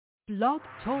Blog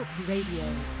Talk Radio.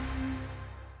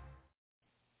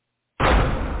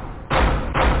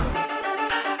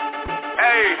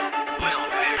 Hey,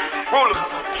 ruler.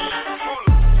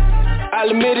 I'll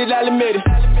admit it.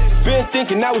 Been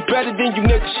thinking I was better than you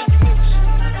niggas.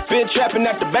 Been trapping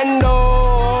at the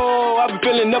bando. I be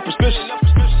feeling up suspicious.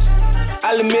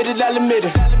 I'll admit it. I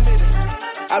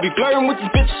be flirting with these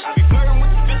bitches.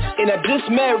 And I just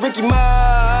met Ricky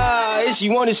Ma. If she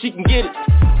want it, she can get it.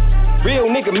 Real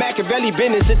nigga Machiavelli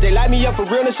business. If they light me up for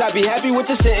realness, I be happy with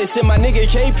the sentence. And my nigga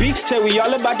KP say we all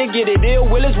about to get it. Ill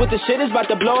Willis with the shit is about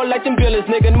to blow it like them billers.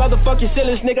 Nigga, motherfucking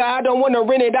sillies. Nigga, I don't wanna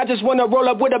rent it. I just wanna roll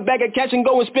up with a bag of cash and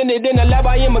go and spend it. In the lab,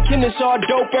 I am a chemist, all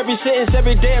dope. Every sentence,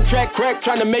 every damn track crack,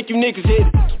 trying to make you niggas hit it.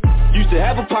 Used to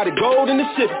have a pot of gold in the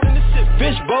sip.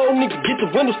 Fish bowl, nigga, get the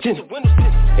windows tinted.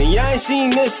 And y'all ain't seen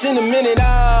this in a minute.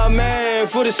 Ah, man,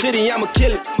 for the city, I'ma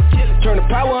kill it. Turn the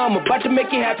power, I'm about to make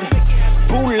it happen.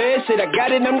 Bootleg, said I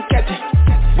got it, I'm the captain.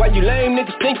 Why you lame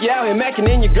niggas think you out here macking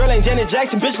in? Your girl ain't Janet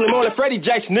Jackson, bitch, I'm more like Freddie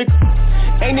Jackson, nigga.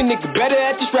 Ain't a nigga better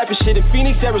at this rapping shit. In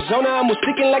Phoenix, Arizona, I'm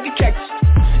sticking like a cactus.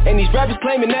 And these rappers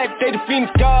claiming that they the Phoenix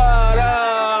God.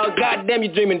 Oh, goddamn, you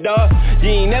dreaming, dog. You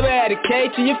ain't never had a K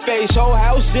to your face. Whole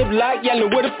house ziplock, yelling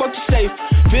where the fuck you safe.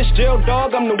 Fitzgerald,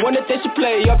 dog, I'm the one that they should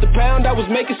play. Off the pound, I was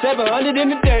making 700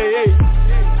 in a day. Hey.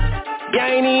 Yeah,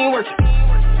 I ain't even working.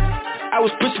 I was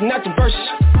pushing out the verses.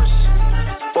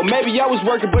 Or maybe I was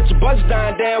working, but your buzz's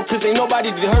dying down, cause ain't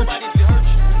nobody to hurt you.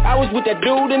 I was with that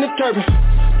dude in the turban.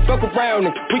 Fuck around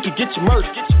and we could get you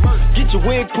murdered. Get your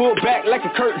wig pulled back like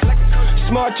a curtain.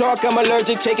 Smart talk, I'm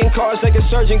allergic, taking cars like a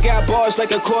surgeon. Got bars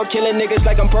like a core, killing niggas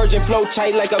like I'm Persian. Flow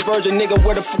tight like a virgin, nigga,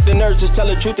 where the fuck the nerves? Just tell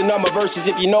the truth in all my verses.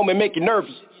 If you know me, make you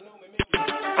nervous.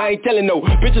 I ain't telling no,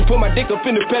 bitches put my dick up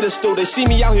in the pedestal. They see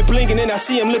me out here blinking and I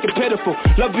see them looking pitiful.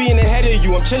 Love being ahead of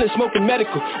you, I'm chilling, smoking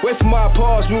medical. Wait for my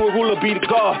pause, new ruler be the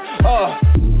God.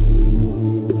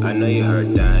 I know you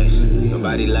heard things.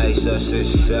 Nobody likes us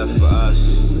except for us.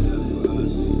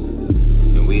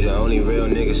 And we the only real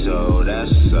niggas, so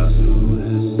that's what's up.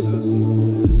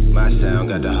 My sound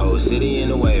got the whole city in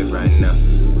the wave right now.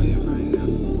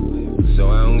 So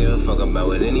I don't give a fuck about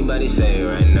what anybody say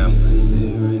right now.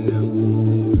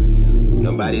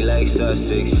 Nobody likes us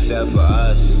except for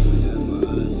us.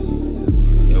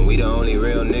 And we the only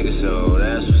real niggas, so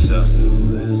that's what's up.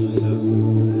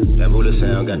 That ruler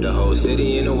sound got the whole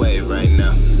city in a wave right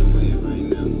now.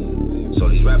 So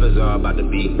these rappers are about to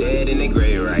be dead in their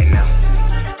grave right now.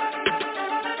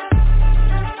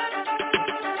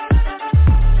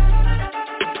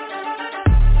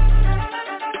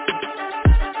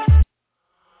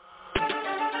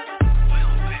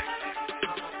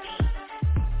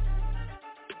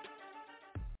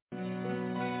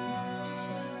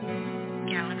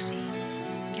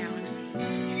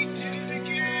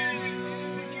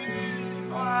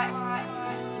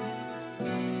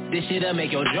 This shit'll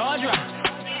make your jaw drop.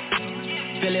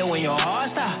 Feel it when your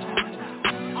heart stop.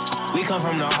 We come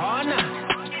from the hard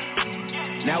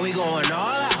now. Now we going all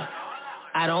out.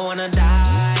 I don't wanna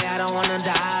die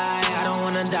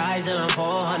till I'm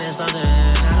 400 something.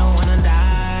 I don't wanna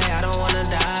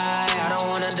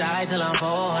die till I'm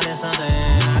 400 something.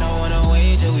 I don't wanna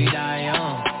wait till we die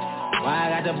young. Why I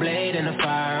got the blade and the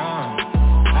firearm?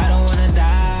 I don't wanna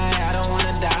die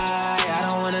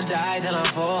till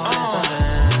I'm 400 something.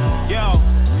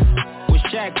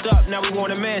 Jacked up, now we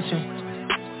want a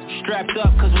mansion. Strapped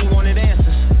up cause we wanted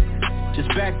answers. Just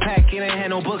backpack, it ain't had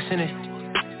no books in it.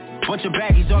 Bunch of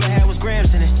baggies, all I had was grams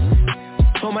in it.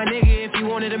 Told my nigga if you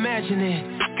wanted, imagine it.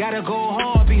 Gotta go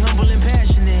hard, be humble and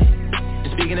passionate.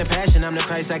 And speaking of passion, I'm the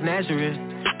Christ like Nazareth.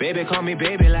 Baby, call me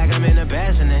baby like I'm in a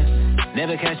bassinet.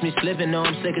 Never catch me slipping, no,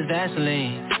 I'm slick as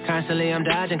Vaseline. Constantly I'm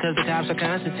dodging cause the cops are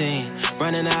Constantine.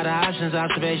 Running out of options,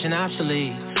 observation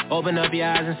obsolete. Open up your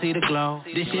eyes and see the glow.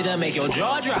 This shit'll make your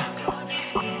jaw drop.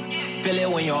 Feel it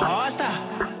when your heart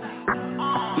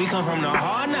stop. We come from the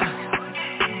hard now.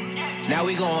 Now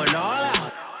we going all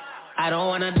out. I don't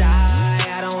wanna die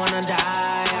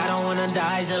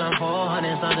till I'm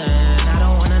 400 something. I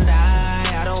don't wanna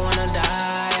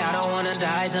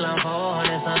die till I'm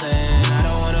 400 something. I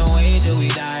don't wanna wait till we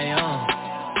die young.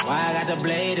 Why I got the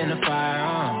blade and the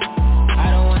firearm? I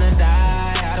don't wanna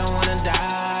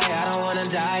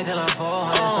die till I'm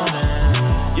 400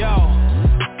 something. Yo,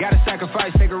 gotta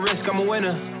sacrifice, take a risk, I'm a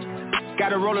winner.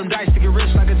 Gotta roll them dice to get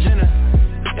rich like a Jenner.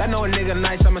 Y'all know a nigga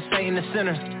nice, I'ma stay in the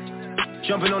center.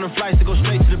 Jumping on them flights to go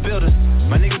straight to the building.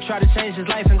 My nigga tried to change his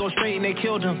life and go straight and they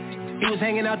killed him. He was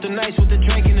hanging out the nights with the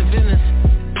drink and the villains.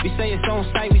 We say it's on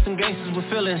sight, we some gangsters with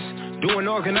feelings. Doing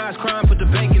organized crime, put the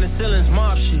bank in the ceilings.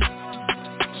 Mob shit,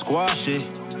 squash it.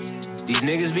 These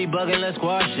niggas be bugging, let's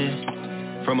squash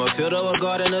it. From a field of a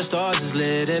garden of stars is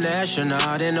lit. An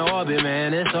astronaut in orbit,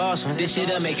 man, it's awesome. This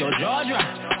shit'll make your jaw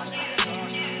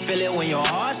drop. Feel it when your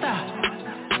heart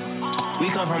stop. We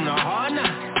come from the heart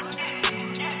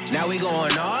now. Now we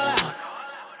going all out.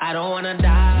 I don't wanna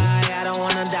die, I don't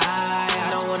wanna die. I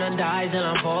don't wanna die till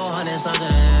I'm 400 something.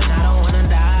 I don't wanna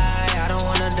die, I don't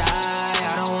wanna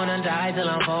die. I don't wanna die till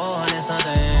I'm 400 something.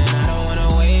 I don't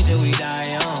wanna wait till we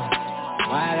die young.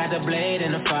 Why I got the blade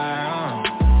in the fire on?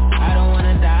 I don't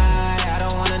wanna die, I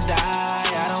don't wanna die.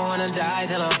 I don't wanna die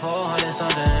till I'm 400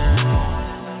 something.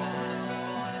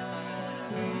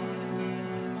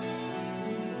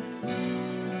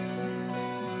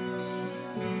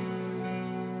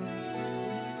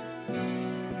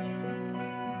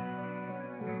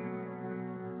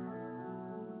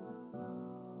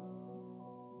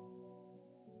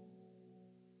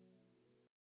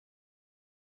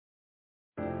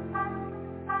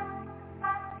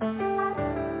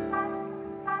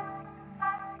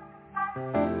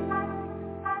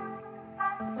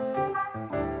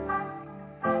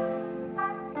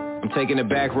 Taking the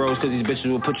back roads cause these bitches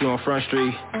will put you on Front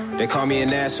Street. They call me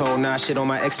an asshole, nah, shit on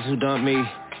my exes who dumped me.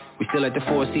 We still at the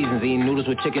Four Seasons eating noodles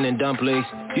with chicken and dumplings.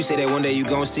 You say that one day you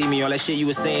gon' see me, all that shit you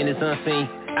was saying is unseen.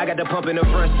 I got the pump in the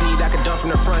front seat, I can dump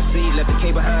from the front seat. Left the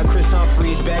K behind Chris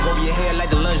Humphries, bag over your head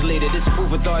like the lunch leader. This is food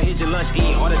for thought, here's your lunch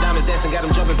eat. All the diamonds dancing, got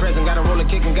them jumping present, got them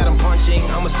rolling kicking, got them punching.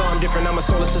 I'm a star, I'm different, I'm a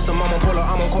solar system, I'm on polar,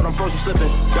 I'm on cold, I'm frozen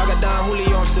slipping. Y'all got Don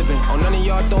Julio, I'm sipping. On none of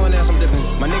y'all throwing ass, I'm dipping.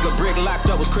 My nigga Brick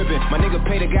locked up was crippin'. My nigga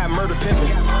Pater got murder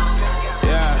pimpin'.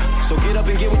 Yeah, so get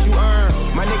up and get what you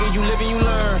earn. My nigga, you live and you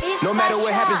learn. No matter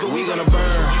what happens, but we gonna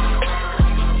burn.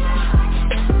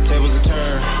 Tables a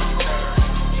turn.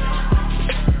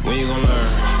 When you gon'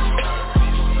 learn?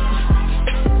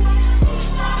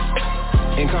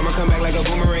 And karma come back like a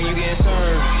boomerang, you getting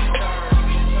served.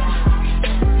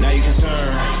 Now you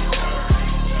concerned.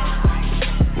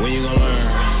 When you gon' learn?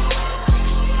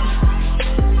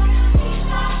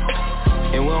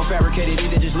 And we don't fabricate it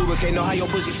either, just lubricate, know how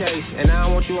your pussy tastes. And I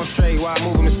don't want you on straight while I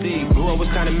move in mystique. Grew up was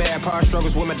kinda mad, power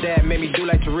struggles with my dad made me do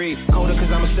like to read. Colder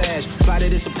cause I'm a sage, fly to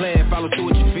this a plan, follow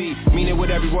through with your feet. Mean it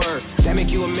with every word, that make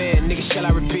you a man, nigga shall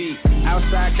I repeat.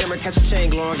 Outside camera catch a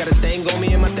chain glowing, got a thing on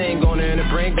me and my thing going there. And the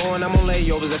brain going, I'm on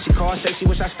layovers. That she call, say she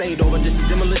wish I stayed over. Just a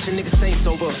demolition, niggas ain't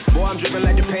sober. Boy, I'm dripping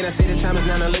like the pain, I say the time is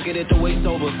now, now look at it, the wait's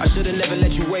over. I should've never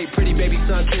let you wait, pretty baby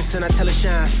sun kiss and I tell her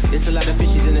shine. It's a lot of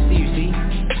fishes in the sea, you see,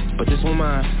 but this one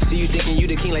mine. See you thinking you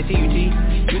the king like TUT.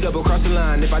 You double cross the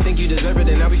line, if I think you deserve it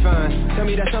then I'll be fine. Tell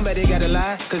me that somebody gotta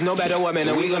lie, cause no matter what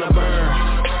man, we gonna burn.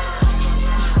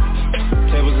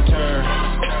 Tables a turn.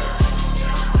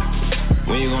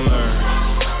 When you gon' learn?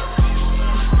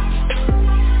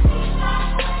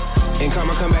 And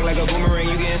karma come back like a boomerang,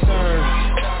 you getting served.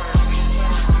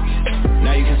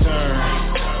 Now you concerned.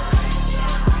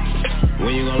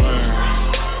 When you gon' learn?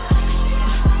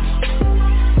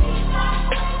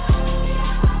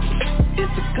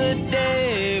 It's a good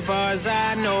day, far as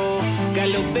I know. Got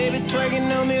little baby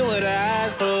twerking on me with her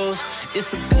eyes closed. It's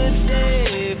a good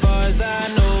day, far as I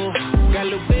know. Got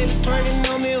little baby twerking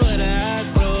on me with her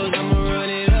eyes closed. I'ma run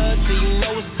it up till you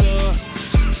know what's up.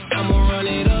 I'ma run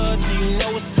it up till you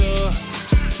know what's up.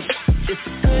 It's a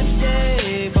good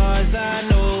day, far as I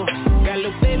know. Got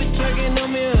little baby twerking on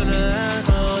me with her eyes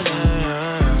closed.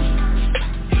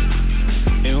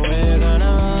 And we're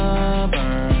gonna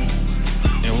burn.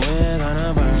 And we're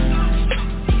gonna burn.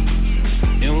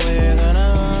 And we're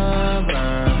gonna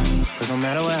burn. Cause no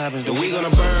matter what happens, we gonna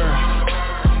burn.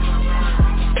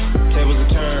 Tables a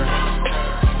turn.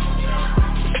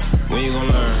 When you gon'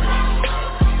 learn?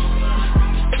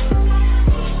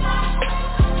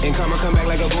 And karma come back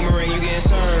like a boomerang, you getting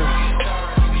served.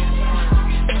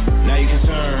 Now you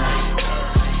concerned.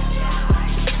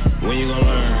 When you gon'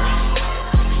 learn?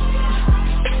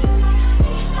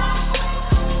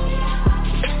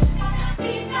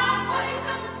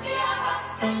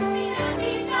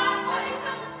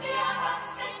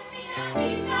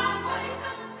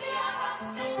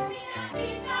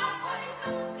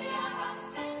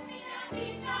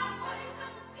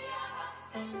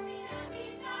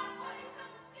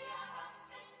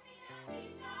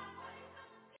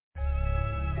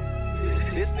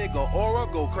 This nigga Aura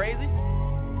go crazy.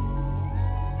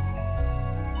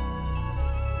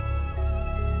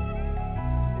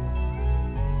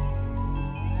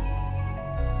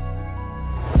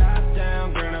 Top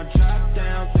down, girl, now drop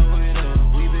down, throw it up.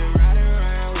 We been riding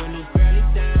around, windows barely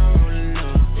down, rolling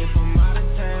up. If I'm out of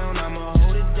town, I'ma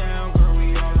hold it down, girl, we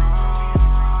alright.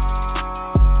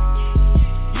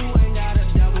 You ain't gotta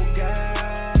double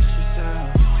gas yourself.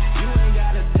 You ain't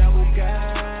gotta double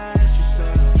gas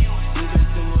yourself. You been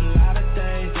through a lot of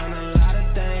things, done a lot of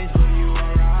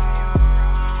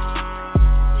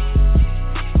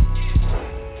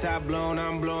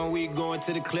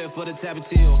to the cliff for the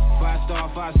Tapatio.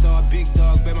 5-star, big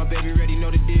dog, bet my baby ready, know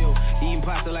the deal. Eating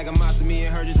pasta like a monster, me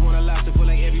and her just want a lobster for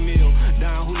like every meal.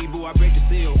 Down Hoolie Boo, I break the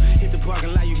seal. Hit the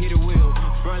parking lot, you hear the wheel.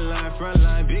 Front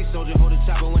line, big soldier, hold the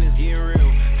chopper when it's getting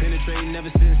real. Penetrating, never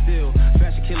sitting still.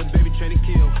 Fashion killer, baby, train to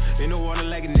kill. In the water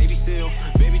like a Navy SEAL.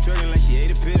 Baby twerking like she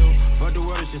ate a pill. Fuck the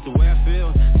world, it's just the way I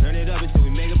feel. Turn it up until we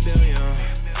make $1 billion.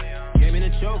 Gave me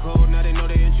the chokehold, now they know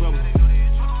they in trouble.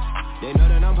 They know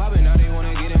that I'm popping, now they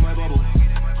wanna get in my bubble.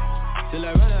 Till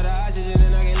I run out of oxygen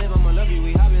and I can't live, I'ma love you.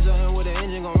 We hopping something with the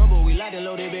engine gon' rumble. We locked and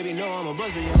loaded, baby, know I'm a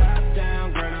buzzer. You top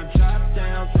down, girl, I'm top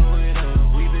down, throw it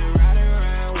up. We been riding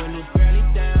around, windows barely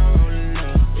down, rolling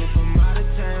up. If I'm out of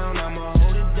town, I'ma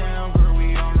hold it down, girl,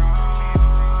 we alright.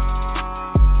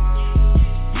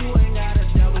 You ain't gotta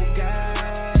double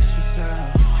gas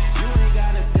yourself. You ain't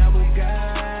gotta double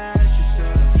gas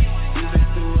yourself. You been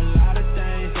through a lot of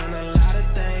things, done a lot of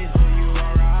things, but you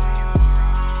alright.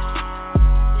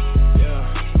 Yeah.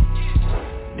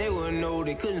 They wouldn't know,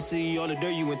 they couldn't see all the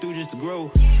dirt you went through just to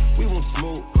grow. We won't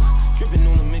smoke, dripping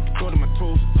on them, make the throat of my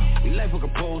toast. We life like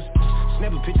a post,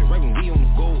 snap a picture right when we on the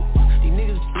go. These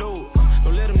niggas float,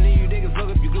 don't let them leave you, they can fuck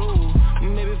up your goals.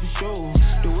 Maybe for sure,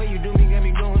 the way you do me got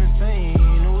me going insane.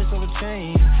 No, it's all a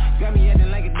chain, got me acting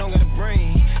like it don't got a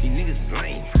brain. These niggas is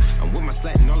lame, I'm with my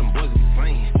slat and all them boys be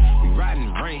playing. We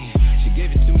riding the rain, she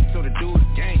gave it to me, told her do it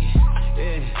again.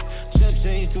 Yeah, step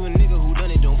change to a nigga who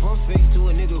done it, don't pump fake. To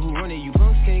a nigga who run it, you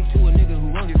pump cake. To a nigga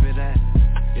who won't give it that.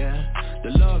 Yeah, the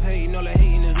love hating, all the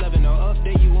hating is loving. I'll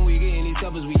update you when we get in these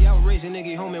covers. We out racing,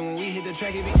 nigga home, and when we hit the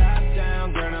track, it be top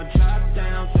down, girl, now top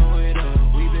down, throw it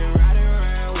up. We been riding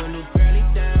around, windows barely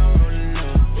down, rolling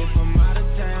up. If I'm out of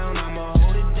town, I'ma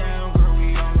hold it down, girl,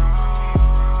 we alright.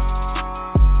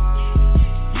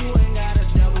 You ain't gotta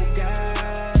double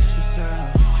gas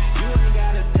yourself. You ain't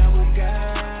gotta double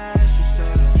gas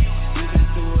yourself. You been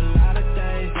through a lot of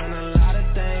things, done a lot of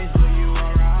things, but you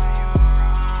alright.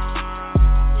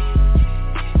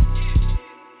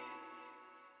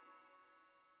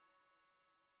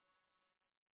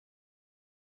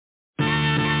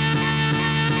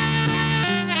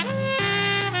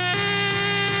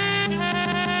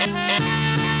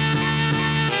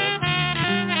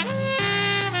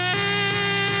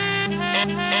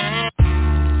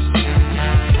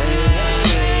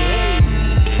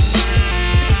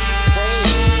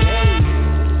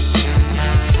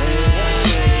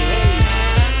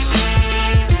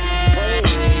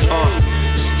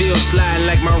 Still sliding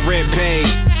like my rent paid.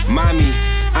 Mommy,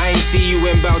 I ain't see you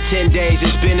in about 10 days,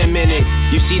 it's been a minute.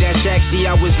 You see that taxi,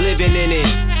 I was living in it.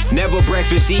 Never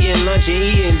breakfast, eating lunch and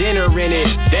eating dinner in it.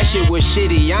 That shit was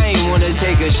shitty, I ain't wanna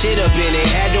take a shit up in it.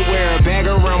 Had to wear a bag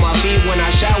around my feet when I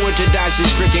showered to dodge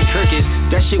this freaking crickets.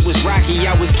 That shit was rocky,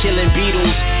 I was killing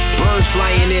beetles. Birds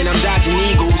flying in, I'm dodging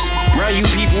eagles. Round you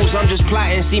peoples, I'm just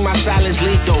plotting, see my silence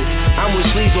lethal. I'm with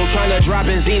Sleezo, trying to drop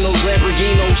Benzinos,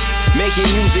 Lamborghinos.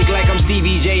 Making music like I'm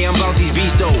Stevie J, I'm about these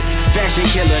beats though. Fashion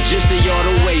killer, just a yard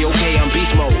away, okay, I'm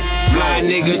beast mode. Fly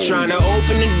nigga trying to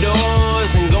open the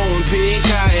doors and go and pick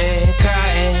cotton.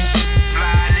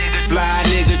 Fly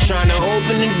nigga trying to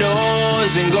open the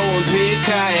doors and go and pick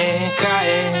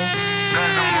cotton.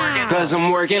 Cause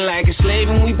I'm working like a slave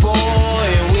and we poor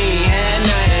and we ain't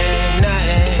had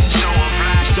nothing.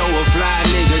 So a fly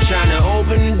nigga trying to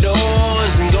open the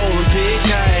doors and go and pick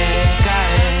cotton.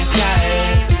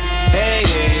 Hey,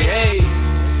 hey, hey.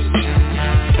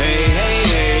 Hey, hey,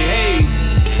 hey, hey.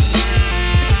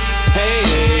 Hey,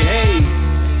 hey, hey.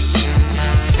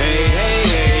 Hey, hey,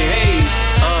 hey, hey.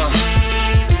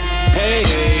 Hey,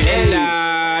 hey, and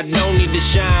I don't need to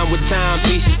shine with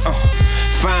timepieces.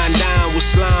 Fine dime with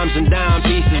slimes and dime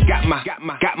pieces. Got my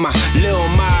Lil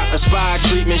Ma a spa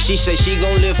treatment. She say she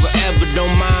gon' live forever,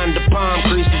 don't mind the palm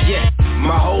creases. Yeah,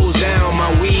 my hoes down,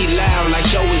 my weed loud like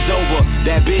show is over.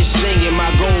 That bitch singing, my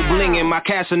gold blingin', my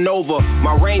Casanova.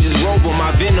 My range is Rover,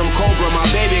 my Venom Cobra. My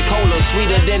baby cola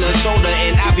sweeter than a soda,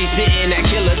 and I be sitting that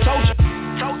killer told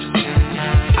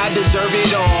I deserve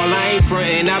it all, I ain't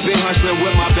frontin'. I've been hustling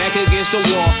with my back against the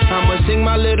wall. I'ma sing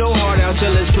my little heart out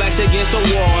till it's plaqued against the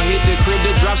wall. Hit the crib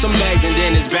to drop some bags and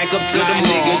then it's back up to the mall.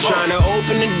 Nigga tryna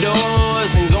open the doors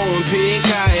and go and pick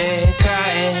cotton.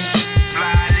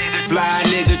 Fly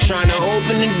nigga tryna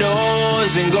open the doors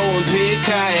and go and pick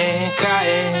cotton.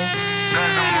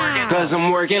 Cause I'm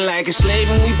working like a slave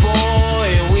and we poor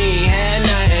and we ain't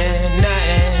had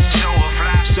nothing.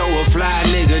 So a fly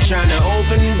nigga tryna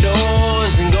open the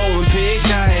doors and go and pick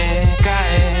cotton.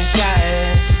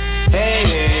 Hey,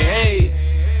 hey, hey.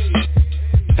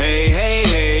 Hey, hey,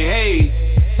 hey, hey.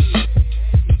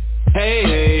 Hey,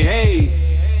 hey, hey.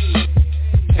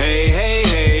 Hey, hey,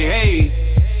 hey, hey.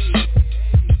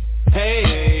 Hey,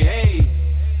 hey, hey.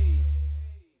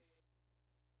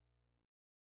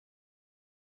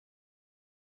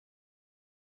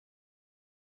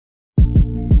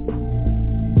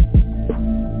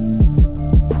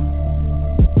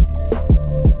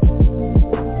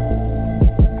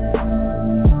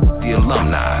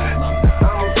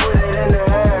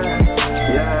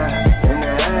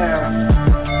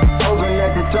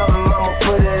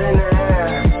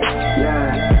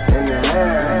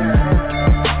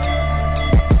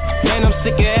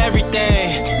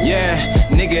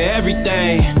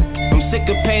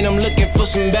 pain, I'm looking for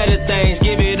some better things.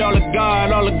 Give it all to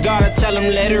God, I tell him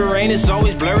let it rain. It's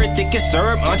always blurry, thick as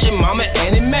syrup, Aunt your mama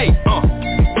anime.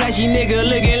 Flashy nigga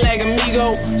looking like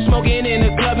amigo. Smoking in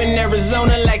a club in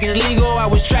Arizona like it's legal. I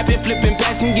was trapping, flipping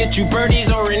past and get you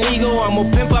birdies or an eagle. I'm a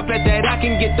pimp up at that, I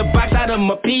can get the box out of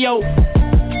my P.O.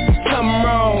 Something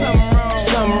wrong.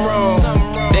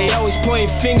 They always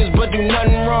point fingers but do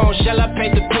nothing wrong. Shall I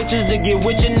paint the pictures to get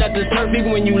with you? Nothing's perfect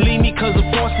when you leave me cause of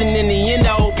forcing. In the end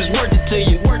I hope it's worth it to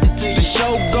you. The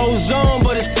show goes on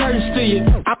but it's curtains to you.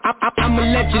 I'ma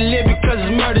let you live because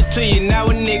it's murder to you. Now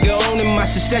a nigga owning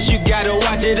my success, you gotta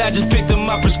watch it. I just picked up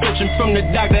my prescription from the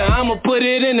doctor. I'ma put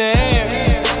it in the air.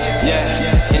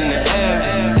 Yeah, in the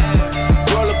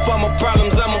air. Roll up all my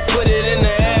problems, I'ma put it in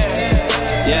the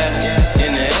air. Yeah,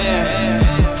 in the air.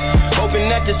 Hoping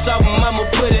that you solve them, I'ma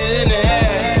put it in the air.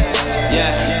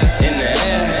 Yeah, in the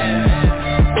air.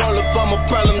 Roll up all my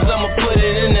problems, I'ma put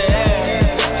it in the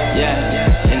air.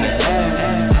 Yeah, in the air.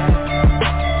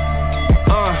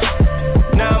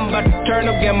 Now I'm about to turn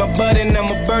up, get my butt and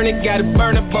I'ma burn it. Gotta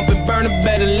burn it, bump and burn it,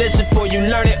 better listen before you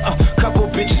learn it. Couple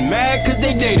bitches mad cause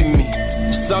they dated me.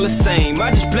 It's all the same,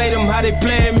 I just play them how they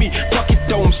playing me. Fuck it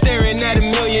though, I'm staring at a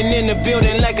million in the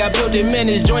building like I built it. Man,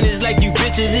 this joint is like you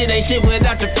bitches, it ain't shit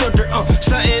without the filter.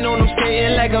 Something on them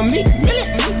skating like I'm me,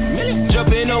 milli.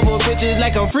 Jumping over bitches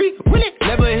like I'm free, will it?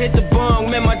 Never hit the bong,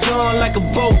 man, my jaw like a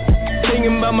boat.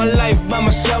 Thinking about my life by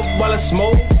myself while I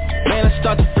smoke. Man, I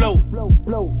start to float.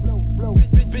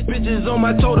 Bitches on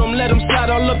my totem, let them slide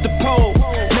all up the pole.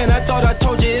 Man, I thought I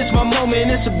told you it's my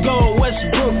moment, it's a goal.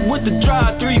 Westbrook with the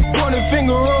drive, 3-pointer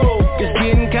finger roll. It's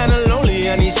getting kinda lonely,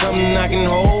 I need something I can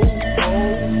hold.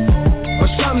 Or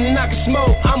something I can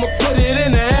smoke, I'ma put it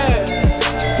in the air.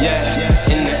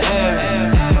 Yeah, in the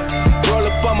air. Roll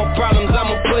up all my problems,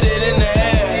 I'ma put it in the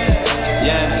air.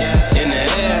 Yeah, in the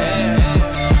air.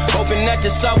 Hoping that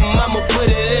you solve them, I'ma put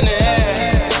it in the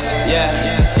air.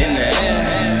 Yeah, in the air.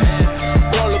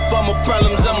 Roll up all my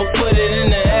problems, I'ma put it in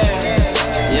the air.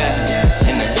 Yeah,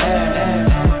 in the air.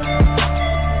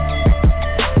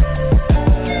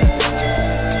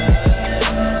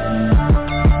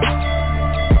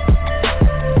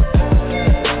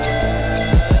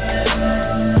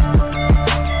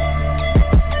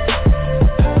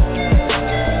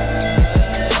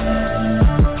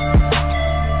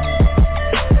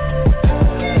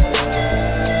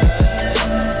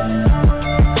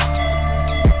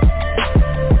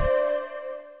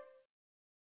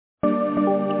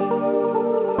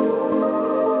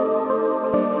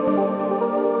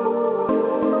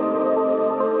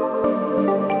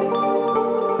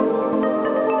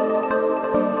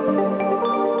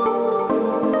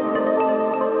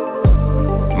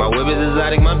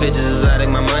 My bitches exotic,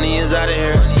 my money is out of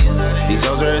here. These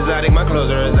hoes are exotic, my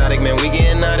clothes are exotic, man, we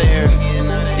getting out of here.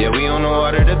 Yeah, we on the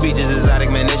water, the beach is exotic,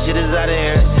 man, this shit is out of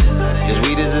here. This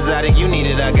weed is exotic, you need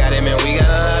it, I got it, man, we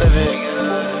got a lot of it.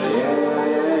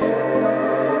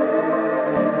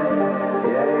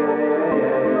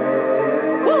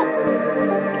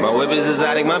 Woo! My whip is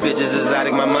exotic, my bitch is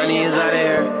exotic, my money is out of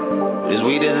here. This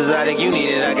weed is exotic, you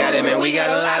need it, I got it, man, we got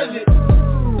a lot of it.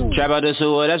 Trap out the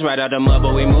sewer, that's right out the mud,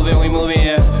 but we moving,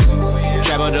 yeah.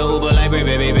 Trap out the Uber like baby,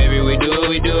 we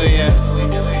do it,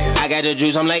 yeah. I got the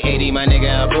juice, I'm like 80, my nigga,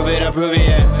 I'll prove it,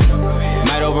 yeah.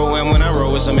 Might overwhelm when I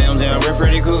roll with some M's, and I'm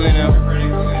Freddy Krueger now.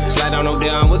 Slide down no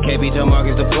down with KP, tell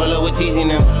Marcus to pull up with teasing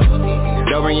them.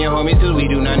 Don't bring your homies, cause we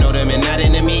do not know them, and not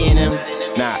in the meeting them.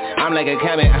 Nah, I'm like a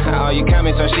comet, all you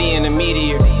comments are seeing the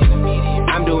meteor.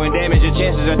 I'm doing damage, your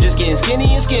chances are just getting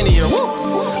skinny and skinnier,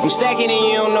 woo! I'm stacking and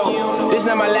you don't know. This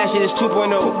not my last shit, it's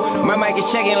 2.0. My mic is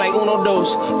checking like Uno Dos.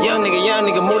 Young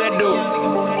nigga, move that dude.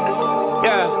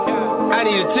 Yeah, I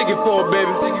need a ticket for it, baby.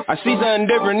 I see something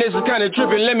different, this is kinda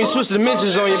tripping. Let me switch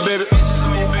dimensions on you, baby.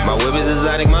 My whip is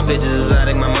exotic, my bitch is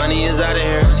exotic, my money is out of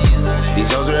here. These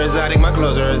hoes are exotic, my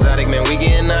clothes are exotic, man, we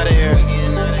getting out of here.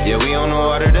 Yeah, we on the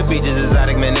water, the beach is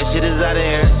exotic, man, this shit is out of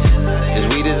here. This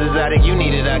weed is exotic, you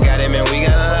need it, I got it, man, we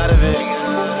got a lot of it.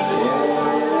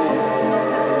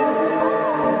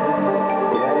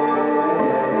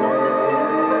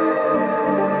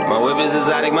 My whip is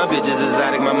exotic, my bitch is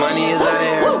exotic, my money is out of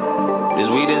here. This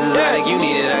weed is exotic, you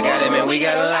need it, I got it, man, we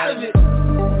got a lot of it.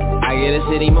 I get a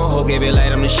city moho, gave it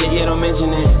light, I'm the shit, yeah, don't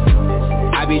mention it.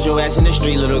 I beat your ass in the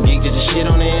street, little geek, just a shit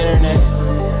on the internet.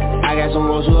 I got some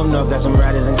rolls who up north, got some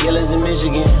riders and killers in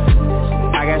Michigan.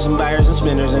 I got some buyers and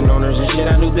spenders and owners and shit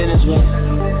I do business with.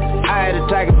 I had a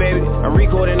tiger, baby, I'm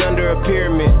recording under a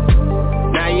pyramid.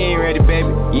 Nah, you ain't ready,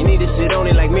 baby, you need to sit on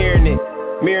it like mirroring it.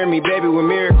 Mirror me, baby, with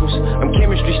miracles. I'm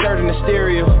chemistry starting the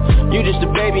stereo. You just a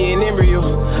baby in embryo.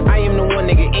 I am the one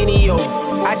nigga, any yo.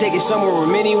 I take it somewhere where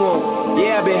many won't.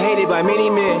 Yeah, I've been hated by many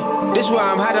men. This why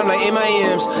I'm hot, I'm like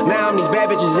MIMs. Now I'm these bad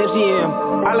bitches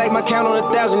MCM. I like my count on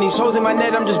 1,000. These hoes in my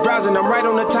net, I'm just browsing. I'm right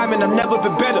on the time and I've never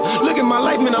been better. Look at my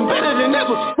life, man, I'm better than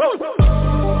ever.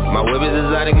 My whip is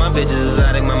exotic, my bitch is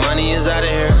exotic, my money is out of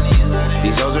here.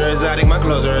 These hoes are exotic, my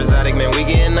clothes are exotic, man, we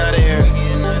getting out of here.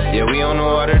 Yeah, we on the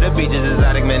water, the beach is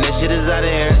exotic, man, this shit is out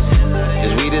of here.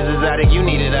 This weed is exotic, you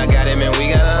need it, I got it, man, we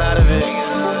got a lot of it.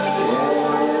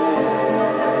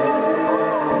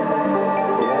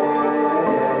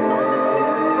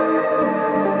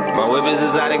 My whip is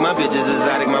exotic, my bitch is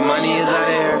exotic, my money is out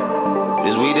of here.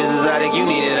 This weed is exotic, you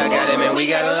need it, I got it, man, we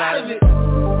got a lot of it.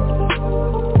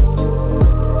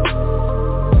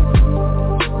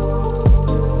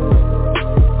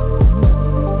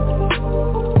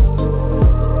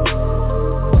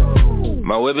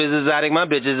 My whip is exotic, my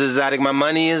bitch is exotic, my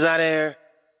money is out of here.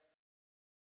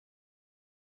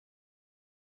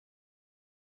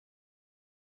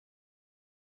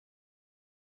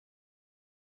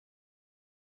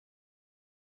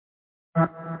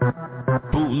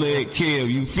 Bootleg kill,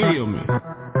 you feel me?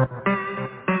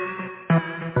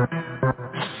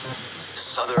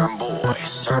 Southern boy,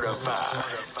 certified.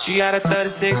 She got a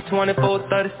 36, 24,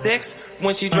 36.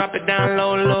 When she drop it down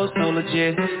low, low, so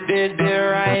legit. This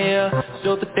bitch right here,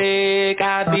 super thick.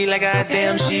 I be like,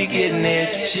 goddamn, she getting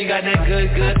it. She got that good,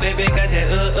 good, baby, got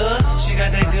that, She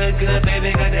got that good, good,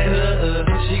 baby, got that,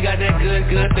 She got that good,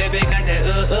 good, baby, got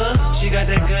that, She got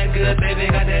that good, good, baby,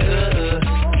 got that,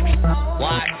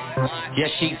 What?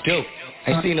 Yes, she do.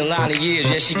 Ain't seen a lot of years,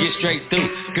 yeah, she get straight through.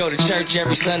 Go to church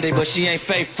every Sunday, but she ain't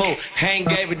faithful. Ain't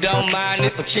gave it, don't mind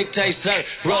if a chick taste her.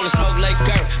 Rollin' smoke like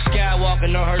Kurt,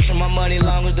 skywalking no hurts from my money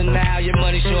long as the now. Your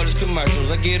money short as commercials.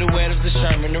 I get her wet as the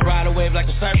Sherman, to ride a wave like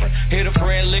a surfer. Hit a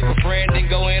friend, lick a friend, then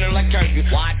go in her like curfew.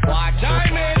 What?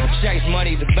 Timing! Chase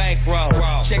money, the bankroll.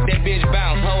 Check that bitch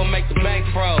bounce, hoe and make the bank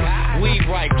froze. Weed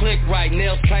right, click right,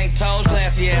 nails, paint, toes,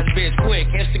 classy ass bitch, quick.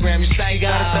 Instagram, you say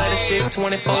got a 36,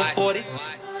 24, 40.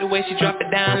 The way she drop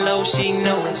it down low, she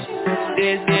knows.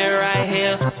 This girl right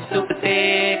here, super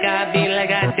thick. I be like,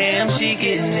 goddamn, she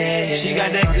getting it. She got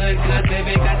that good, good,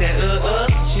 baby, got that,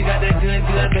 She got that good,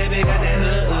 good, baby, got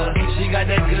that, She got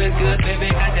that good, good, baby,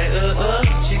 got that,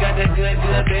 She got that good,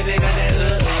 good, baby, got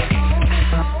that,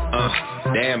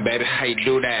 Damn, baby, how you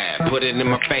do that? Put it in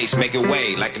my face, make it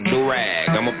wave like a do-rag.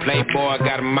 I'm a playboy,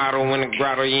 got a model in the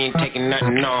grotto. You ain't taking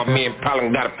nothing off me and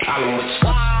problem got a problem with you.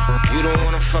 You don't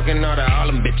wanna fucking know that all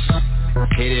them bitches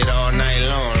hit it all night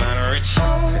long, Lionel Rich.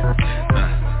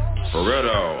 For real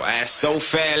though, ass so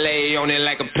fat, lay on it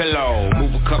like a pillow.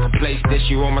 Move a couple places, that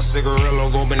you on my cigarillo.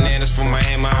 Go bananas for my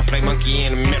hammer, I play monkey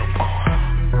in the middle.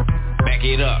 Back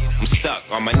it up, I'm stuck.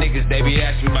 All my niggas, they be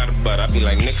asking about the butt. I be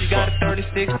like, nigga, she got a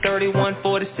 36, 31,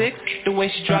 46. The way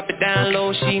she drop it down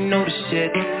low, she know the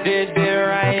shit. This bitch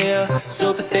right here,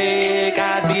 super thick.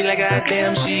 I be like,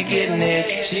 goddamn, she getting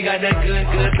it. She got that good,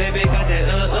 good, baby, got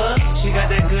that, She got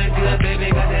that good, good, baby,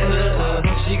 got that,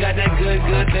 She got that good,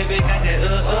 good, baby, got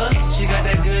that, She got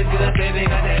that good, good, baby,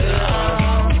 got that,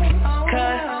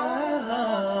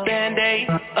 Cut. Band-aid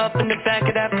up in the back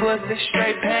of that pussy,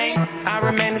 straight pain. I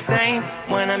remain the same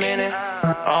when I'm in it.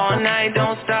 All night,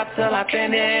 don't stop till I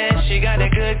finish. She got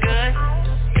that good, good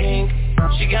pink.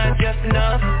 She got just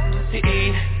enough to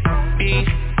eat, beef.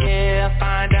 Yeah,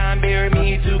 fine dime, bury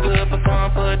me too good for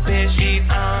comfort. Bed sheets,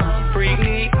 freak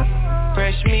meat,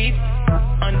 fresh meat.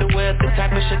 Underwear, the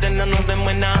type of shit that none of them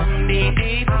when I'm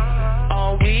deep.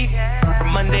 All week,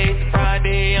 from Monday to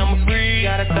Friday, I'm a free.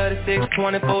 Got a 36,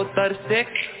 24, 36.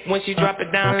 When she drop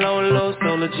it down low, low,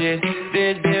 so legit.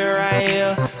 This bitch right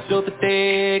here, super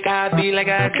thick. I be like,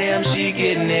 goddamn, she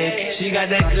getting it. She got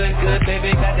that good, good,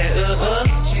 baby, got that,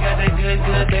 She got that good,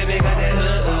 good, baby, got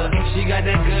that, She got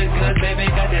that good, good, baby,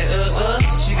 got that,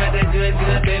 She got that good,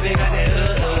 good, baby, got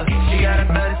that, She got a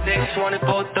 36,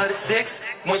 24, 36.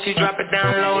 When she drop it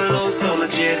down low, low, so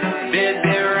legit. This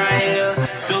bitch right here,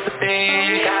 super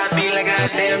thick. I be like,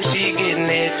 goddamn, she getting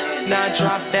it. Now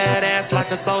drop that ass like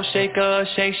a soul shaker.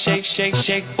 Shake, shake, shake,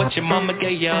 shake what your mama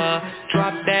gave ya.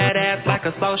 Drop that ass like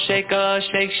a soul shaker.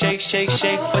 Shake, shake, shake,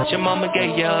 shake what your mama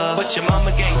gave ya. What your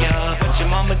mama gave ya. What your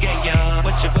mama gave ya.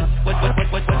 What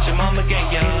your mama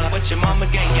gave ya. What your mama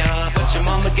gave ya. What your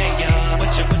mama gave ya.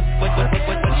 What your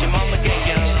mama gave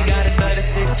ya. She got a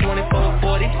 36, 24,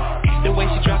 40. The way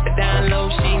she drop it down low,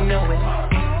 she know it.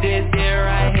 This girl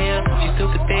right here, she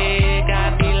super thick.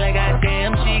 I be like,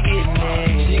 goddamn, she getting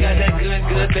it. She got that good,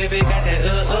 good, baby, got that,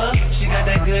 She got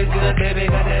that good, good, baby,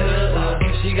 got that,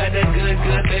 She got that good,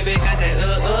 good, baby, got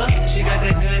that, She got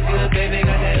that good, good, baby,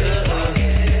 got that,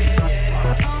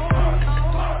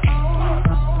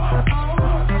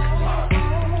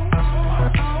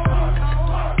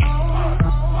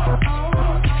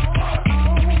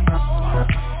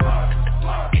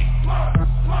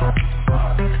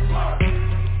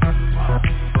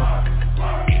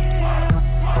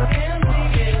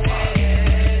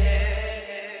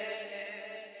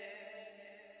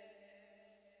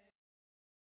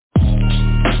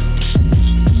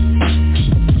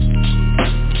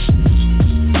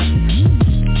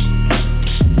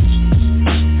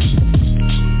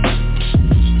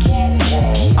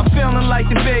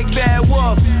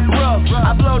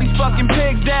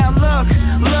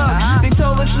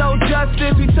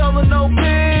 telling no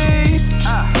peace.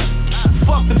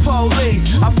 Fuck the police,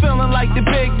 I'm feeling like the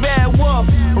big bad wolf.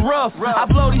 Rough, I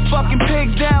blow these fucking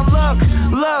pigs down, look.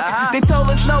 They told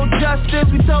us no justice,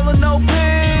 we told them no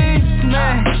peace,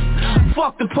 man.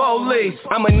 Fuck the police.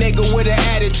 I'm a nigga with an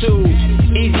attitude,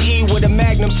 Easy E with a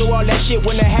magnum, so all that shit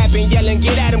when it happen, yelling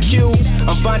get at him Q.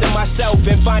 I'm finding myself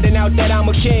and finding out that I'm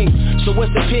a king. So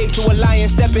what's the pig to a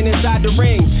lion stepping inside the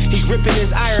ring? He's gripping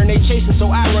his iron, they chasing so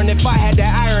iron. If I had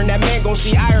that iron, that man gon'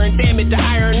 see iron, damn it, the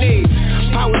irony.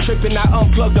 Power tripping, I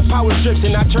unplug the power strips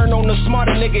and I turn on the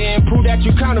smarter nigga and prove that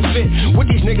you counterfeit. What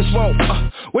these niggas want,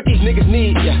 what these niggas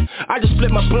need, yeah. I just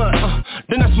split my blunt,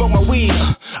 then I smoke my weed,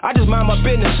 I just mind my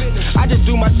business, I just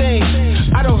do my thing,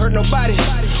 I don't hurt nobody.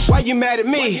 Why you mad at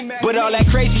me? But all that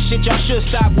crazy shit y'all should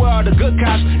stop. Where are the good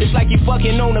cops? It's like you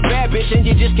fucking on a bad bitch and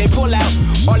you just can't pull out.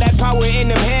 All that power in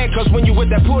them handcuffs when you with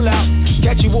that pull out.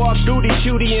 Catch you off duty,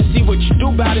 cutie, and see what you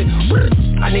do about it.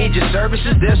 I need your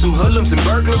services, there's some hoodlums and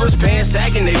burglars, pants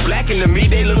sagging, they blacking to me,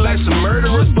 they look like some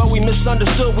murderers. But we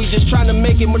misunderstood, we just trying to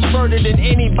make it much further than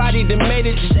anybody that made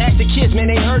it. Just ask the kids,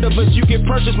 man, they heard of us. You can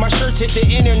purchase my shirts, hit the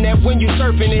internet when you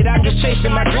surfing it. I just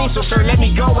chasing my dreams, so sir, let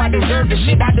me go. I deserve the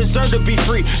shit, I deserve to be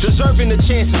free, deserving the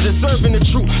chances, deserving the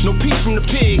truth. No peace from the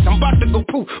pigs, I'm about to go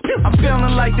poof. I'm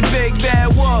feeling like the big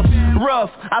bad wolf.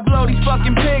 Rough, I blow these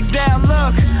fucking pigs down,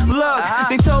 look.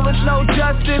 They told us no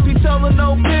justice, we told them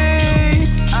no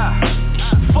peace.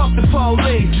 Fuck the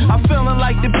police, I'm feeling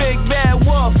like the big bad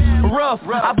wolf. Rough,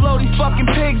 I blow these fucking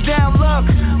pigs down, look.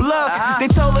 They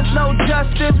told us no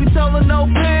justice, we told them no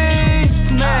peace,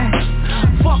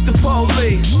 man. Fuck the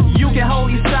police. You can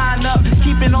hold your sign up,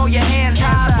 keeping all your hands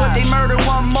high, but they murder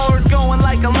one more, it's going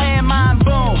like a landmine.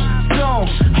 Boom, boom.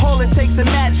 All it takes a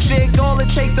matchstick, all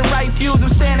it takes the right fuse.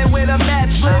 I'm standing with a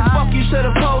match lit. Fuck you to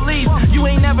the police. You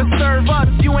ain't never serve us,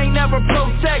 you ain't never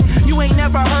protect, you ain't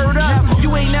never hurt us,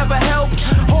 you ain't never helped.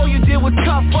 All you did was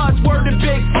cuff us. Word to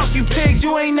big, fuck you pigs,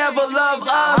 you ain't never loved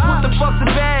us. What the fuck's a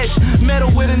badge?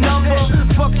 Metal with a number.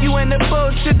 Fuck you in the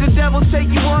bullshit, the devil take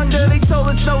you under. They told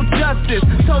us no justice,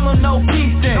 told them no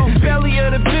peace then. Belly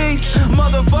of the beast,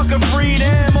 motherfucker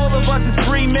freedom. All of us is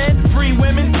free men, free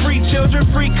women, free children,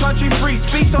 free country, free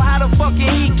speech. So how the fuck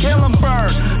can he kill them,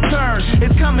 burn, turn?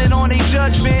 It's coming on a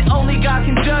judgment, only God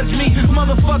can judge me.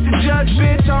 Motherfucker judge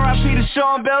bitch, R.I.P. to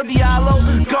Sean Bell,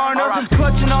 Diallo, Garner.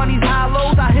 Clutching on these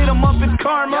hollows, I hit them up, it's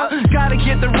karma. Gotta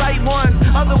get the right ones,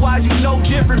 otherwise you no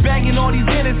different. Banging on these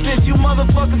innocents, you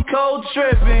motherfuckers cold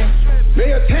tripping.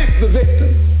 They attacked the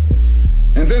victim,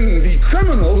 and then the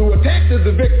criminal who attacked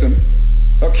the victim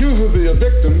accuses the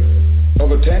victim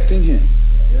of attacking him.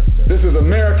 This is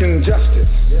American justice.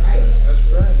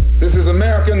 This is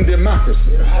American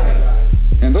democracy.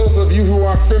 And those of you who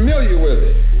are familiar with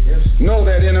it know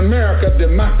that in America,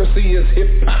 democracy is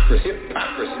hypocrisy.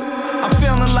 I'm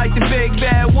feeling like the big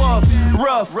bad wolf.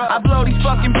 Rough, I blow these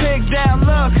fucking pigs down,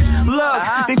 look.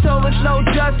 They told us no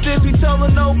justice, we told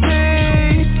them no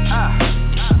peace.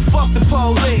 Fuck the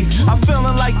police, I'm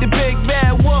feeling like the big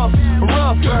bad wolf.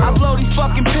 Rough, I blow these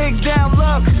fucking pigs down,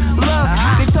 look.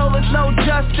 They told us no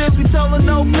justice, we told them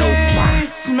no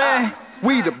peace, man.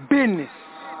 We the business.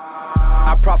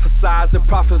 I prophesied to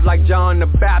prophets like John the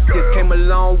Baptist. Came a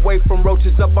long way from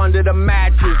roaches up under the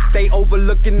mattress. They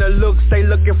overlooking the looks, they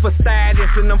looking for status.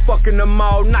 And I'm fucking them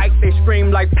all night, they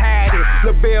scream like Patty.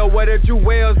 LaBelle, where the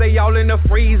jewels, they all in the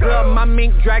freezer. My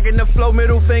mink dragging the flow,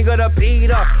 middle finger to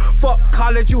Peter. Fuck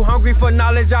college, you hungry for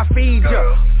knowledge, I feed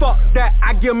ya. Fuck that,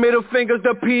 I give middle fingers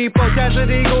to people. Desert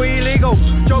Eagle, illegal,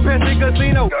 Joe Pesci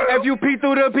Casino. If you pee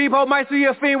through the peephole, might see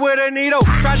a fiend with a needle.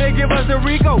 Try to give us a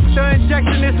Rico, the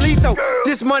injection is lethal.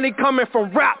 This money coming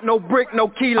from rap, no brick, no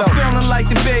kilo. I'm feeling like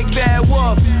the big bad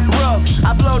wolf. Rough,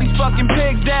 I blow these fucking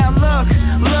pigs down, look.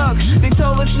 They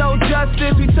told us no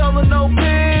justice, we told them no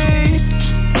peace.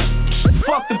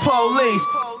 Fuck the police.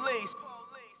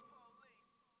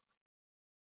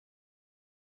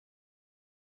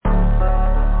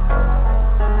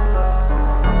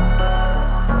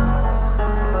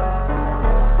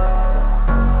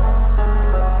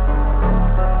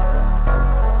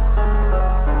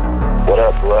 What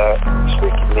up, blood?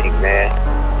 Street Committee, man.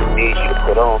 We need you to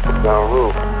put on for Gun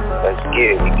Roof. Let's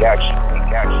get it. We got you.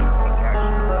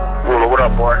 Ruler, what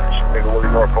up, boy? It's your nigga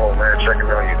Willie North Pole, man. Checking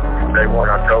on you. Day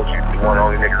one, I told you, you one of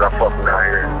the only niggas I fuck with out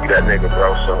here. You that nigga,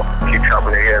 bro. So keep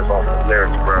chopping their heads off the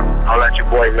lyrics, bro. I'll let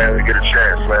your boy, man, we get a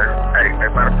chance, man. Hey,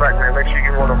 matter of fact, man, make sure you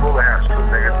get one of the ruler hats, too,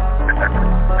 nigga.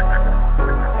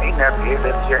 Ain't never give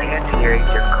up your hand here.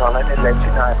 Just calling and let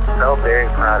you know I'm so very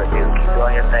proud of you. Keep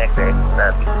doing your thing, baby.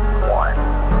 Love you. One.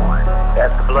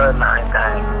 That's the bloodline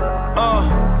thing.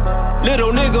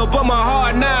 Little nigga, but my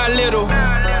heart not little.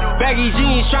 Baggy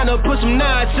jeans tryna put some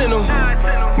nines in them.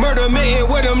 Murder mitten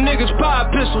where them niggas pop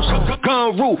pistols.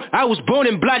 Gun rule, I was born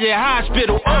in Blodgett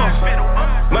Hospital.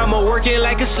 Mama working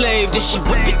like a slave, then she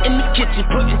whip it in the kitchen,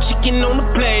 putting chicken on the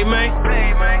plate, man.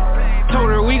 Told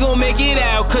her we gon' make it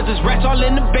out, cause there's rats all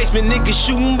in the basement, niggas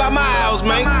shooting by my house,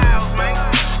 man.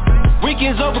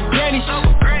 Weekends over grannies,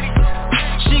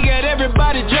 she got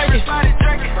everybody drinking,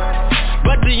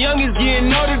 but the youngest getting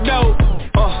older though.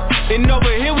 And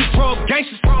over here we pro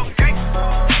gangsters.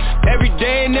 Every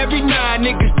day and every night,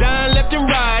 niggas dying left and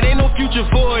right. Ain't no future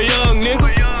for a young nigga.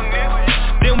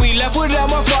 Then we left without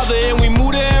my father and we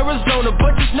moved to Arizona.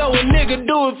 But just know a nigga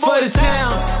do it for the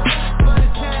town.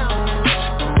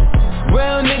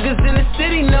 Real niggas in the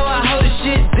city know I hold the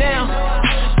shit down.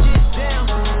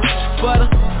 For the,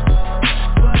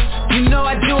 you know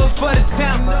I do it for the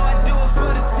town.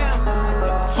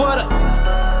 For the,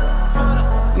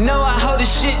 know I hold the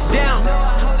shit down.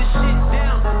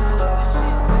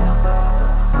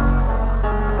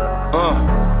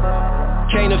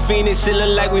 Came to Phoenix, it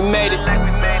look like we made it.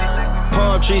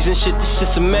 Palm trees and shit, this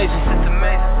shit's amazing.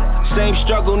 Same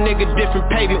struggle, nigga, different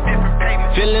pavement.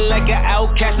 Feeling like an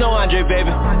outcast, no Andre,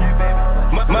 baby.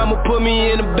 Mama put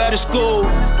me in a better school,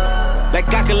 like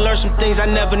I could learn some things I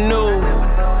never knew.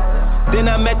 Then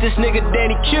I met this nigga,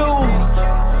 Danny Q.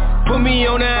 Put me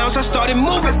on the ounce, I started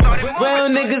moving.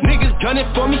 Real niggas done it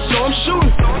for me, so I'm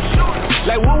shooting.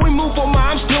 Like when we move for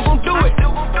mine, I'm still gon' do it.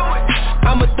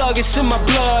 I'm a thug, it's in my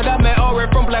blood. I met Aura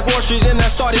from Black Wall Street and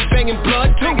I started banging blood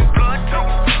too.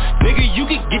 Nigga, you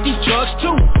can get these drugs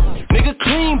too. Nigga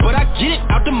clean, but I get it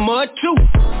out the mud too.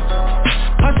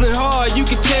 Hustling hard, you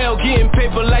can tell. Getting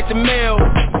paper like the mail.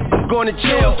 Going to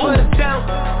jail for the town.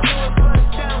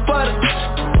 For the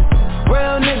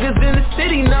real niggas in the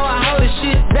city know I hold the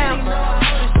shit down.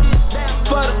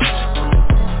 For the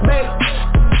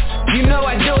baby, you know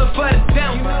I do it for the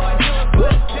town.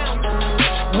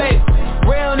 Baby,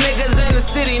 real niggas in the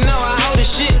city know I hold the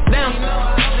shit down.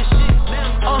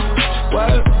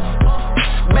 Word.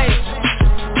 Baby,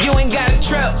 you ain't got a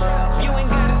trap.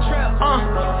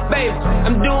 Baby,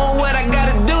 I'm doing what I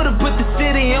gotta do to put the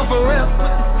city on for real.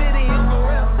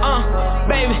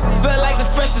 Baby, feel like the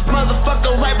freshest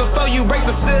motherfucker right before you break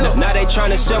the seal. Now they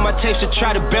tryna sell my tapes to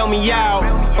try to bail me out.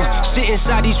 Sit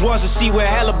inside these walls to see what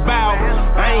hell about.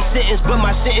 I ain't sentenced, but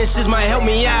my sentences might help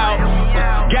me out.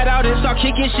 Got out and start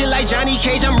kicking shit like Johnny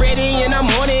Cage. I'm ready and I'm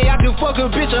horny. I can fuck a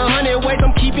bitch 100 ways.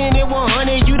 I'm keeping it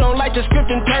 100. You don't like the script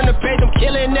and turn the page. I'm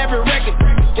killing every record.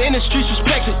 In the streets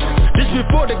respected. This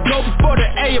before the gold, before the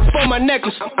A, for my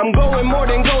necklace. I'm going more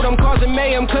than gold. I'm causing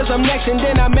mayhem cause I'm next. And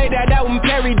then I made that album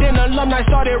Perry. Then alumni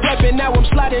started rapping. Now I'm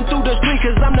sliding through the street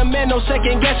cause I'm the man, no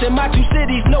second guessing. My two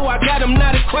cities know I got them,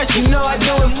 not a question. You know I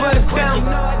do it for the town.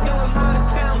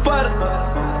 For the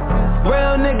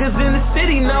real niggas in the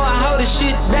city know I hold the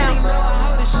shit down.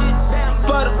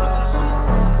 For the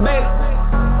baby,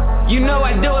 you know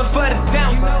I do it for the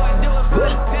town.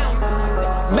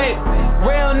 Baby,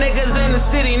 real niggas in the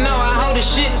city know I hold the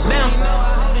shit down.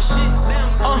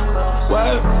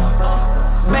 Word.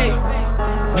 Baby,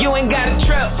 you ain't got a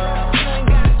trap.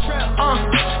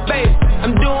 Baby,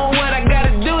 I'm doing what I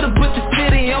gotta do to put the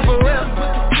city on for real.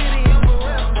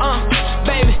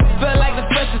 Baby, feel like the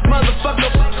freshest motherfucker.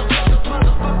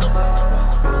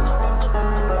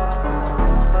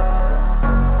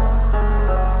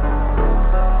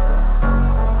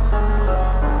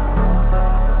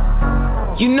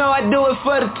 You know I do it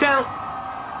for the town.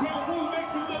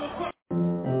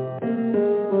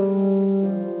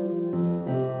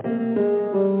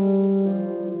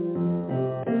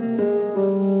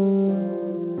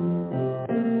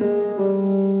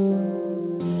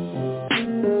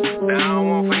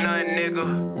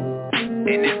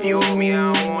 And if you owe me,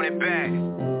 I don't want it back.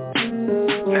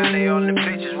 Now they all in the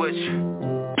pictures with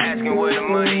you, asking where the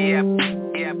money at.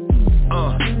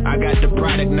 I got the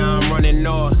product, now I'm running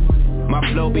north. My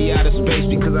flow be out of space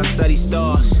because I study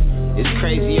stars. It's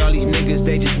crazy, all these niggas,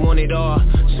 they just want it all.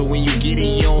 So when you get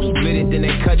it, you don't split it, then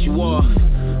they cut you off.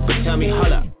 But tell me,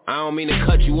 hold up, I don't mean to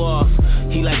cut you off.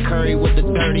 He like Curry with the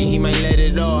 30, he might let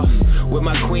it off. With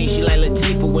my queen, she like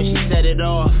Latifah when she set it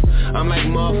off. I'm like,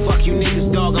 motherfuck you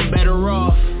niggas, dog, I'm better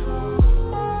off.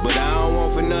 But I don't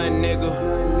want for nothing, nigga.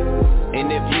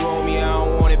 And if you owe me, I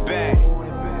don't want it back.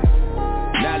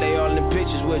 Now they all in the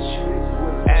pictures with you,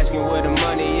 asking where the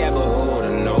money at, but who to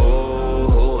know,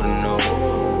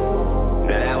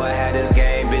 that how I had this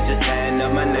game, bitches tying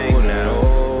up my name now.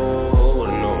 Who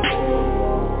to know,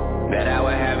 that how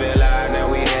I have it live, now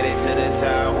we headed to the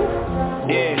top.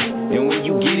 Yeah, and when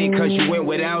you get it cause you went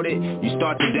without about it, you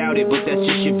start to doubt it, but that's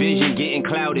just your vision getting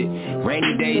clouded.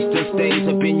 Rainy days still stays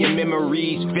up in your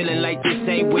memories, feeling like this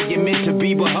ain't where you're meant to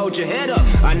be, but hold your head up.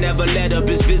 I never let up,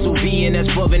 it's Visual V and that's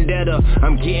for vendetta.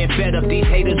 I'm getting fed up, these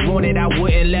haters want it, I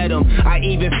wouldn't let them. I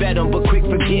even fed them, but quick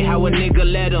forget how a nigga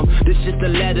let them. This just a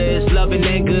letter, it's love and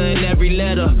anger in every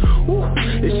letter. Woo.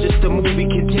 It's just a movie,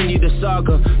 continue the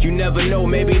saga. You never know,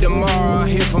 maybe tomorrow I'll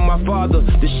hear from my father.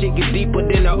 The shit get deeper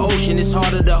than the ocean, it's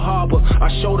harder to harbor. I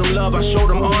showed them love, I showed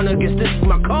them honor, guess this is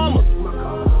my karma.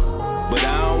 But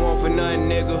I don't want for nothing,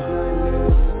 nigga.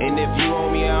 And if you owe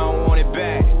me, I don't want it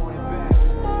back.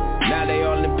 Now they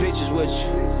all in the pictures with you,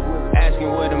 asking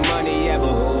where the money at,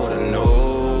 but who to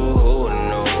know,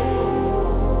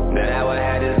 that how I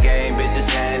had this game, bitches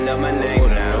hand up my name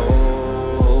now.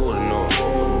 Who to know,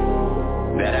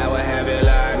 that how I have it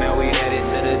live, now we headed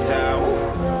to the top.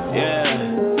 Yeah.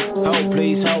 Hold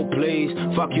please,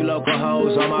 fuck you local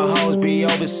hoes, all my hoes be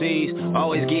overseas.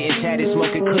 Always getting tatted,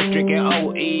 smoking kush, drinking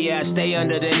OE. I stay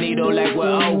under the needle like we're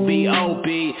OB.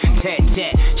 Tat,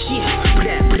 shit,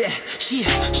 blah, blah, shit.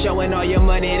 Showing all your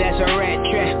money, that's a rat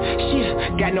trap. Shit,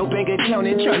 got no bank account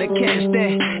and tryna catch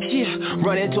that. Shit,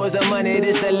 running towards the money,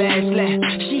 this the last lap.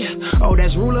 Shit, oh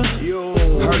that's Ruler,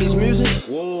 heard his music.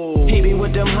 He be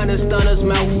with them hunters, stunners,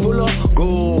 mouth full of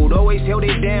gold. Always held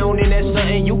it down and that's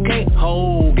something you can't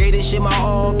hold. Gave this shit my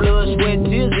all, blood, sweat,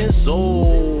 tears, and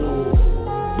soul.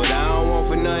 But I don't want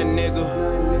for nothing, nigga.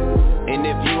 And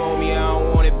if you owe me, I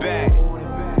don't want it back.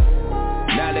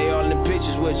 Now they all in the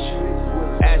pictures with you,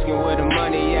 asking where the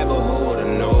money at, but who to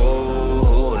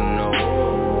know,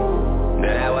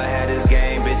 that how I had this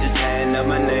game, bitches hand up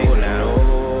my name now.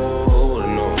 Who to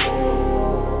know,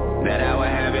 that how I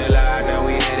have it live, now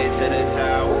we headed to the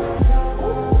tower.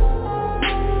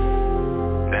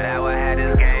 That how I had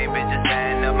this game, bitches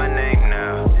hand up my name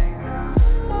now.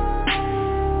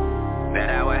 That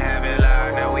how I have it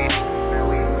live, now we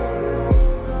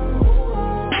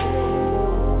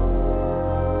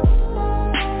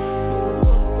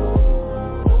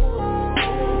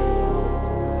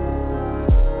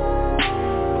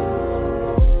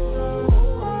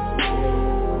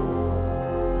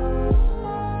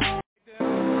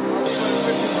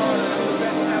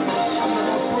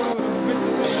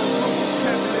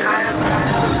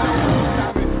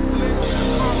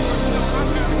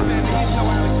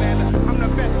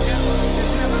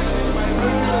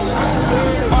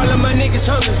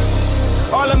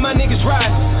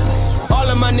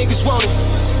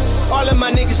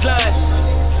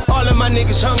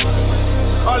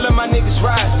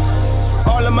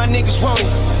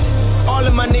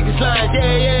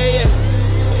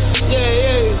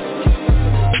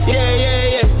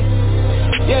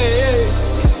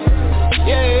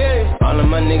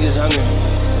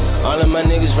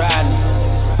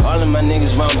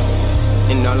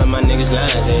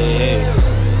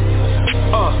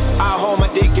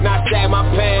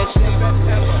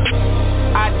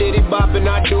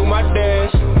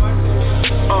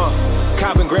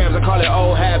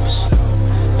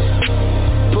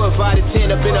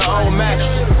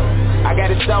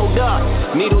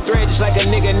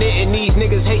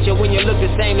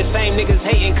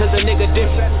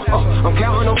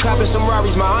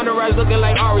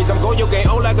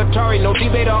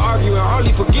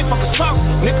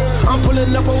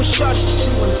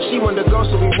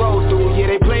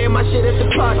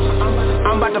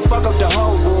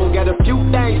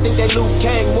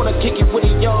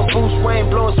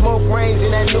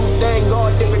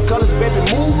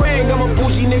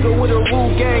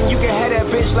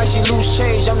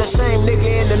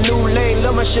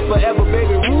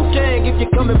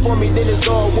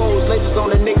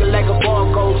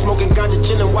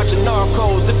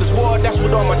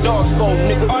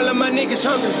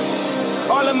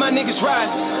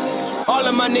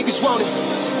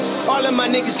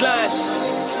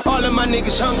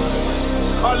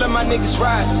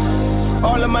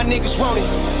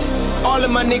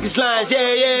niggas lines, yeah.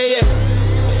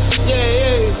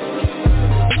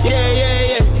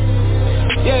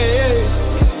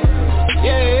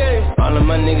 All of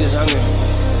my niggas hungry,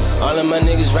 all of my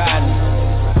niggas riding,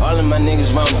 all of my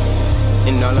niggas moaning,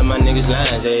 and all of my niggas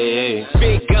lines, yeah.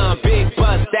 Big gun, big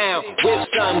bust down, whip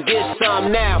some, get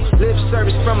some now. Lip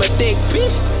service from a thick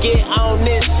bitch, get on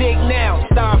this dick now.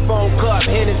 Styrofoam cup,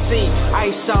 Hennessy,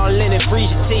 ice all in it, freeze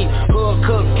your teeth. Hood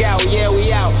cookout, yeah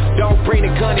we out, don't bring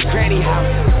the gun to granny house.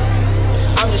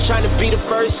 I'm just trying to be the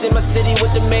first in my city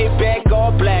with the Maybach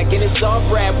all black. And it's all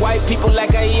rap, white people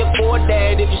like I ain't afford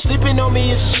that. If you sleeping on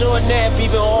me, it's a short nap.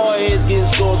 Even all heads getting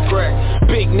sore crack.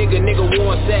 Big nigga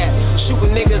wants that.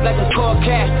 Shooting niggas like a car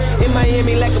cat. In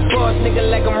Miami like a boss, nigga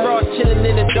like I'm Ross, chillin'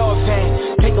 in the dog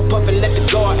pad. Take a puff and let the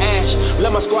guard ash.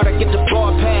 Let my squad, I get the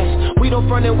ball pass. We don't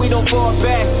front and we don't fall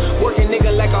back. Working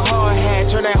nigga like a hard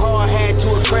hat. Turn that hard hat to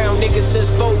a crown, nigga.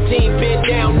 Since 14, been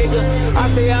down, nigga.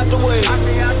 I stay out the way.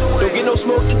 Don't get no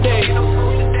smoke today.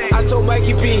 I told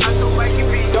Mikey B,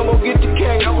 don't go get the K.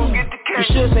 You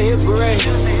should say hit parade.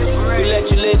 We let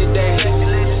you live today.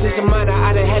 Since a minor,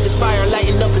 I done had this fire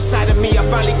lighting up inside of me. I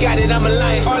finally got it, I'm a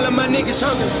lion. All of my niggas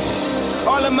hungry.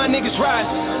 All of my niggas ride.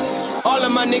 All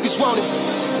of my niggas want it.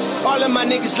 All of my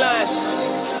niggas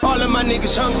lying. All of my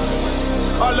niggas hungry.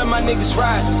 All of my niggas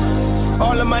ride.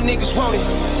 All of my niggas want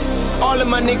it. All of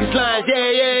my niggas lying. Yeah,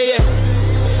 yeah, yeah.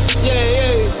 Yeah,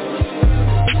 yeah.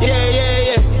 Yeah, yeah,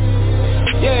 yeah.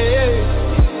 Yeah, yeah.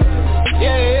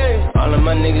 Yeah, yeah. All of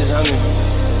my niggas hungry.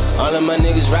 All of my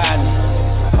niggas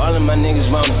riding. All of my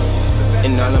niggas want it.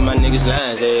 And all of my niggas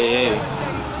lying. Yeah, yeah.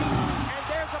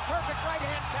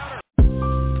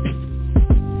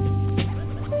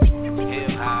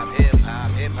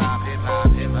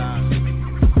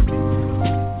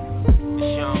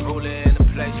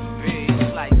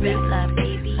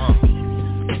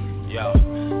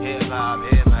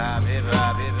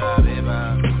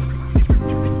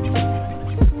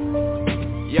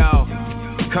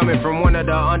 Coming from one of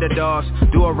the underdogs,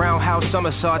 do a roundhouse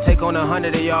somersault, take on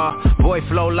 100 of y'all. Boy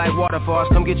flow like waterfalls,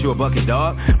 come get you a bucket,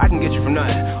 dog. I can get you from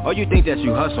nothing. Oh, you think that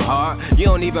you hustle hard? You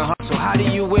don't even hustle. How do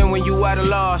you win when you at a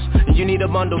loss? And you need a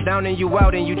bundle down and you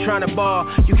out and you tryna ball.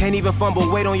 You can't even fumble,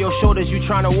 weight on your shoulders, you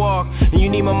tryna walk. And you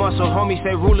need my muscle, homie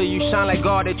say ruler, you shine like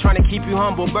God. They tryna keep you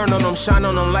humble, burn on them, shine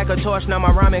on them like a torch. Now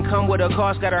my rhyming come with a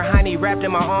cost, got her hiney wrapped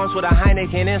in my arms with a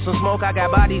Heineken and some smoke. I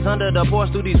got bodies under the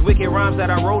porch through these wicked rhymes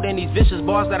that I wrote and these vicious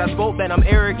bars that I spoke. That I'm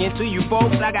arrogant to you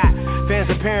folks. I got fans,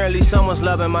 apparently someone's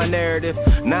loving my narrative.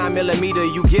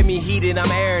 9mm, you get me heated,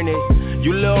 I'm airing it.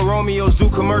 You little Romeos do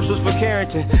commercials for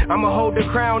Carrington. I'ma hold the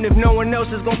crown if no one else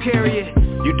is gon' carry it.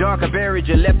 You dark, I buried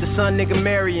you, left the son nigga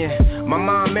marrying. My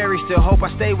mom Mary still hope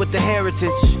I stay with the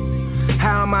heritage.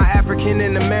 How am I African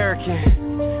and American?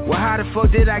 Well, how the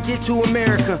fuck did I get to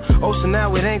America? Oh, so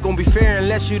now it ain't gonna be fair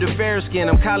unless you the fair skin.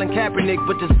 I'm Colin Kaepernick,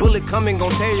 but this bullet coming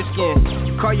gon' tear your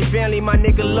skin. Call your family, my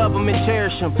nigga, love them and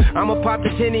cherish them. I'ma pop the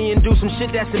tinny and do some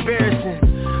shit that's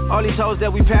embarrassing. All these hoes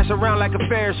that we pass around like a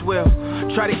Ferris wheel.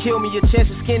 Try to kill me, your chance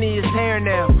is skinny as hair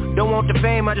now. Don't want the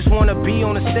fame, I just wanna be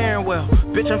on the steering wheel.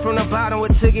 Bitch, I'm from the bottom,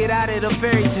 what took it out of the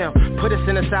fairy tale. Put us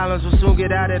in the silence, we'll soon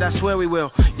get out of it, I swear we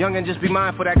will. Young and just be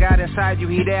mindful that God inside you,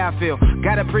 he there I feel.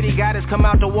 Got a pretty goddess come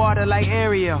out the water like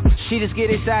Ariel. She just get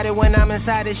excited when I'm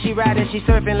inside it, she riding, she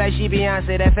surfing like she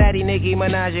Beyonce. That fatty Nicki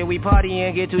Minaj, we party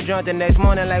and get too drunk the next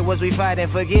morning like was we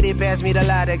fighting. Forget it, pass me the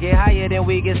lighter, get higher than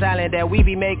we get silent. That we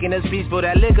be making us peaceful,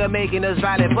 that liquor making us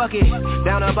violent. Fuck it,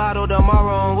 down a bottle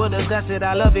tomorrow and we'll discuss it.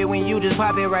 I love it when you just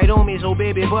pop it right on me, so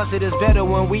baby bust it. It's better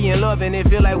when we in love and it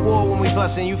feel like war when we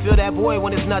fussin'. You feel that boy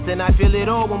when it's nothing, I feel it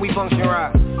all when we function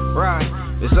right.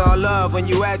 It's all love when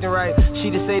you acting right.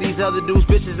 She just say these other dudes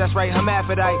bitches, that's right,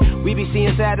 hermaphrodite. We be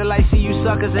seeing satellites, see you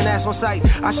suckers and that's on sight.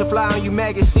 I should fly on you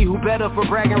maggots, see who better for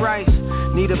bragging rights.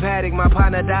 Need a paddock, my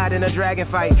partner died in a dragon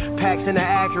fight. Packs in the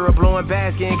Acura, blowing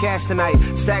bass, getting cash tonight.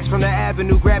 Stacks from the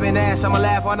avenue, grabbing ass, I'ma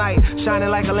laugh all night. Shining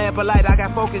like a lamp of light, I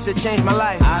got focus to change my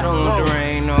life. I don't want the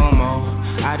rain no more.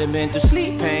 I done been through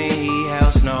sleep pain, he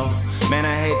hell snow. Man,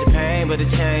 I hate the pain, but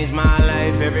it changed my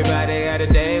life. Everybody got a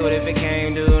day, what if it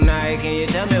came tonight? Can you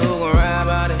tell me who gon' ride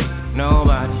about it?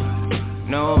 Nobody,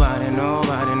 nobody,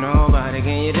 nobody, nobody.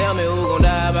 Can you tell me who gon'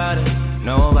 die about it?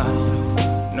 Nobody,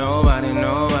 nobody,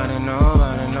 nobody,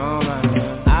 nobody, nobody.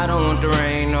 I don't want the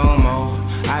rain no more.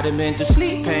 I done been through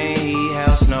sleep pain, he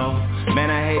hell snow. Man,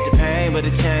 I hate the pain, but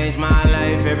it changed my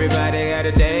life. Everybody got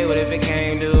a day, what if it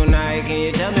came tonight? Can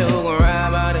you tell me who gon' ride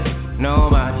about it?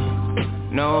 Nobody.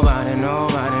 Nobody,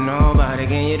 nobody, nobody.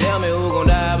 Can you tell me who gon'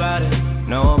 die about it?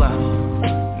 Nobody,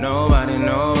 nobody,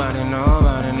 nobody,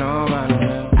 nobody, nobody.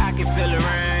 I can feel the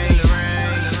rain.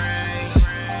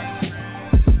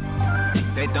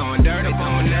 They throwing dirt up on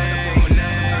my name.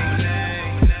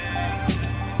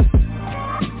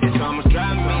 It's almost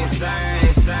driving me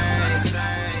insane.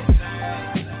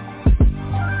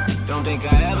 Don't think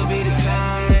I'll ever be the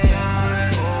same.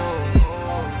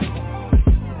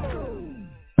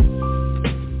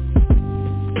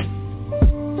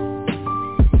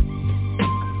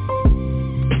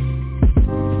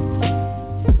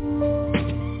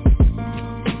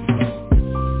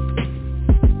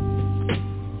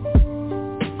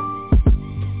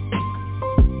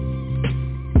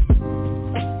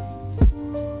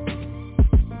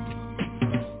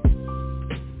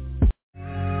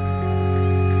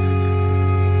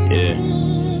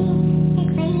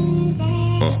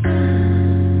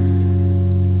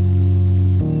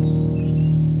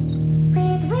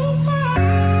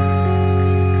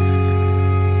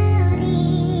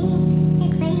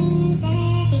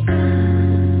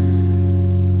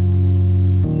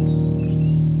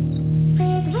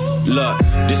 Look,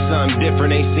 this something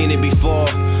different, ain't seen it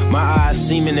before. My eyes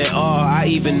seeming at awe, I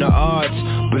even the odds.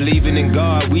 Believing in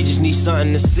God, we just need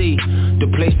something to see.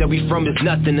 The place that we from is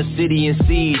nothing, a city in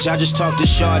siege. I just talked to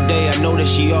Sade, I know that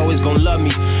she always gon' love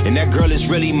me. And that girl is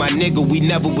really my nigga, we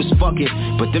never was fucking.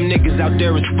 But them niggas out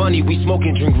there is funny, we smoke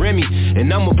and drink Remy. And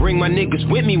I'ma bring my niggas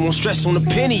with me, won't stress on a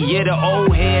penny. Yeah, the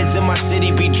old heads in my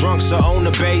city be drunk, so on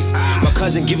the base. My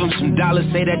cousin give him some dollars,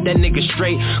 say that nigga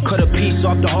straight. Cut a piece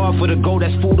off the heart for the gold,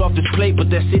 that's food off his plate. But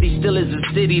that city still is a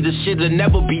city, the shit'll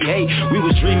never be hate. We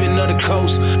was dreaming of the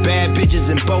coast, bad bitches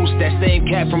and boast. That same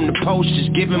cat from the post,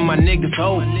 just giving my niggas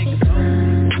hope.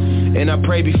 And I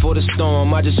pray before the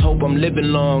storm, I just hope I'm living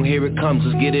long. Here it comes,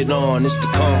 let's get it on, it's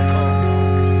the calm.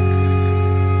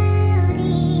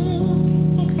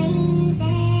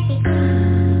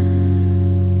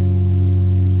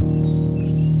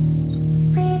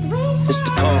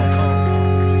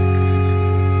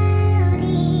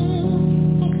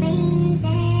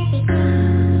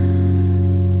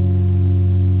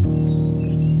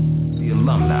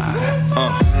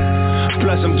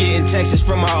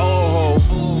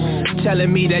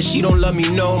 Telling me that she don't love me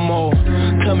no more.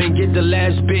 Come and get the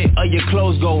last bit of your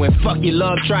clothes going. Fuck your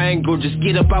love triangle, just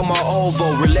get up out my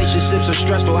oval. Relationships are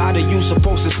stressful, how do you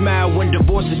supposed to smile when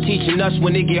divorce is teaching us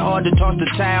when it get hard to toss the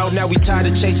towel? Now we tired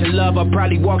of chasing love, I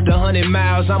probably walked 100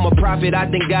 miles. I'm a prophet, I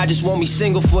think God just want me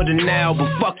single for the now.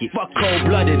 But fuck it, fuck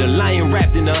cold-blooded, a lion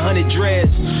wrapped in 100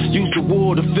 dreads. Use the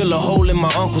wool to fill a hole in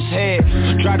my uncle's head.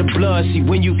 Dry the blood, see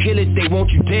when you kill it, they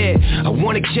want you dead. I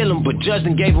wanna kill him, but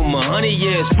Justin gave him 100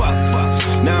 years. Fuck.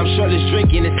 Now I'm shortless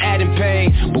drinking, it's adding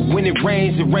pain. But when it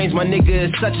rains, my nigga,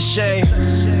 it's such a shame.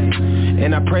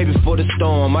 And I pray before the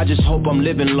storm, I just hope I'm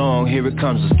living long. Here it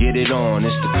comes, let's get it on,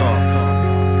 it's the calm.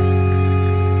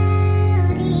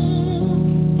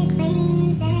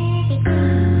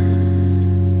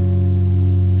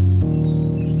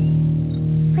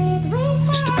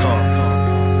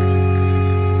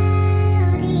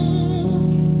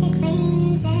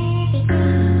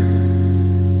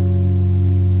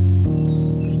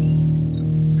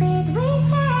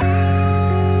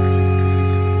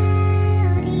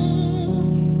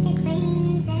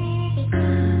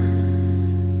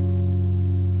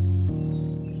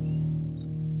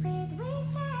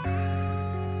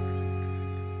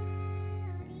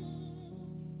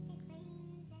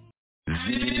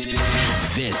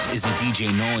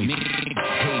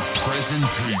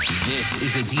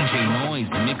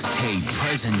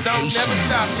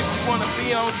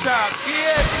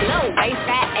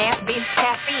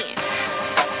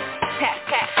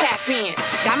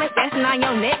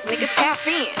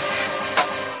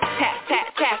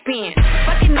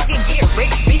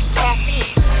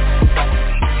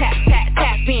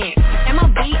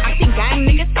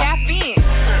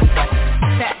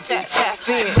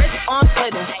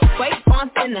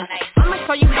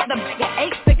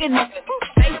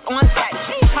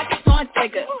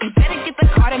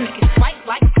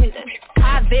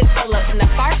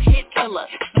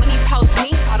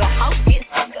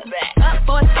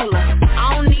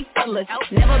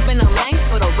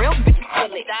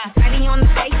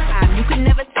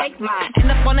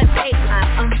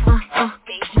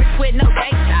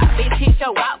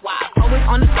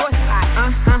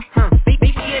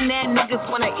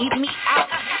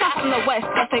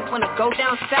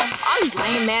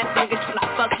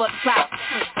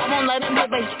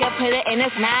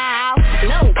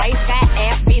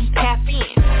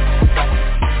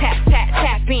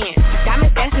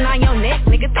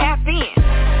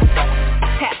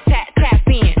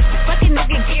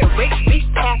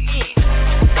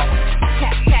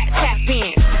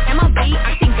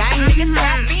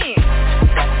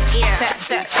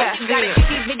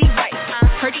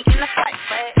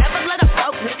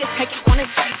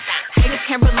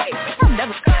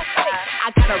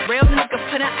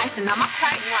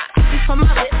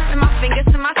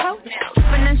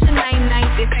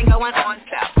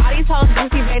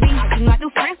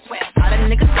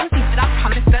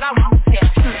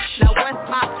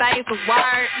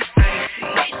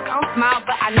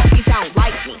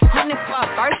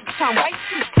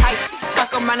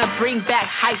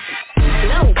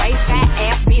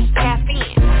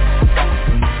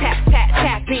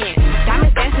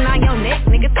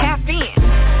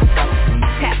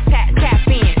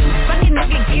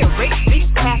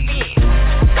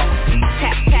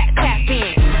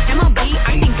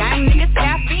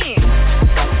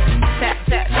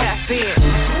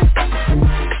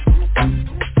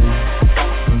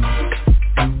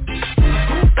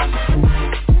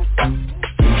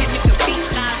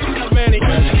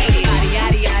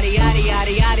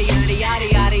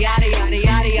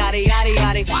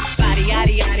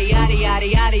 Yada yada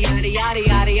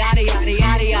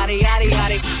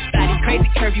Body crazy,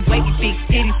 curvy, wavy, big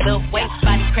titties, little waist.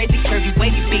 Body crazy, curvy,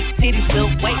 wavy, big titties, little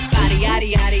waist. Body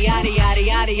yaddy yaddy yaddy yaddy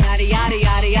yaddy yaddy yaddy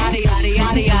yaddy yaddy yaddy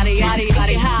yaddy yaddy yaddy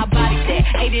yaddy. How I body that?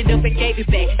 Ate it up and gave it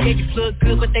back. Yeah, you look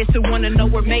good, but they still wanna know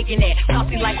we're making it.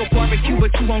 Saucy like a barbecue,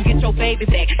 but you won't get your baby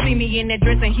back. See me in that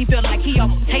dress and he felt like he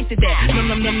almost tasted that.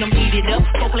 Num, eat it up.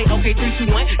 Go play okay, 3,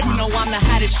 2, 1. You know I'm the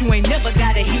hottest. You ain't never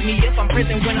gotta hit me up. I'm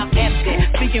present when I'm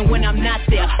absent, speaking when I'm not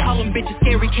there. All them bitches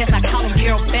scary cats, I call them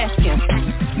Carol Baskin.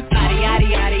 Body yaddy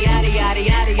yaddy yaddy yaddy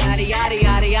yaddy yaddy yaddy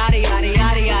yaddy yaddy yaddy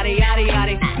yaddy yaddy yaddy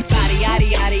yaddy. Body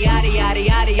yaddy yaddy yaddy yaddy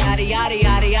yaddy yaddy yaddy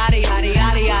yaddy yaddy yaddy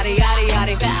yaddy yaddy yaddy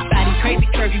yaddy. Body crazy,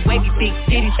 curvy, wavy, big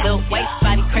titties, little waist.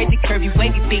 Body crazy, curvy,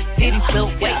 wavy, big titties,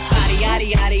 little waist. Body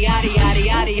yaddy yaddy yaddy yaddy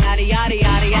yaddy yaddy yaddy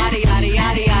yaddy yaddy yaddy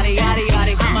yaddy yaddy yaddy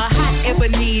yaddy. I'm a hot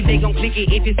ebony, they gon' click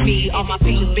it if it's me. All my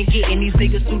pictures been getting these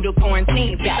niggas through the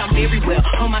quarantine. Bitch, I'm very well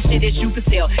on my shit that you can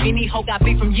sell. Any hoe got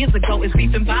beef from years ago is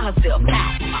beefing by herself.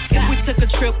 If we took a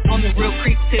trip on the real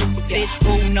creep tip, bitch,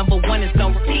 rule number 1 is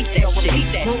don't repeat that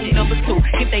shit. Rule number 2,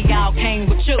 if they all came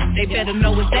with you, they better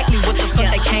know exactly what the fuck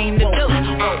they came to do.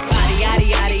 Body yaddy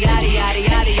yaddy yaddy yaddy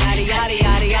yaddy yaddy yaddy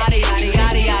yaddy yaddy yaddy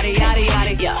yaddy yaddy yaddy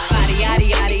yaddy. Body yaddy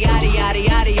yaddy yaddy yaddy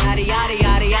yaddy yaddy yaddy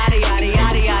yaddy yaddy yaddy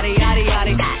yaddy yaddy yaddy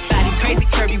yaddy. Body crazy,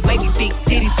 curvy, wavy, big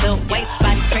titties, little waist.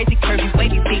 Body crazy, curvy,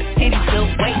 wavy, big titties, little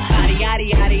waist. Body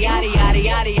yaddy yaddy yaddy yaddy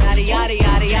yaddy yaddy yaddy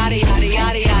yaddy yaddy yaddy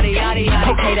yaddy yaddy yaddy yaddy.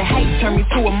 Okay, the hate turned me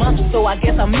to a monster, so I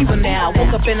guess I'm evil now.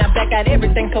 Woke up and I back out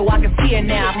everything so I can see it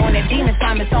now. I'm on that demon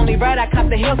time, it's only right I cop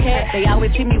the Hellcat. They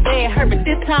always hit me where it hurt, but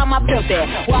this time I felt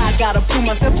that. Why I gotta prove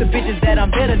myself to bitches that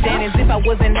I'm better than? As if I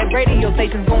was in that radio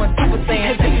station going super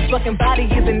saiyan. Cause bitches fucking body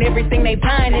isn't everything they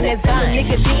buying. And that's why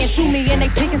niggas didn't shoot me and they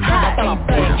picking sides.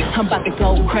 I'm about to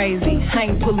go crazy,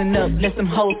 I ain't pulling up, let some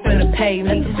hoes finna pay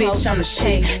me. Bitch, I'm the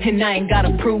shit, and I ain't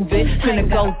gotta prove it. Finna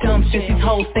go dumb since these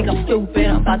hoes think I'm stupid.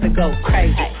 I'm about to go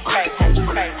crazy, crazy,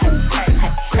 crazy,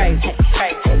 crazy,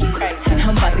 crazy, crazy.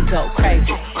 I'm about to go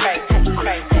crazy, crazy,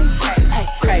 crazy,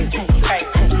 crazy, crazy.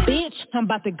 Bitch, I'm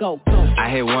about to go. I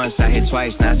hit once, I hit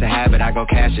twice, now it's a habit, I go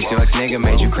cash it. Your ex-nigga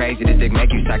made you crazy, this dick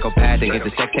make you psychopathic. If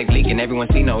the sex tape leaking, everyone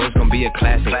see no, it's gonna be a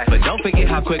classic. But don't forget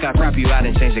how quick I crop you out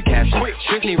and change the caption.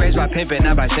 Strictly raised by pimpin',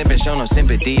 not by simpin', show no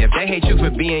sympathy. If they hate you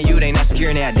for being you, they not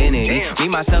securing their identity. Me,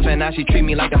 myself, and now she treat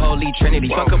me like the Holy Trinity.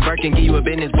 Fuck a Birkin, give you a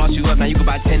business, boss you up, now you can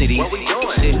buy 10 of these. What we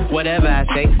doing? Shit, whatever I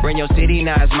say, bring your city,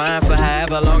 now it's mine for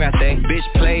however long I stay. Bitch,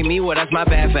 play me, well that's my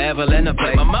bad, forever letting her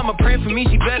play. My mama pray for me,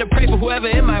 she better pray for whoever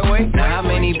in my way. Now how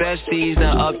many besties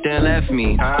done up then left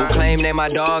me? Who claim they my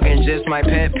dog and just my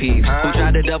pet peeve? Who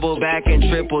tried to double back and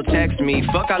triple text me?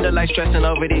 Fuck, I look like stressing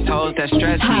over these hoes that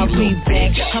stress me. I'll be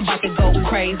back, I'm about to go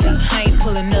crazy. I ain't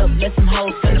pulling up, let some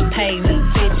hoes finna pay me.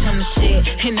 Bitch, I'm the shit,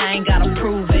 and I ain't gotta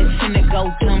prove it. Finna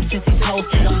go dumb since these hoes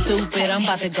think I'm stupid. I'm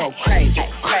about to go crazy,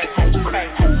 crazy,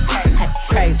 crazy,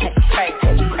 crazy,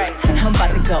 crazy, crazy. I'm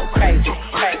about to go crazy,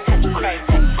 crazy,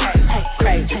 crazy,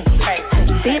 crazy, crazy.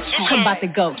 Bitch, I'm about to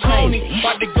go crazy.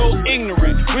 About to go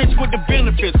ignorant, rich with the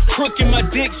benefits. Crook in my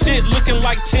dick shit, looking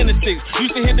like Tennessee.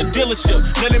 Used to hit the dealership,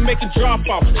 now they make a drop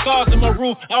off. Stars in my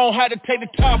roof, I don't have to take the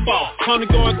top off. Tony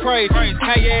going crazy,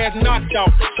 how your ass knocked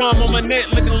off. Charm on my neck,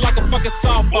 looking like a fucking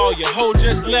softball. Your hoe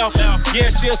just left,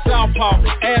 yeah, she a southpaw.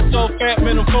 Ass so fat,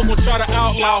 man, them folk gon' try to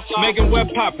outlaw. Making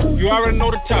web pop, you already know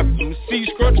the topic. Let me see you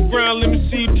scrub the ground, let me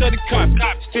see you touch the cop.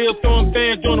 Still throwing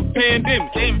fans during the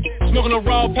pandemic. Smoking a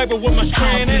raw paper with my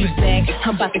strand in it.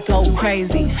 I'm about to go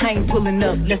crazy, I ain't pulling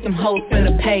up, let some hoes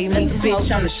finna pay me.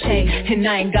 Bitch, I'm the shit, and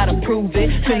I ain't gotta prove it.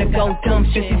 Finna go dumb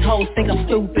since these hoes think I'm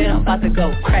stupid. I'm about to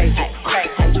go crazy,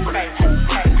 crazy, crazy,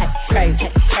 crazy, crazy,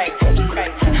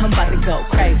 crazy. I'm about to go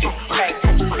crazy, crazy,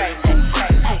 crazy,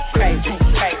 crazy,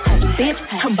 crazy. Bitch,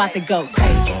 I'm about to go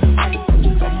crazy.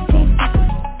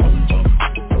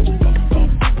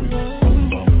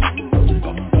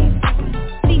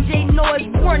 DJ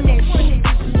Noise, born that shit.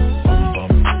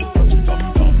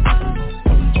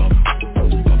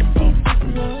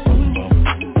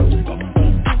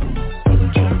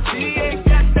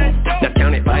 Now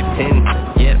count it 5, 10,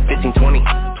 yeah, 15, 20,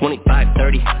 25,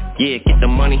 30, yeah, get the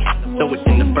money, throw it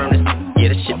in the furnace, yeah,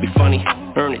 that shit be funny,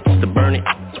 earn it just to burn it,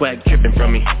 swag dripping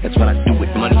from me, that's what I do with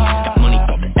money, got money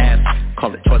off the ass,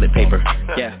 call it toilet paper,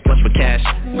 yeah, flush with cash,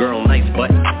 girl nice, but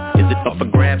is it up for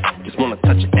grabs, just wanna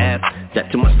touch your ass,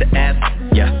 that too much to ask,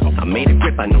 yeah, I made a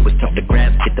grip, I know it's tough to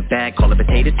grab, get the bag, call it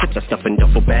potato chips, I stuff in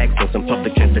duffel bags, on some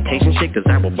public transportation shit, cause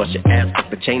I will bust your ass, fuck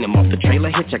the chain, I'm off the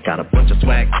trailer hitch, I got a bunch of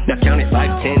swag, now count it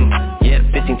 5, 10, yeah,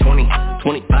 15, 20,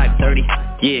 25, 30,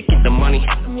 yeah, get the money,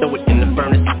 throw it in the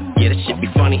furnace, yeah, that shit be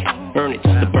funny, earn it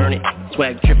just to burn it,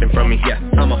 swag tripping from me, yeah,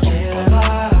 I'm a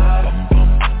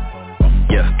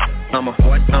I'm a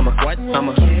what? I'm a what? I'm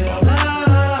a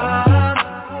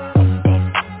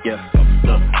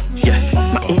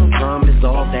my income is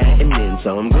all that and then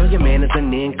some. Girl, your man is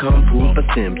an income proof,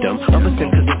 a symptom of a sin,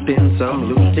 cause it's been some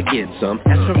loot to get some.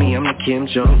 As for me, I'm the Kim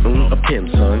Jong-un, a pimp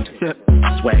son.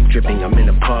 Swag dripping, I'm in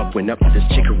a pub. Went up to this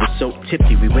chick who was so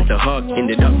tipsy, we went to hug.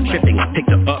 Ended up tripping, I picked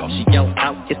her up. She yelled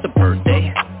out, it's a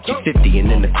birthday. She's 50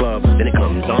 and in the club, then it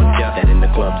comes on. That in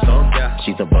the club song.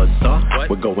 She's a buzzsaw,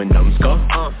 we're going numbskull.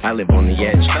 I live on the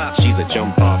edge, she's a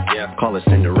jump off. Call her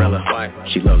Cinderella,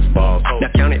 she loves balls. Now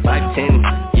count it 5, 10,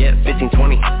 15,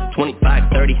 20,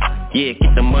 25, 30. Yeah,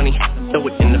 get the money, throw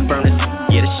it in the furnace.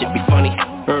 Yeah, this shit be funny,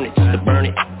 earn it just to burn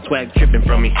it. Swag tripping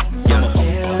from me,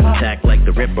 attack like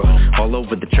the Ripper. All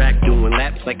over the track, doing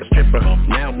laps like a stripper.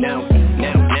 Now,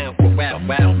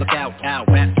 wow, look out,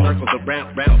 rap circles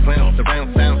around, clowns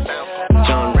around, sound.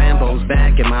 John Rambo's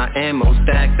back and my ammo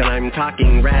stacked, and I'm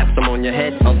talking raps. I'm on your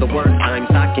head of the work, I'm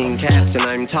talking caps, and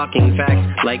I'm talking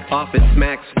facts like office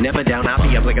smacks. Never down, I'll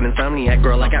be up like an insomniac.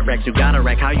 Girl, I got racks, you got a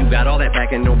rack. How you got all that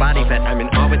back and no body fat? I'm in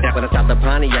awe with that when I stopped the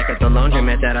Pontiac at the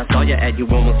laundromat that I saw you at. You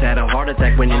almost had a heart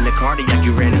attack when in the cardiac.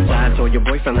 You ran inside, told your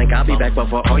boyfriend like I'll be back, but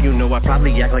for all you know I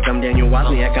probably act like I'm Daniel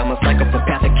Wozniak. I'm a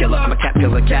psychopathic killer, I'm a cat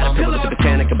killer, caterpillar, the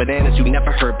botanic of bananas. You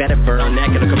never heard better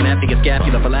vernacular, come after your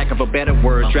scapula for lack of a better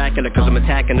word. Dracula, cause I'm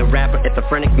attacking the rapper at the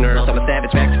phrenic nerves. I'm a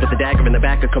savage max with the dagger in the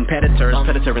back of competitors.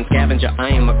 Predator and scavenger, I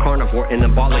am a carnivore in the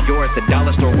ball of yours. The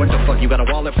dollar store, what the fuck you got a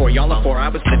wallet for? Y'all are for, I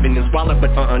was living in squalor,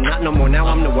 but not no more. Now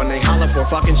I'm the one they holler for,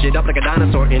 fucking shit up like a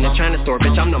dinosaur in a China store.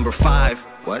 Bitch, I'm number 5.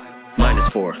 What?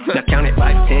 -4. Now count it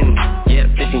 5, 10,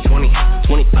 15, 20,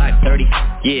 25, 30.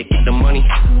 Yeah, get the money,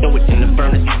 throw it in the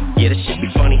furnace. Yeah, this shit be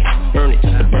funny, earn it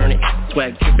just to burn it.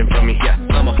 Swag tripping from me,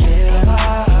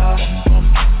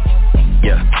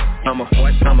 I'm a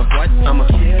what? I'm a what? I'm a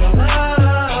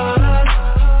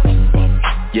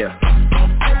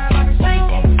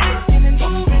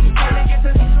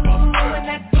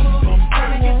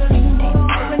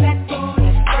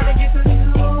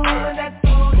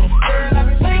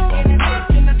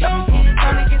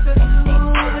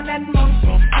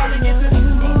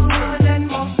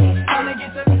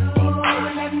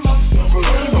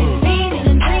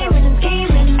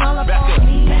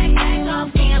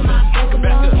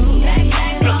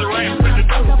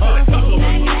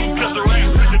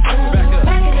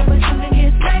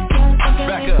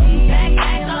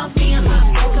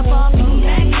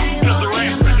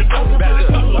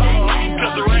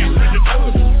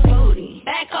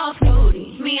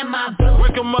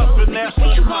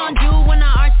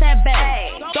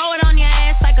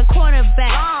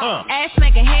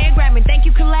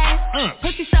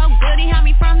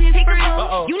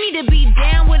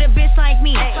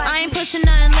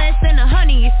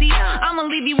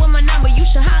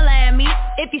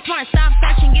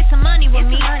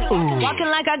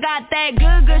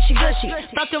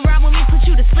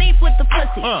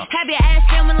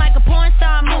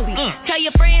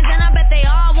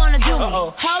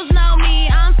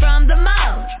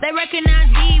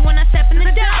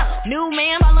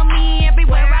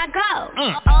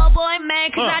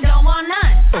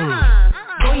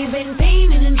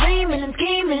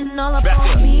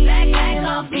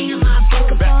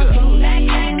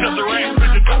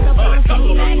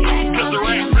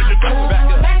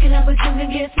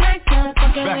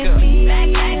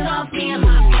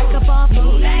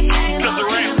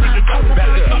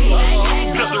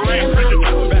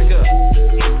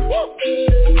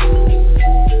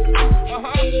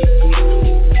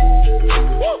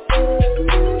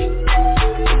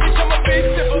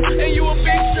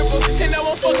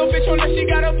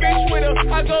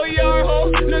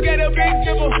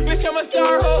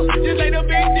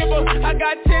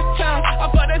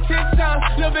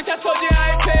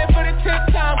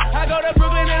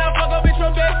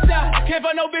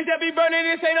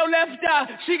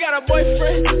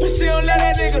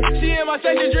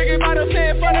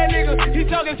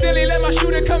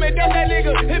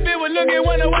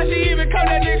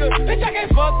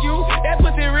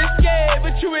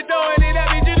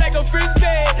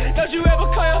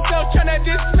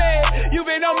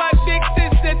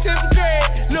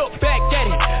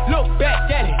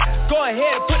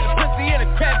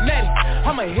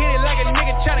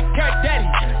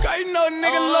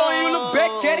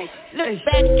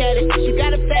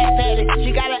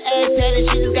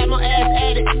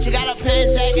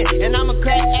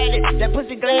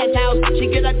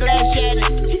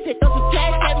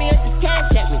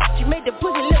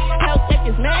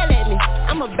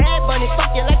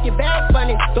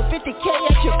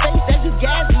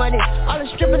All the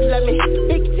strippers love me.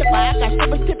 Big tip, I got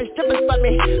strippers tipping trippin' fuck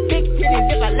me. Big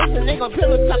titties, if I listen, they gon'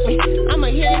 pillow tuck me. I'ma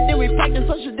hit it, then we practice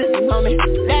social distance on me.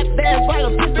 Lap bands, while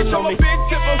a pistol on me. Bitch, I'm a big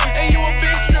tipper, and you a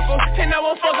big stripper. And I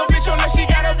won't fuck a bitch unless she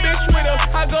got a bitch with her.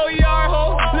 I go yard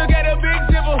ho, look at a big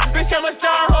zipper. Bitch, I'm a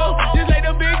star ho, just like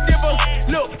the big dipper.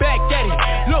 Look back at it,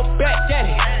 look back at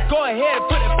it. Go ahead and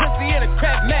put a pussy in a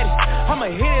crap matty. I'ma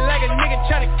hit it like a nigga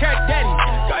tryna catch daddy.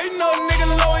 Cause you know a nigga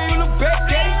low and you look back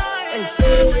daddy.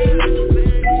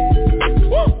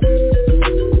 Woo.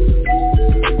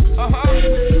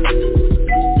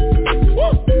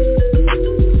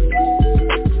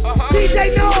 DJ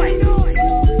Noise.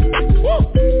 Woo.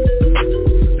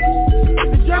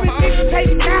 The German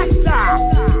mixtape master.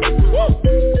 Woo.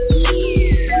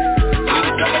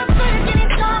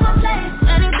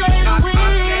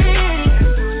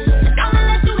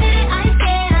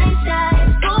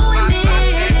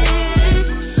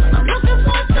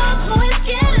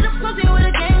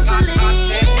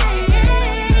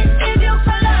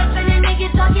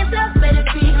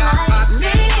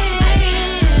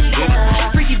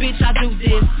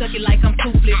 Suck it like I'm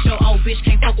toothless. Yo, old bitch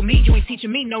can't fuck with me. You ain't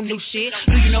teaching me no new shit.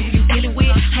 Do you know who you dealing with?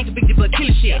 Ain't a big deal but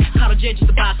killing shit. Call a judge just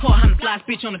to buy a car. I'm the flyest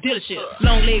bitch on the dealership.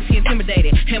 Long legs, he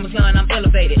intimidated. Amazon, I'm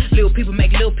elevated. Little people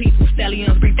make little people.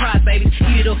 Stallions breed prize, baby.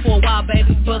 Eat it up for a while,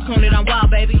 baby. Bust on it, I'm wild,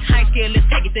 baby. I ain't scared, let's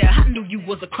take it there. I knew you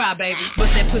was a crybaby.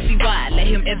 Bust that pussy wide, let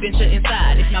him adventure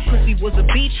inside. If my pussy was a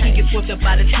beach, he get swept up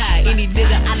by the tide. Any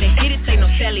nigga I done hit it, say no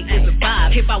Sally is a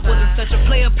vibe. If I wasn't such a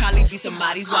player, probably be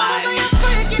somebody's wife.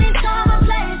 Anytime I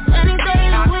play, any day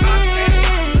of the week.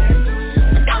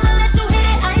 I'ma let you hit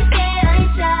it, I ain't scared, I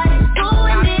ain't shy.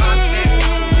 Doing it.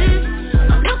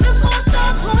 I'm looking for a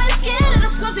thug who ain't scared of the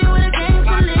pussy with a gang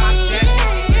to leave.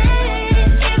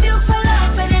 If you pull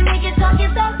up and then make it talk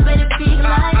it up, better speak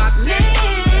like me.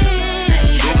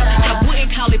 I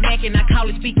wouldn't call it macking, I call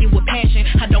it speaking with passion.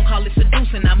 I don't call it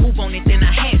seducing, I move on it, then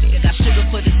I have it. Got sugar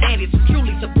for the daddies who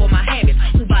truly support my habits.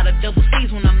 Who buy the double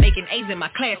C's when I'm making A's in my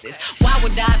classes. Why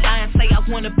would I lie and say I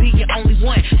wanna be your only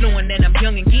one? Knowing that I'm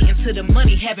young and getting to the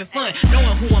money, having fun.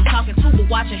 Knowing who I'm talking to, but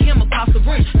watching him across the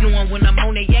room. Knowing when I'm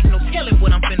on that yak, no telling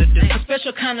what I'm finna do. A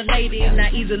special kind of lady,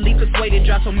 not easily persuaded.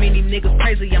 Drive so many niggas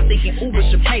crazy, I'm thinking Uber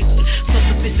should pay me. So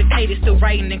sophisticated, still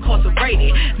writing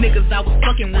incarcerated. Niggas I was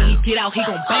fucking, when he get out, he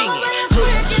gon' bang it.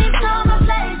 Anytime I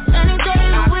play, any day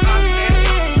of the week.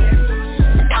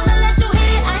 I'ma let you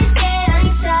hit it, I ain't scared, I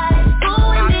ain't shy.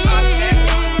 Doing it.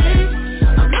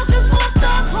 I'm looking for a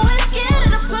thug who ain't scared of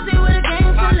the pussy with a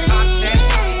gang to leave.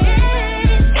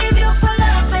 If you pull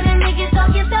up and then make it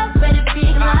talk it up, better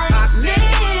speak like me.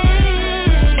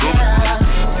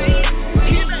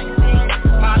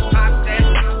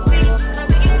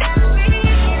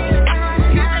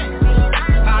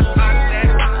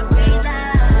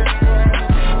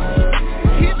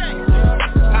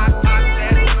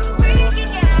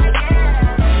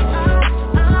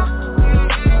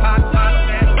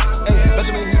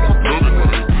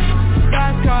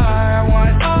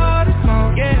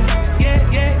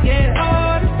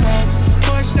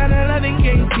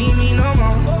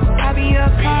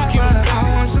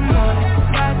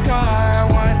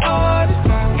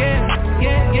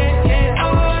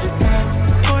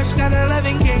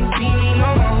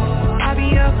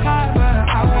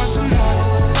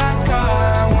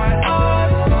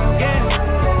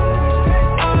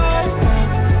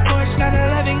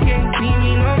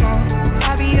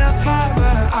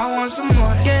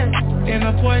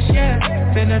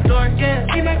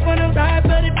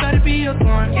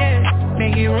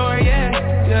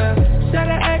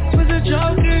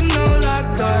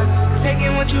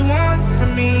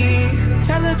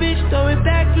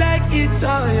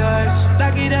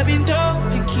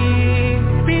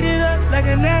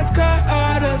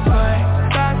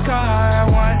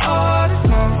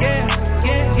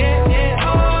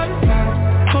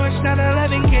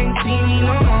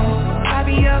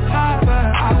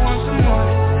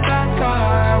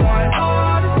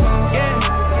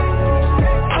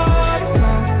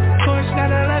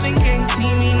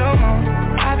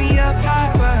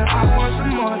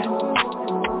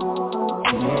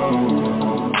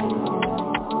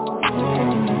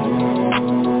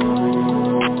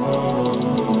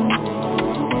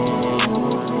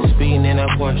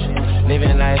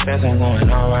 Living life as I'm going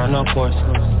all around the course.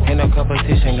 Ain't no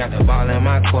competition, got the ball in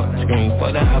my court. Scream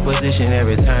for the opposition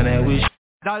every time that we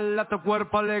Dale a tu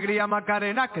cuerpo alegría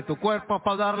Macarena, que tu cuerpo es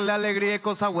para darle alegría y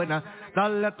cosa buena.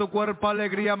 Dale a tu cuerpo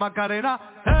alegría Macarena,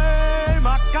 hey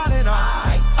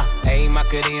Macarena. Hey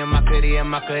Macarena, Macarena,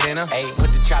 Macarena. Hey,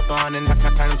 put the chopper on and I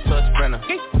turn him to a sprinter.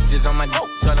 Just on my dope,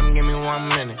 tell them give me 1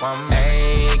 minute.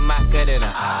 Hey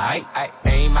Macarena, aight.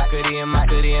 Hey Macarena,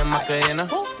 Macarena, Macarena.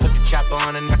 Put the chopper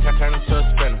on and I turn him to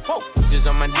a sprinter. Just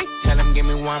on my dick, tell him give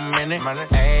me 1 minute.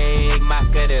 Ayy,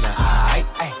 Macarena.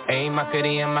 Ayy,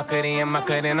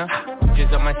 Macarena.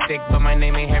 Just on my stick, but my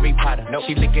name ain't Harry Potter.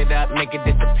 She lick it up, make it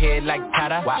disappear like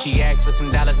Tata. She asked for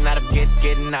some dollars, not a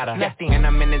getting out of. And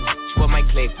I'm in this bitch with my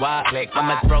click.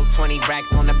 I'ma throw 20 racks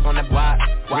on the block.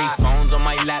 3 phones on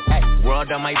my lap,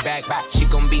 world on my back. She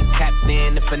gon' be tapped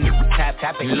in if a nigga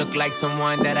tap. You look like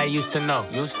someone that I used to know.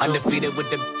 Undefeated with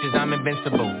the bitches, I'm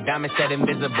invincible. Diamond said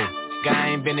invisible. Guy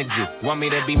ain't been a Jew. Want me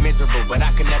to be miserable, but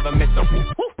I can never miss them.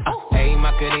 Ayy,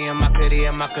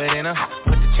 Macarena.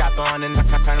 Put the chopper on and I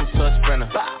turn him to a sprinter.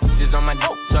 Just on my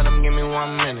dope, tell him give me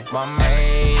 1 minute.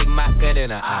 Ayy,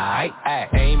 Macarena.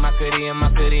 Ayy,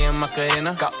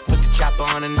 Macarena. Put the chopper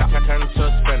on and I turn him to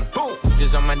a sprinter.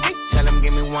 Just on my dick, tell him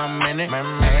give me 1 minute.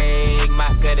 Ayy,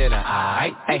 Macarena.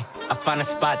 Ayy, I find a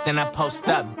spot, then I post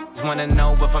up. Just wanna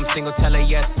know if I'm single, tell her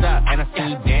yes sir. And I see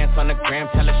you dance on the gram,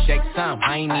 tell her shake some.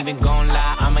 I ain't even gon'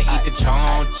 lie, I'ma eat the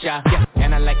choncha.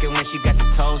 And I like it when she got the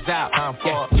toes out.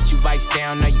 Get you vice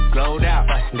down, now you glowed out.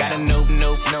 Got a noob,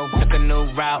 took a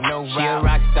new route. She a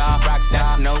rock star,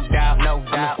 that's no doubt. I'm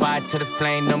the fire to the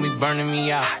flame, don't be burning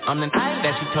me out. I'm the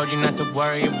that she told you not to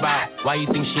worry about. Why you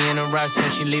think she in a rush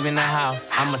when she leaving the house?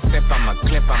 I'ma sip, I'ma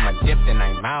clip, I'ma dip, then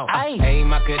I'm out. Ayy,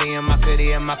 Macarena.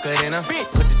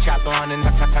 Put the chopper on and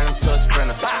I turn him to a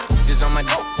sprinter. Just on my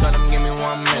dope, tell him give me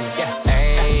 1 minute.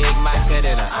 Ayy,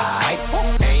 Macarena.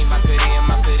 Ayy, Macarena.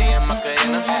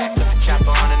 Put the chopper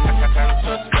on and I turn him to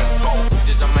a sprinter.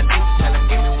 Just on my dick, tell him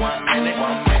give me 1 minute.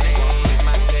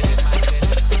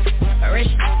 A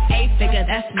rich 8-figure,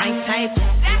 that's my type.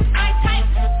 That's my type.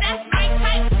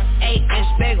 8-inch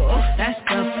bagel, that's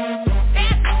the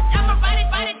I'ma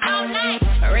ride it all night.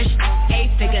 A rich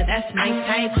 8-figure, that's my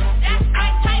type. That's my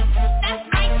type.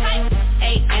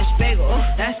 8-inch bagel,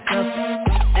 that's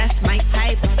my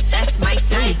type. That's my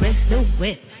type. New wrist, new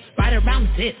whip, right around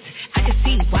zips. I can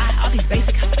see why all these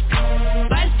basic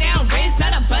bust down wrist,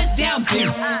 not a bust down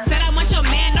bitch. Said I want your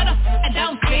man, no the I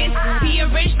don't fit. He a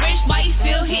rich, why he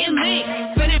still hitting lick?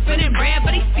 Spinning bread,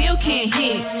 but he still can't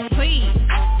hit. Please,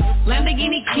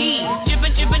 Lamborghini keys,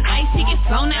 drippin' ice, he gets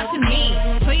flown out to me.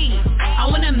 Please, I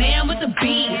want a man with a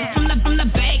beat. From the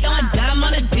bag, going dumb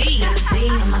on a D. See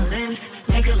on my lips,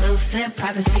 take a little sip,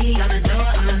 privacy on the door,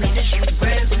 I'ma make the shit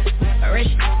grip. A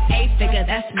rich 8-figure,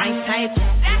 that's my type.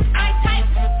 That's my type.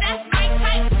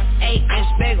 8-inch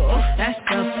bagel, that's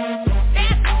the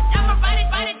I'ma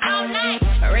ride it all night.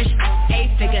 A rich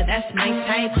 8-figure, that's my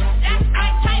type. That's my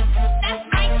type.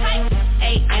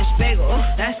 8-inch bagel,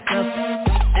 that's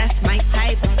my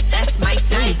type. That's my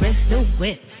type. New wrist, new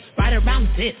whip, right around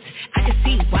zips. I can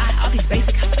see why all these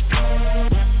basic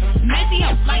messy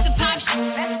up like the pop shit.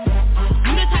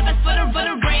 You the type that's for the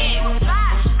red.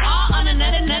 All on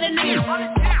another nigga.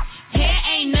 Hair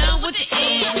ain't none with the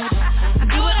edge. I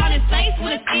do it on his face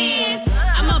with a kid.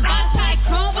 I'm a boss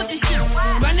tycoon with the shit.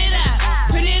 Run it up,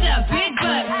 print it up, big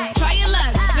butt. Try your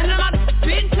luck, none of my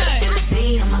been touched.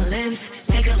 See on my lips,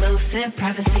 take a little sip,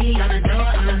 privacy on the door,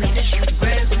 I'ma make the shit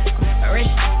grip. A rich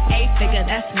 8-figure,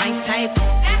 that's my type.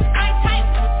 That's my type.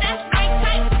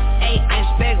 8-inch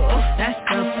bagel, that's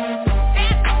the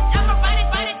I'ma ride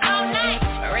it all night.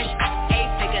 A rich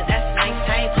 8-figure, that's my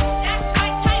type. That's my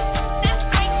type.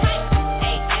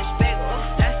 8-inch bagel,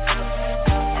 that's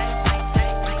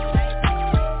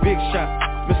Big shot,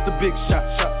 Mr. Big Shot,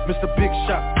 Mr. Big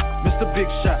Shot, Mr. Big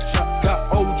Shot. Got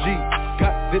OG,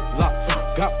 got Ziploc,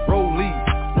 got Rollie,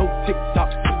 no TikTok.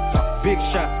 Big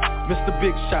shot, Mr.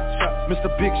 Big Shot, Mr.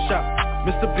 Big Shot,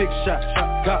 Mr. Big Shot.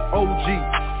 Got OG,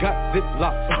 got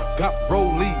Ziploc, got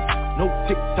Rollie, no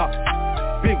TikTok.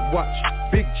 Big watch,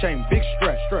 big chain, big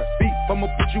strap. Beef, I'ma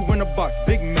put you in a box.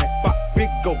 Big Mac, box, big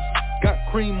ghost. Got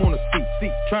cream on the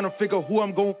seat. Tryna figure who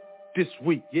I'm gon' this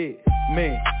week. Yeah,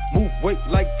 man, move weight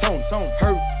like Tone.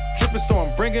 Heard trippin', so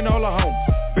I'm bringing all her home.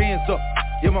 Bands up,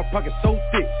 yeah, my pocket so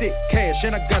thick. Cash,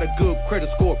 and I got a good credit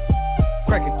score.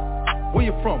 Crackin', where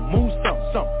you from? Move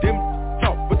something. Them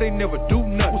talk, but they never do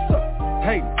nothing. What's up?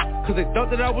 Hey, cause they thought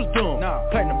that I was dumb. Nah,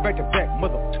 platinum back to back,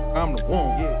 mother, I'm the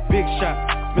one. Yeah. Big shot,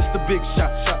 Mr. Big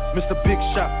Shot, Mr. Big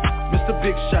Shot, Mr.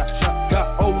 Big Shot.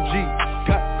 Got OG,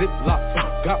 got Ziploc,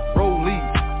 got Rollie,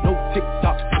 no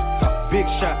TikTok. Big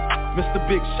shot, Mr.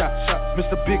 Big Shot,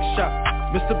 Mr. Big Shot,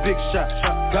 Mr. Big Shot.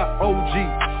 Got OG,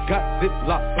 got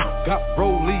Ziploc, got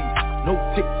Rollie, no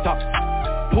TikTok.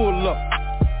 Pull up,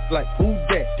 like who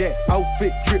that?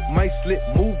 Outfit drip, might slip,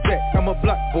 move back. I'm a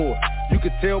block boy, you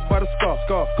can tell by the scar.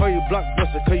 Call you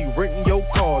blockbuster, cause you renting your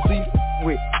car. See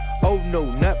with, oh no,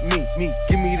 not me.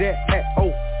 Give me that hat,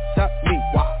 oh, top me.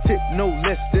 Tip no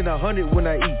less than 100 when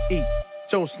I eat.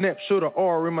 Don't snap, show the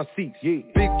R in my seats. Yeah,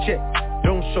 big check,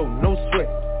 don't don't show no sweat.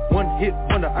 One hit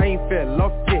wonder, I ain't fell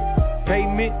off yet.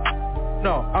 Payment?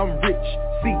 No, I'm rich.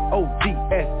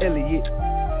 C-O-D-S Elliot.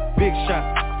 Big shot,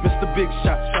 Mr. Big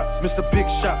Shot, Mr. Big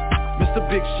Shot, Mr.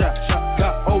 Big Shot.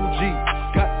 Got OG,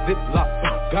 got Ziploc,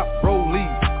 got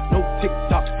Rollies, no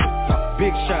TikTok.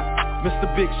 Big shot,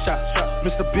 Mr. Big Shot,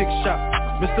 Mr. Big Shot,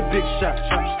 Mr. Big Shot.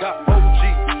 Got OG,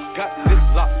 got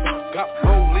Ziploc, got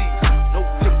Rollies, no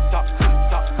TikTok.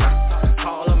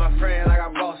 All of my friends, I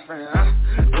got boss friends.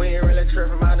 We ain't really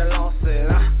tripping about the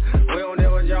losses. We don't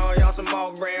deal with y'all some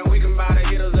more brand. We can buy the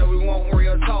hitters that we want,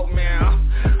 real talk, man.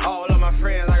 All of my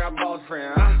friends, I got boss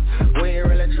friends. We ain't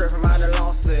really tripping about the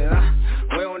losses.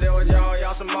 We don't deal with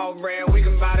y'all some more brand. We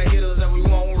can buy the hitters that we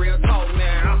want, real talk,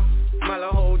 man. My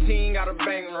little whole team got a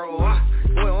bankroll.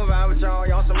 We don't vibe with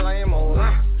y'all some lame-os.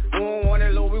 We don't want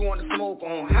it low, we want the smoke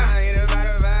on.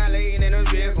 Anybody violating in a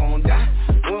bitch gon' die.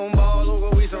 We don't ball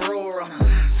over, we some road runners.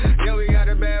 Yeah, we got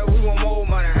the bag, we want more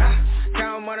money.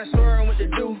 Count money, swearing what to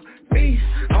do. Me,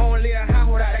 I don't leave the house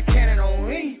without a cannon on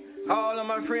me. All of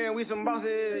my friends, we some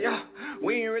bosses, yeah.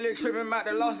 We ain't really tripping about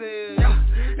the losses,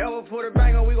 yeah. Ever put a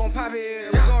bang on, we gon' pop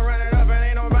it. We gon' run it up and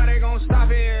ain't nobody gon' stop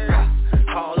it, yeah.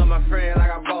 All of my friends, I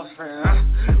got boss friends,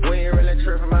 we ain't really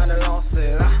tripping about the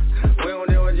losses, We don't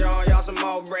deal with y'all some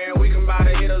more brand. We can buy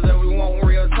the hitters that we want,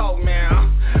 real talk,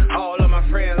 man. All of my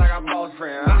friends, I got boss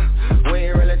friends, we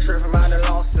ain't really tripping about the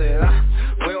losses,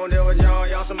 We don't deal with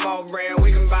y'all some more brand.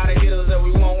 We can buy the hitters that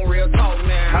we want, real talk,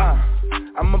 man.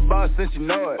 I'm a boss since you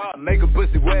know it. Make a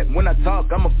pussy wet when I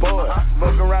talk, I'm a boy.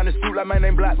 Fuck around the street like my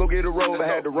name Black, go get a robe. I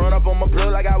had to run up on my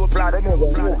plug like I would fly that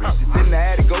nigga. She sit in the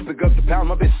attic, go pick up the pound,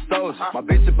 my bitch stole. My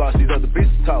bitch a boss, these other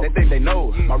bitches talk. They think they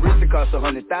know. My wrist it cost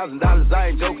 $100,000, I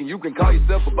ain't joking. You can call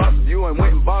yourself a boss if you ain't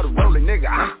went and bought a rolling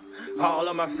nigga. All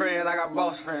of my friends, I got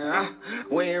boss friends,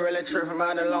 We ain't really tripping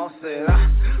about the losses,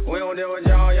 We don't deal with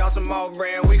y'all some more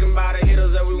brand. We can buy the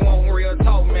hitters that we want, real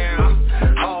talk,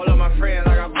 man. All of my friends,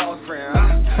 I got boss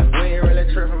friends, We ain't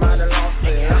really tripping about the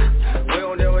losses, We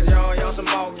don't deal with y'all some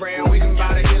more brand. We can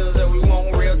buy the hitters that we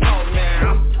want, real talk,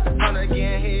 man. 100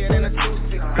 again here and a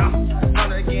 2-6,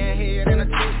 100 again here and a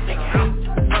 2-6,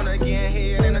 100 again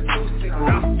here and a 2-6,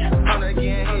 100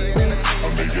 again here and a 2-6.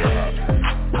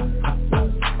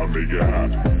 I'll make it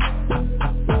hot.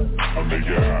 I'll make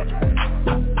it hot.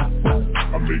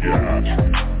 I'll make it hot.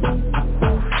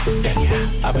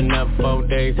 I've been up 4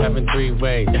 days, having 3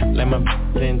 ways. Let my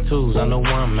in twos, I'm the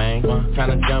one, man.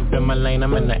 Tryna jump in my lane,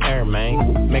 I'm in the air,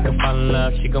 man. Make her fall in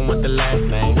love, she gon' want the last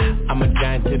name. I'm a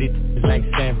giant to these like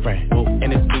San Fran.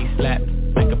 And this beat slap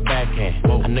like a backhand.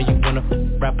 I know you wanna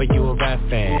rapper, you a rap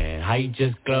fan. How you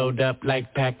just glowed up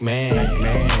like Pac-Man?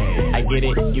 I get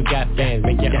it, you got fans.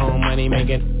 Make your own money, make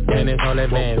it, and it's all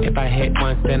advance. If I hit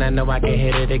once, then I know I can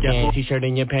hit it again. T-shirt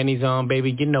and your panties on,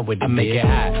 baby, you know what it is. I make it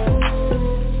hot.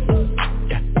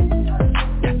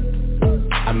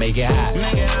 I make it hot.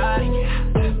 Make it hot.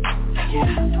 Yeah.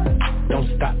 Don't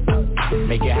stop.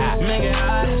 Make it hot. Make it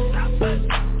hot.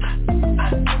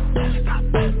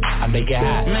 I make it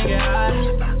hot. Make it hot.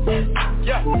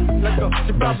 Yeah, let's go.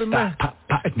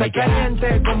 Está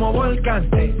caliente como volcán.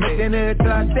 Me tiene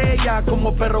detrás de ella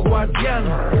como perro guardián.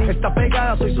 Está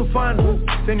pegada, soy su fan.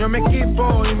 Señor mi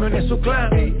equipo y me une su clan.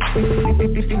 Y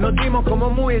nos dimos como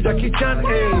muy Jackie Chan.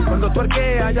 Cuando tú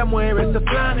arqueas ya mueve ese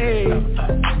plan.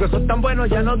 Besos tan buenos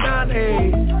ya nos dan.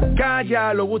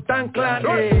 Calla, lo gustan clan.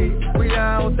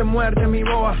 Cuidado, te muerde mi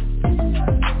boa.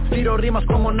 Tiro rimas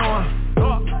como Noah.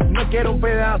 No quiero un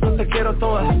pedazo, te quiero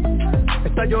toda.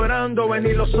 Está llorando, ven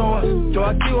y lo soas. Yo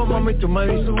activo, mami, tú me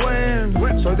dices buen.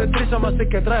 Soy de Trisoma, así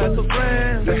que trae a tu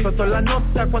friend. Le suelto la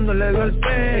nota cuando le doy el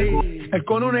pay. Él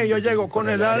con una y yo llego con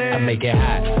el arena. I make it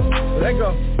hot. Let's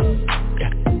go.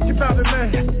 You poppin',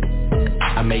 man.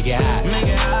 I make it hot. Make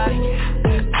it hot.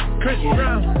 Chris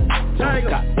Brown,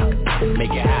 Tiger.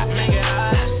 Make it hot. Make it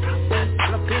hot.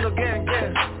 Latino gang,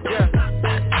 yeah.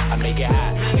 I make it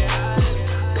hot. Make it hot.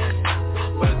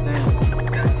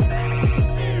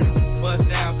 Bust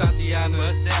down, Tatiana.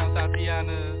 Bust down,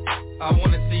 Tatiana. I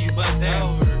wanna see you bust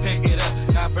down. Pick it up,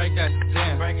 now break that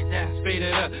down. Break it down. Speed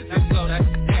it up, now slow that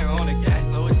down on the gas.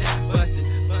 Slow it down. Bust it,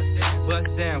 bust down. Bust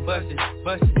down, bust it,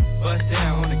 bust it, bust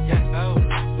down on the gas.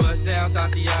 Bust down,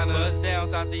 Tatiana. Bust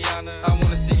down, Tatiana. I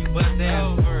wanna see you bust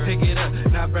down. Pick it up,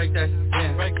 now break that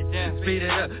down. Break it down. Speed it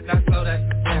up, now slow that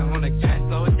down on the gas.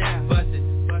 Slow it down. Bust it,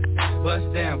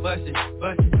 bust down, bust it,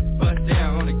 bust it, bust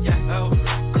down on the gas.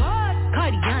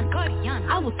 Cardiana,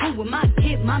 I was cool with my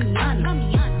kid,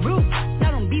 Mamiana. Roof,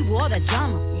 I don't be with all that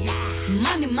drama.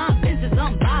 Money, my business,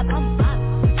 I'm bothered.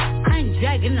 I ain't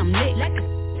dragging, I'm lit like a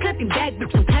clapping back,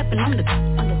 bitch, I'm clapping on the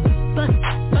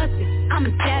bust it, I'm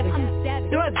a savage.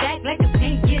 Throw it back like a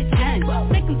 10-year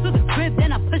challenge. Take him to the crib,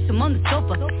 then I I'm on the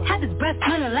sofa. Have his breath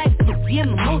smelling like pussy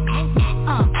and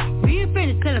mimosa. Be your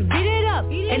friend, tell him beat it up.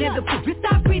 And if the pussy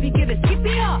stop breathing, give it keep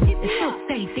it up. It's so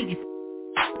steady, think it's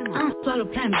I don't swallow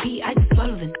plan B, I just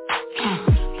swallow them.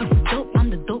 From the dope,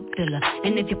 I'm the dope dealer.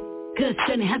 And if you're good,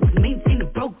 shouldn't have to maintain the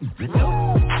broke.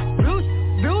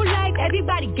 Real life,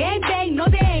 everybody gang bang, no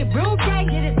they ain't real right.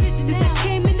 Since I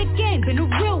came in the game, been a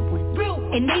real one.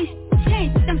 And they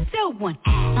changed, I'm still one.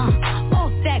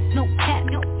 All facts, no cap.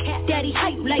 Daddy, how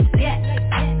you like that?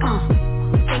 Ain't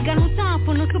got no time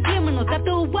for no subliminals. After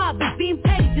a while, but being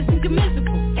petty just seems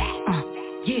miserable.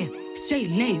 Yeah, say your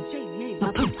name.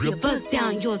 My pussy a buzz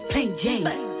down, yours plain Jane.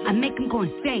 I make him go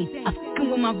insane. I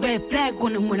fucking with my red flag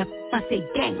on him when I say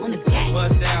gang on the gang.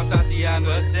 Bust down, Tatiana.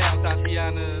 Bust down,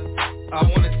 Tatiana. I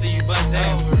wanna see you bust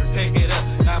down. Pick it up,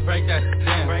 now break that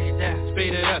down. Break it down,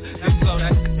 speed it up, then slow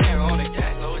that down on the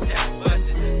gas. Slow it down, bust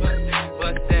it,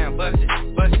 bust down, bust it,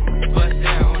 bust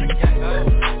down on the gas.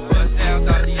 Bust down,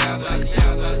 Tatiana.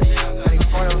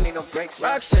 I don't need no breaks.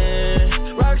 Roxanne,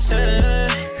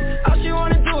 all she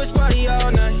wanna do is party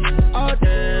all night, all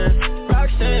day.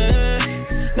 Roxanne,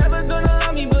 never gonna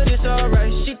love me, but it's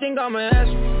alright. She think I'm an ass,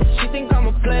 she think I'm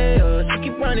a player. She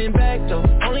keep running back though,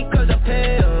 only cause I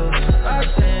pay her.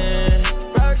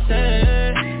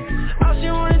 Roxanne, all she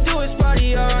wanna do is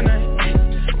party all night.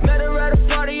 Met her at a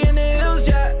party in the hills,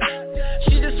 yeah.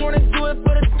 She just wanna do it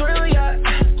for the thrill, yeah.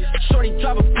 Shorty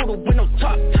drive a poodle with no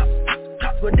top.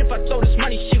 But if I throw this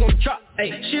money, she gon' drop.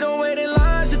 Ay. She don't wait in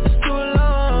lines if it's too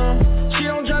long. She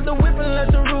don't drive the whip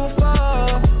unless the roof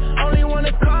fall. Only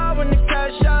wanna call when the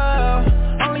cash out.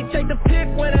 Only take the pic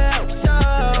when the house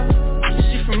out.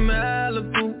 She from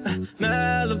Malibu.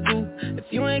 If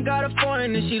you ain't got a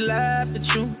foreign, then she laugh at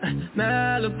you.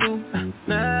 Malibu.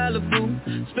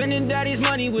 Spending daddy's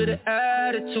money with an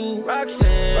attitude.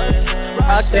 Roxanne.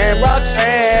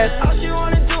 All she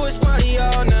wanna do is party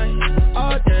all night,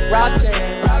 all day.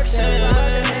 Roxanne.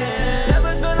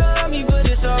 Never gonna love me, but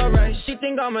it's alright. She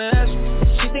think I'm an ass,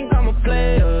 she think I'm a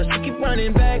player. She keep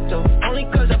running back though, only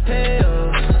cause I pay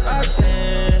her.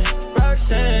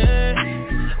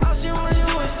 Roxanne, all she wanna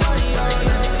do is party all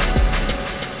night.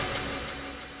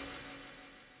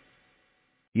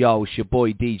 Yo, it's your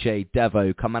boy DJ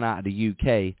Devo coming out of the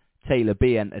UK. Taylor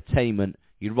B Entertainment.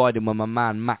 You're riding with my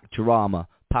man Mac Drama.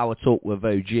 Power Talk with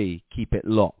OG. Keep it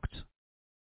locked.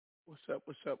 What's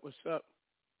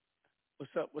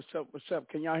up?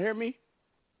 Can y'all hear me?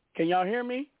 Can you hear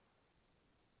me?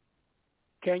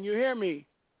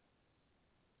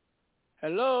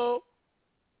 Hello?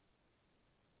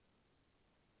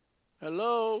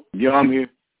 Yeah, I'm here.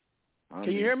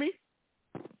 Can you hear me?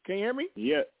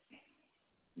 Yeah.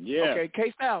 Okay,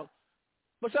 K-Style.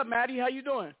 What's up, Maddie? How you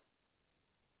doing?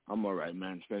 I'm all right,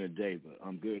 man. It's been a day, but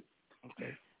I'm good.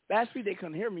 Okay. Last week they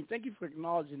couldn't hear me. Thank you for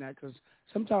acknowledging that, because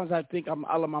sometimes I think I'm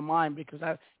out of my mind because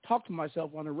I talk to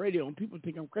myself on the radio and people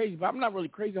think I'm crazy, but I'm not really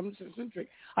crazy. I'm just eccentric.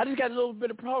 I just got a little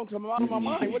bit of problems because I'm out of my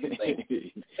mind. What do you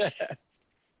think?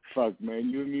 Fuck, man.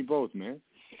 You and me both, man.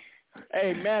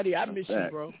 Hey, Maddie, I miss you,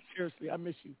 bro. Seriously, I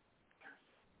miss you.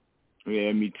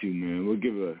 Yeah, me too, man. We'll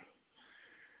give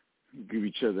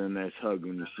each other a nice hug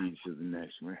when we see each other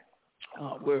next, man.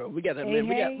 Oh, we got that, man.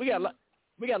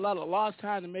 We got a lot of lost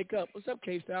time to make up. What's up,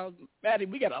 K-Style? Maddie,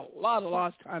 we got a lot of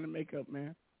lost time to make up,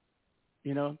 man.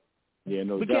 You know? Yeah,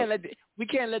 no we doubt. We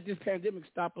can't let this pandemic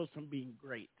stop us from being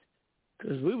great,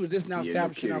 because we were just now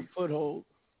establishing our foothold.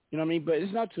 You know what I mean? But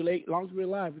it's not too late. As long as we're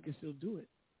alive, we can still do it.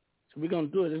 So we're going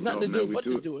to do it. There's nothing to do but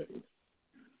to do it.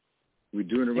 We're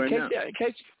doing it right now. In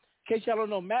case y'all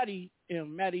don't know, Matty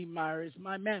Meyer is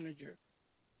my manager.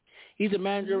 He's a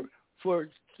manager for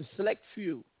the select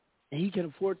few, and he can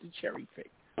afford to cherry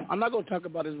pick. I'm not going to talk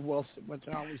about his wealth so much.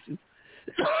 I always do.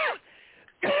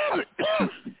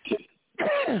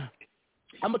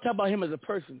 I'm going to talk about him as a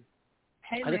person.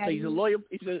 Hey, I just say he's a lawyer.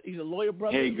 He's a lawyer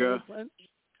brother. Hey, girl.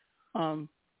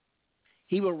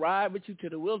 He will ride with you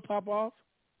till the wheels pop off,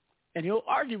 and he'll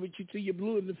argue with you till you're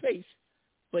blue in the face,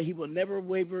 but he will never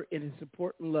waver in his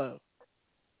support and love.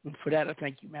 And for that, I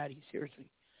thank you, Maddie. Seriously.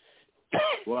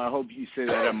 Well, I hope you say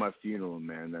that at my funeral,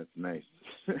 man. That's nice.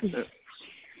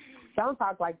 Don't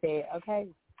talk like that, okay?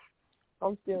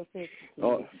 I'm still sick.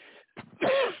 Oh.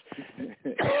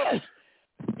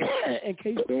 In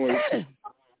case, don't worry.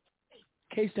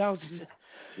 K-Styles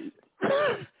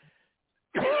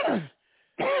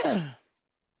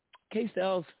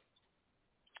K-Styles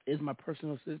is my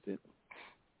personal assistant.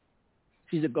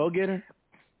 She's a go-getter.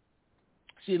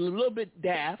 She's a little bit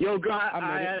daft. Yo, girl,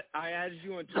 I added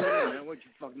you on Twitter, man. What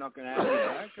you fuck not gonna add me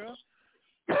back, girl?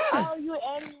 Oh, you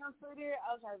added me on Twitter?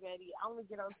 Okay, Betty. I'm gonna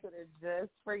get on Twitter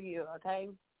just for you, okay?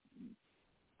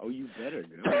 Oh, you better,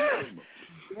 girl.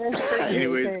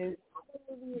 Anyways.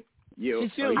 Yo, she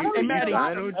still, are you Maddie,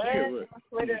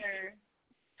 Twitter.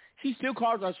 She still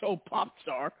calls our show Pop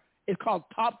Star. It's called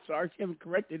Pop Star. She haven't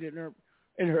corrected it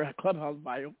in her Clubhouse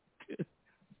bio.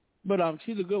 But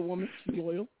she's a good woman. She's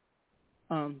loyal.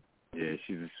 Yeah,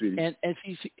 she's a sweetie. And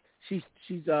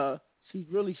she's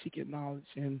really seeking knowledge,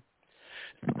 and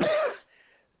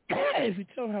if you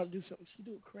tell her how to do something, she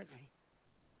do it correctly.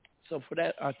 So for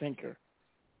that, I thank her.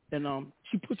 And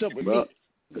she puts up with me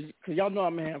because y'all know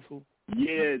I'm a handful.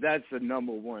 Yeah, that's the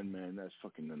number one, man. That's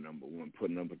fucking the number one.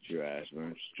 Putting up with your ass,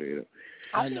 man. Straight up.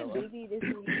 I've been busy this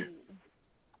week.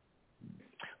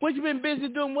 What you been busy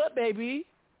doing? What, baby?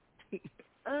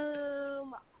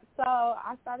 So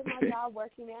I started my job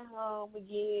working at home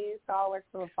again. So I work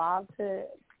from 9 to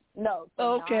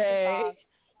 5.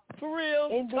 For real?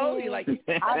 And totally, then like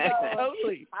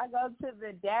totally. I go to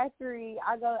the daiquiri.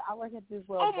 I work at this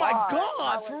little bar. Oh my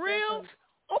God, for real?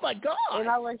 Oh my God. And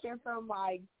I work there from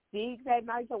like 6 at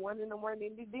night to 1 in the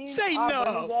morning. Say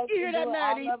no. You hear that,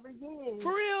 Maddie?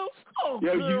 For real? Oh,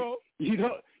 yo, girl. You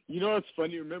know what's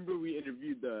funny? Remember we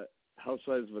interviewed the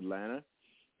Housewives of Atlanta?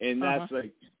 And that's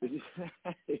like,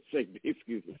 it's like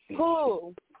basically.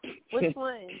 Cool. Which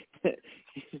one?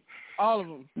 All of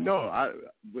them. No,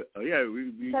 we had a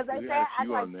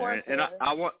few on there, and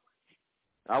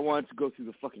I wanted to go through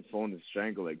the fucking phone and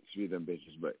strangle like 3 of them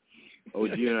bitches, but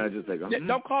OG and I just like,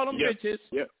 don't call them bitches.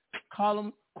 Yeah. Call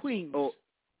them queens. Oh.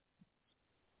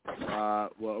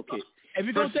 Well, okay. If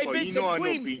you're gonna say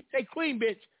bitch, say queen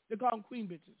bitch. They call them queen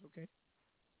bitches, okay?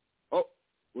 Oh,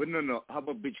 well, no. How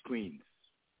about bitch queens?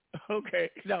 Okay,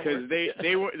 because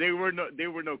they were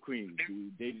no queens.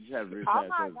 Dude. They just have real Oh ass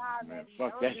my husbands, God, man. man.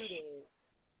 Fuck Don't that. do that.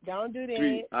 Don't do that.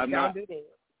 Don't do that.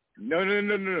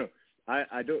 No.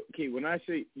 I don't. Okay, when I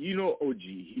say OG,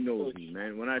 he knows me,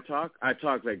 man. When I talk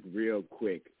like real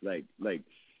quick, like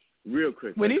real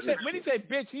quick. When like, he say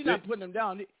bitch, he's not putting them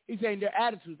down. He's saying their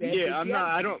attitude. Yeah, I'm not.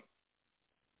 I don't.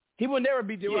 He will never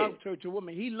be derogatory to a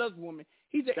woman. He loves women.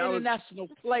 He's an international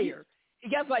player. He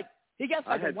got like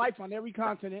a wife on every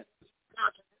continent.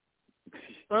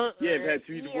 Yeah, I've had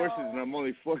 3 divorces and I'm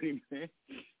only 40, man.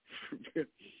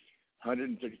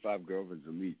 135 girlfriends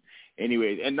at least.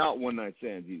 Anyways, and not one night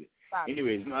stands either.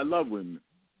 Anyways, I love women,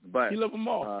 but you love them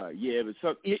all. Yeah, but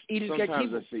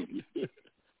sometimes I say,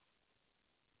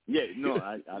 yeah, no,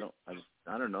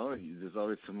 I don't know. There's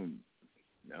always someone.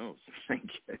 No,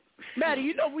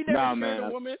 Maddie, we never shared a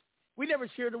woman. We never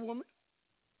shared a woman.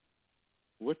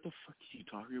 What the fuck are you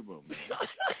talking about, man?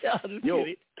 Yo,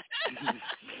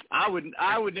 I would.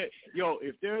 Yo,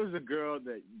 if there was a girl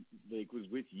that like was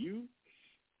with you,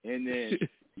 and then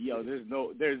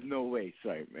there's no way.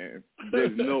 Sorry, man.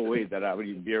 There's no way that I would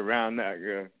even be around that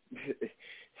girl.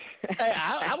 Hey,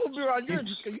 I would be around yours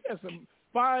because you got some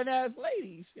fine ass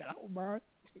ladies. Yeah, I don't mind.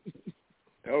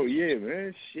 Oh yeah,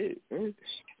 man. Shit. Man.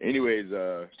 Anyways,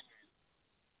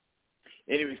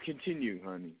 continue,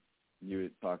 honey. You were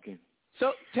talking.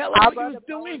 So tell us what you was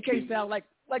doing, K-Sal. Like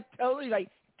totally, like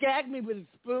gag me with a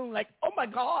spoon. Like, oh my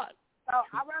God. So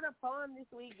I wrote a poem this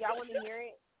week. Y'all want to hear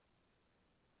it?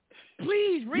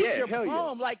 Please read your poem.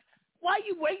 Yeah. Like, why are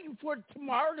you waiting for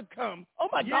tomorrow to come? Oh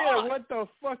my God. Yeah, what the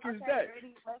fuck is that?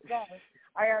 Ready? Let's go.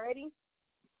 Are y'all ready?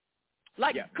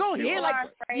 Like, go ahead, like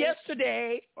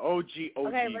yesterday. OG.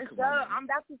 Okay, let's go. I'm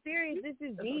about to serious. This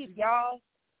is deep, y'all.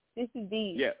 This is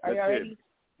deep. Yeah, are y'all ready?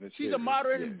 She's a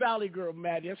modern valley girl,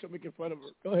 Maddie. That's what making fun of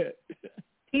her. Go ahead.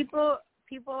 People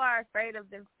are afraid of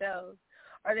themselves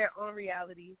or their own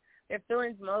reality. Their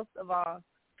feelings most of all.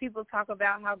 People talk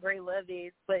about how great love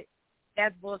is, but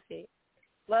that's bullshit.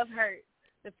 Love hurts.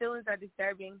 The feelings are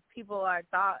disturbing. People are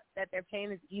taught that their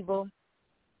pain is evil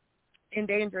and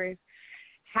dangerous.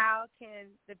 How can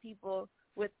the people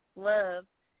with love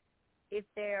if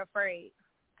they're afraid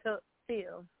to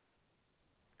feel?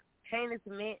 Pain is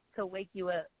meant to wake you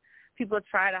up. People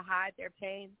try to hide their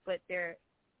pain, but they're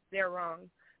wrong.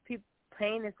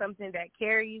 Pain is something that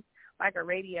carries like a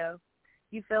radio.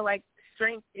 You feel like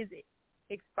strength is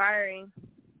expiring.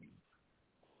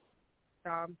 Oh,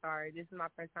 I'm sorry. This is my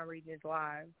first time reading this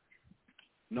live.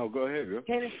 No, go ahead, girl.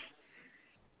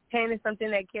 Pain is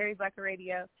something that carries like a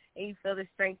radio, and you feel the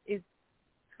strength is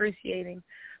excruciating.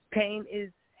 Pain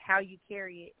is how you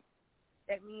carry it.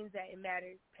 That means that it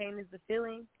matters. Pain is the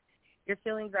feeling. Your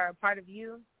feelings are a part of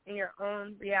you and your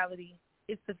own reality.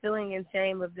 It's the feeling and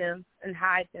shame of them and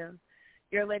hide them.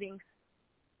 You're letting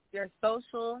your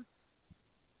social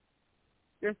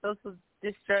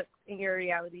destruct in your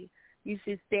reality. You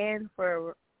should stand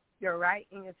for your right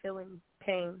and your feeling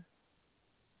pain.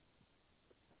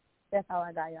 That's all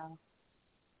I got, y'all.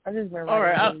 I just been all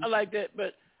right, I like that,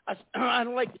 but I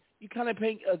don't like you kind of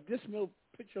paint a dismal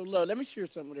picture of love. Let me share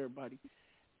something with everybody.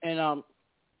 And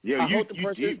yeah, I you hope the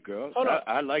person, deep, girl. Hold on.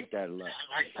 I like that a lot.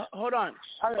 Hold on.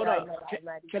 Hold on.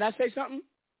 Can I say something?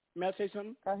 May I say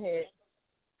something? Go ahead.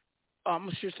 I'm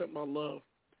gonna share something about love.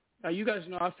 Now you guys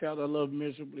know I failed at love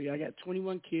miserably. I got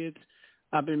 21 kids.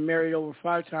 I've been married over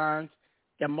 5 times.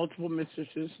 Got multiple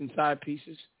mistresses and side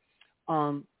pieces.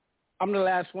 I'm the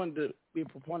last one to be a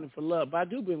proponent for love, but I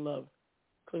do believe in love.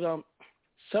 Because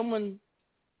someone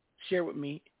shared with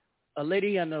me, a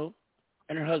lady I know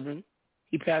and her husband,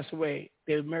 he passed away.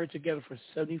 They were married together for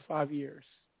 75 years.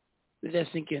 Let that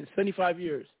sink in. 75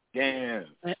 years. Damn,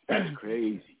 that's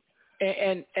crazy.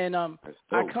 And I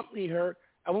accompanied her.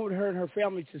 I went with her and her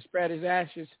family to spread his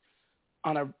ashes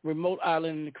on a remote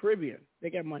island in the Caribbean. They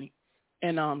got money.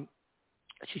 And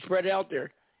she spread it out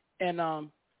there. And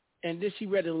then she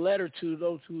read a letter to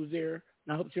those who were there.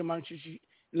 And I hope you mind.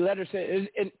 The letter said,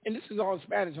 and this is all in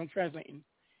Spanish. I'm translating.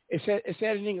 It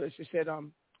said in English. It said,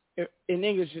 in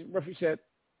English, it roughly said,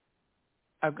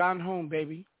 "I've gone home,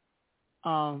 baby,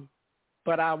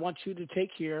 but I want you to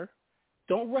take care.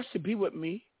 Don't rush to be with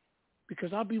me,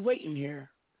 because I'll be waiting here.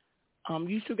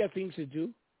 You still got things to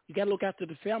do. You got to look after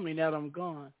the family now that I'm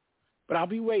gone, but I'll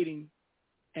be waiting,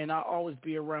 and I'll always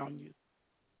be around you.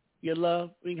 Your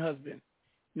loving husband.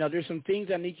 Now, there's some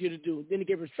things I need you to do." Then he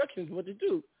gave instructions what to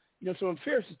do. Some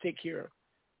affairs to take care of.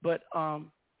 But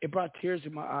it brought tears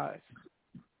in my eyes.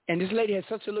 And this lady had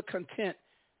such a look content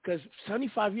because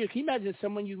 75 years, can you imagine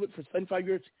someone you with for 75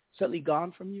 years suddenly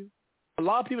gone from you? A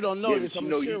lot of people don't know this. I'm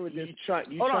going to share with this.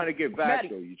 You're trying to get back,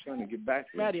 though. You're trying to get back.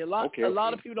 Maddie, a lot of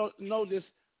people don't know this.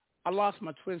 I lost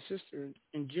my twin sister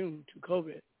in June to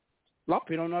COVID. A lot of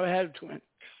people don't know I had a twin.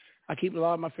 I keep a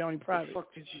lot of my family private.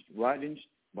 Why didn't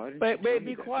you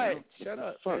be quiet. Shut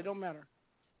up. It don't matter.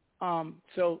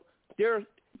 So there's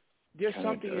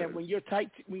something that when you're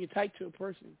tight to a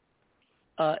person,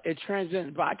 it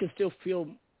transcends. But I can still feel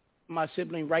my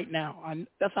sibling right now.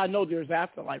 That's how I know there's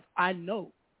afterlife. I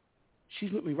know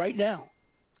she's with me right now.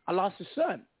 I lost a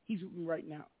son. He's with me right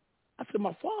now. I feel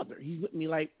my father. He's with me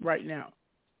like right now.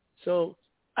 So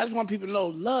I just want people to know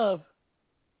love.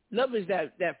 Love is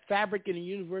that fabric in the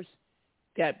universe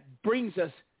that brings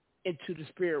us into the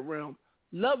spirit realm.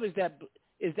 Love is that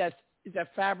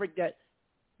fabric that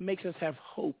makes us have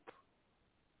hope.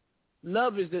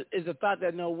 Love is the thought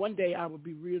that one day I will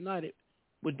be reunited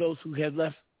with those who have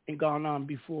left and gone on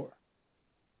before.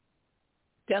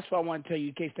 That's what I want to tell you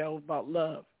in case that was about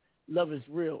love. Love is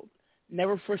real.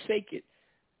 Never forsake it.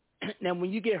 Now,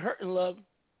 when you get hurt in love,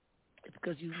 it's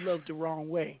because you loved the wrong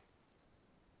way.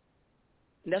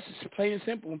 And that's just plain and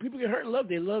simple. When people get hurt in love,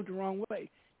 they love the wrong way.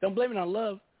 Don't blame it on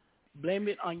love. Blame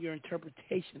it on your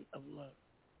interpretation of love.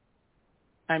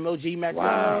 I'm OG Mac.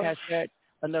 Wow. Hashtag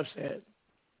enough said.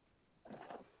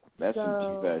 That's some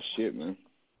deep ass shit, man.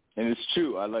 And it's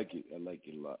true. I like it. I like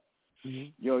it a lot. Mm-hmm.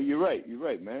 You're right. You're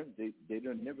right, man. They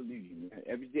don't never leave you, man.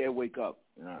 Every day I wake up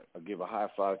and I give a high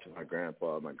five to my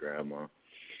grandpa, my grandma,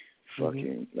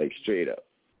 fucking like straight up,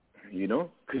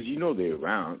 because they're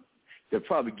around. They're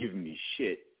probably giving me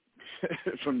shit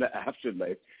from the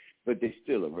afterlife, but they're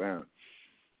still around.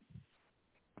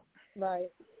 Right.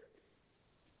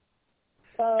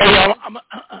 I'm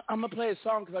gonna play a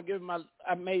song because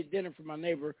I made dinner for my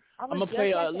neighbor. I'm gonna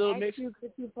play a little mix.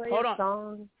 Could you play Hold a on.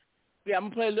 song? Yeah, I'm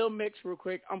gonna play a little mix real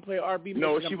quick. I'm gonna play R&B mix.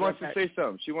 No, she wants to say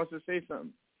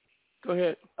something. Go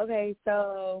ahead. Okay,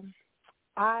 so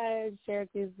I shared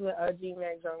this with OG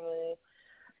Mac Drumlin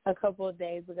a couple of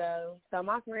days ago. So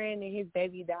my friend and his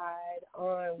baby died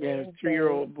on Wednesday.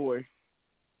 3-year-old boy.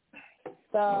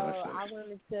 So I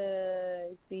wanted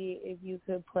to see if you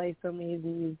could play some of his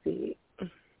music.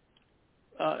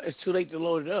 It's too late to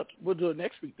load it up. We'll do it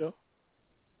next week, though.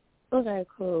 Okay,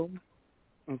 cool.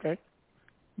 Okay.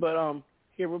 But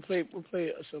here we'll play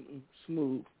something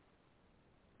smooth.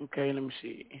 Okay, let me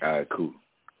see. All right, cool.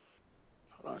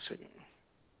 Hold on a second.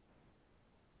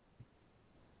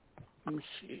 Let me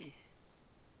see.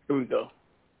 Here we go.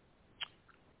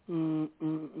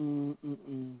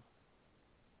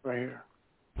 Right here.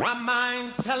 My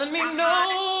mind's telling me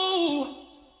no,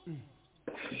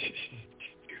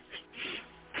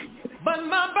 but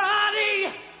my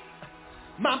body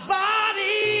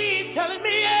telling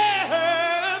me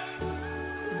yes,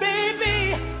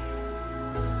 baby.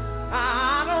 I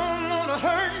don't wanna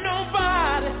hurt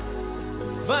nobody,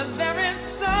 but there is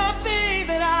something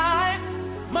that I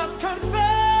must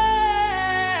confess.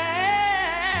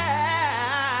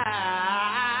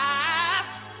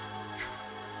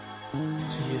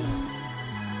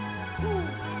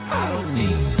 I don't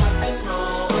think nothing's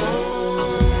wrong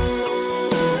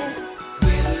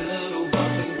with a little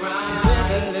bump and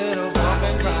grind.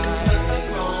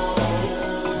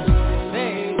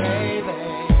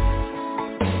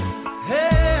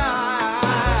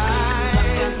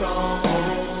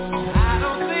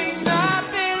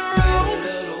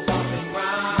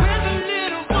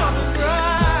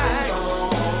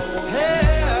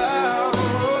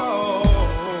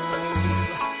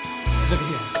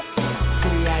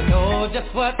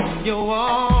 just what you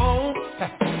want,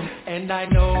 and I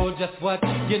know just what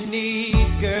you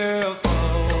need, girl.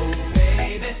 So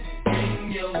baby,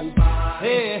 bring your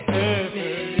body,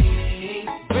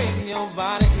 bring your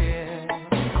body here.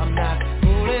 I'm not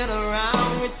fooling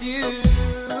around with you,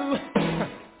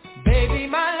 baby.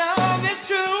 My love is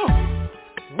true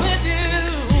with you.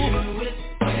 It's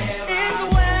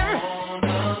where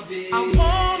I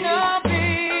wanna be.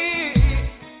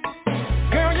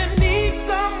 Girl, you need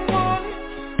someone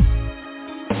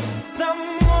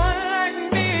like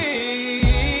me,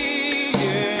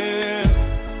 yeah,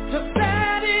 to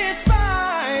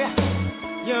satisfy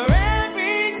your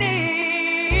every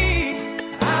need.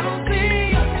 I don't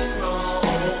see nothing wrong.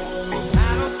 I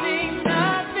don't see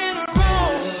nothing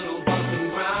wrong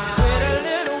with a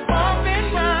little bump and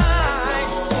grind.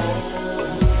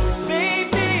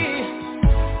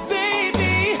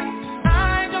 Baby,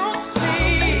 I don't see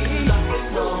nothing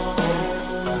wrong.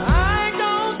 I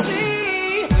don't see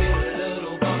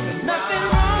nothing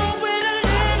wrong with a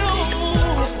little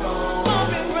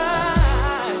bump and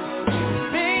grind.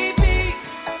 Baby,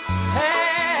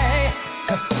 hey,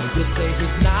 you say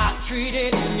he's not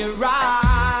treating you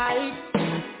right.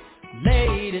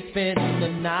 Lady, spend the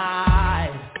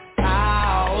night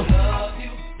out,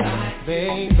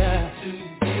 baby.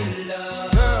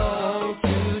 Girl, won't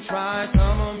you try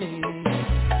some of me?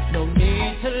 No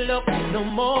need to look no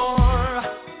more,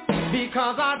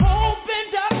 because I've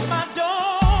opened up my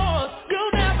doors.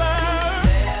 You'll never,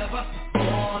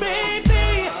 baby,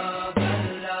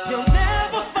 you'll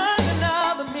never find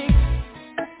another me.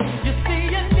 You see,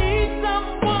 you need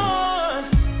someone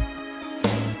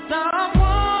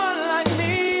like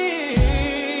me,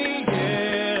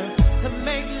 yeah, to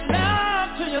make love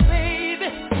to you, baby,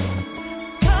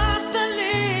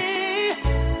 constantly.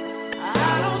 I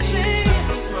don't see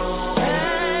nothing wrong,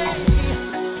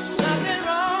 nothing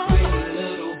wrong with a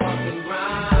little bump and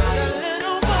grind, a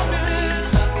little bump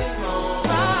and nothing wrong,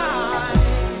 right?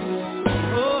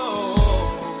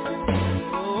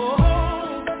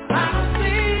 I don't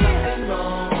see nothing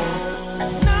wrong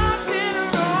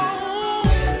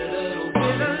with a little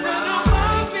bump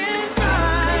and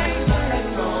grind, nothing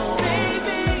wrong,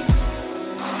 baby,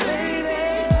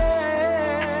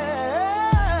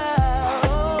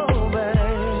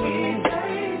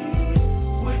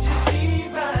 would you be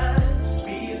mine?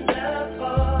 Be in love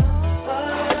for a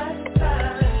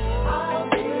lifetime. I'll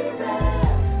be there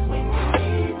when you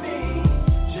need me.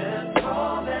 Just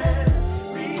call and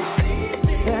receive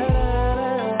me.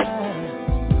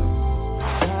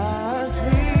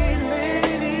 Sweet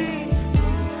lady,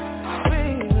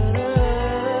 sweet love.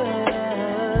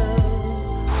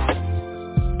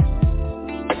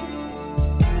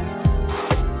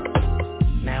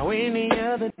 Now any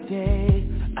other day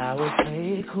I would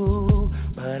play it cool,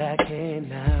 but I can't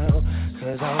now,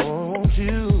 'cause I want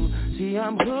you. See,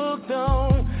 I'm hooked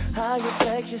on how you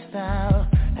flex your style,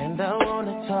 and I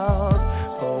wanna talk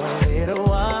for a little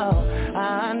while.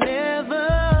 I never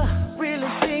really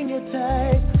seen your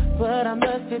type, but I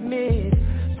must admit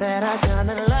that I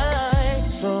kinda like.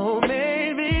 So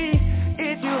maybe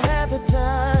if you have the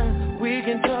time, we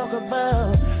can talk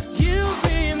about you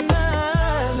being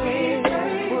mine.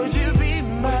 Would you be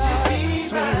my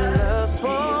sweet love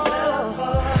for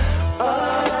a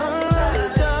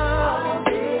lifetime?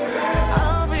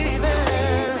 I'll be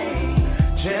there.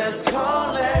 Just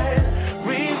call and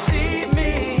receive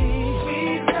me.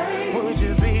 Would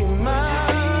you be my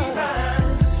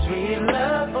sweet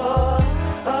love for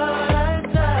a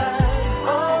lifetime?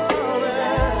 Oh,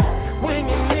 yeah. When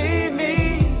you need me,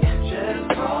 just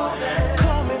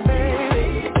call me,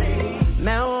 baby.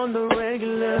 Now on the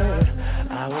regular,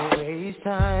 I won't waste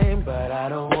time, but I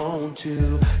don't want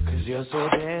to, 'cause you're so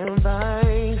damn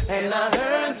fine. And I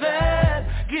heard that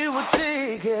you were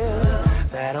taken,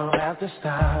 that don't have to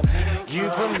stop you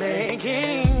from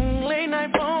making late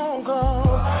night phone calls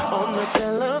on the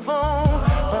telephone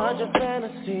about your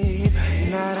fantasy.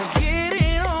 Now to get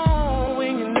it on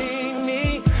when you need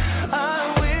me,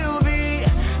 I will be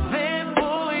there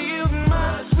for you,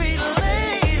 my sweet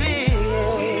lady.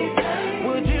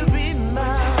 Would you be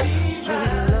my sweet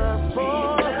love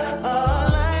for a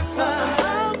lifetime?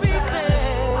 I'll be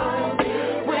there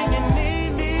when you need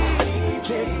me.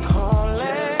 Just call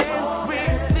and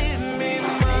receive me,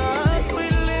 my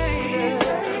sweet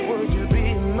lady.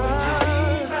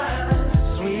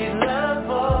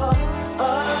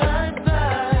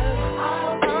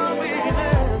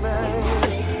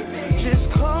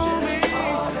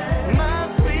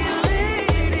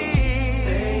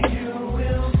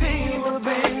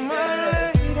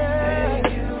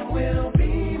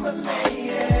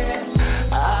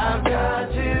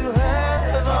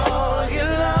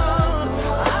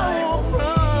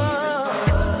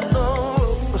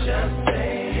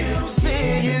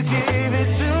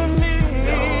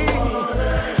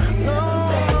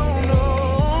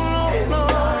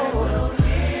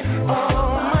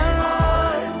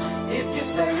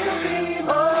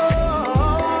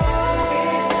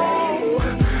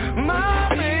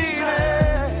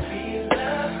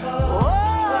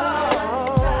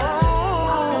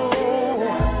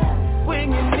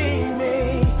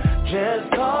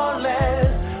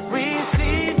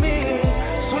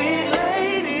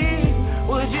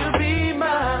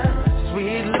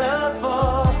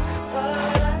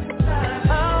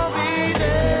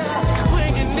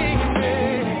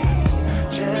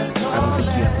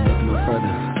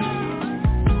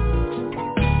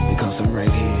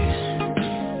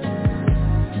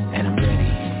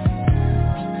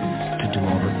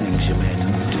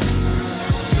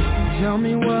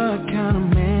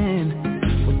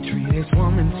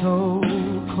 so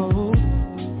cold.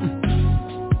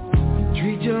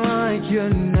 Treat you like you're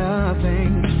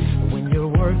nothing when you're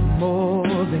worth more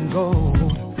than gold.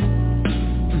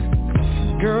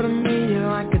 Girl, to me you're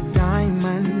like a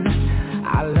diamond.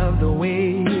 I love the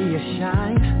way you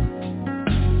shine.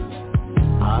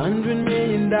 $100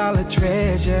 million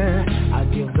treasure.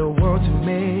 I'd give the world to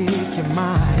make you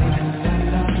mine.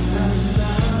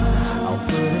 I'll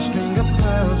put a string of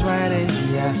pearls right in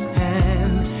your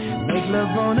hand. Make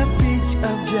love on a beach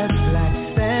of jet black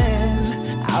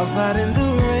sand. Outside in the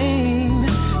rain,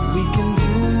 we can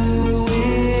do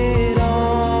it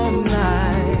all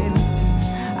night.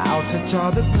 I'll touch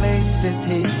all the places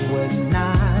he would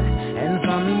not, and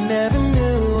some he never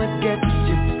knew would get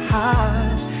you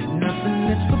hot. Nothing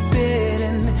is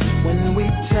forbidden when we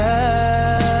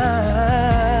touch.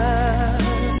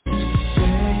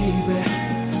 Baby,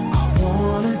 I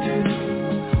wanna do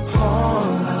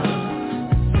all of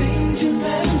the things you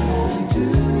never won't do.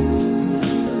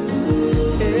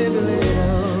 Every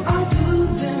little, I'll do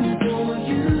them for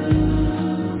you.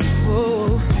 Oh,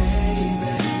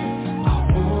 baby, I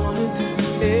wanna do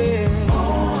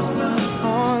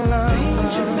all of the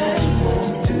things you never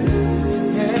won't do.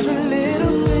 Every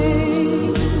little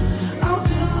thing, I'll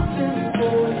do them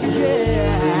for you.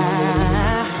 Yeah,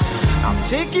 I'll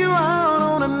take you out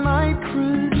on a night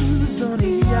cruise on a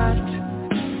yacht.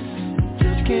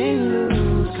 Just can't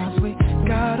lose, 'cause we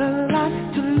got a lot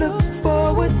to look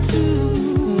forward to.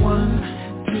 1,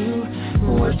 2,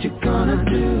 what you gonna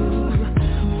do?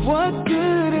 What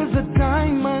good is a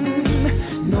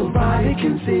diamond nobody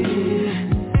can see?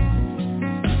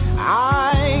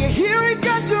 I hear it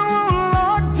got you on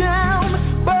lockdown,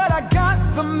 but I got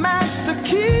the master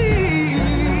key.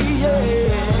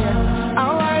 Yeah,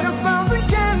 I'll light 1,000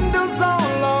 candles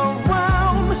all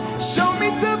around. Show me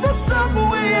to the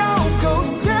subway, I'll go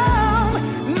down.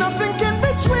 Nothing can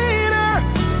be sweeter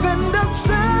than the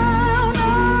sound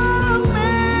of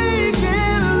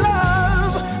making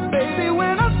love. Baby,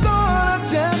 when I start, I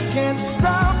just can't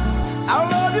stop. I'll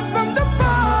love you from the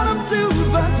bottom to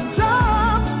the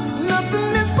top. Nothing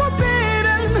is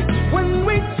forbidden when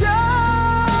we touch,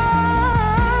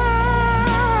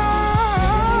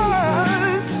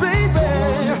 baby.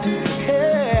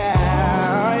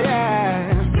 Yeah, yeah.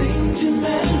 Things you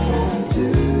never won't do.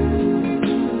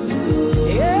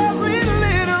 Every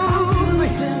little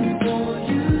thing for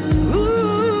you.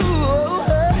 Ooh,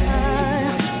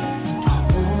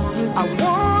 I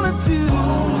wanna do,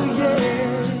 yeah.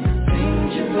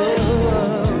 Things you never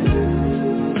won't do.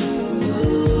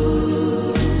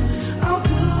 I'll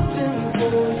do them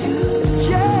for you.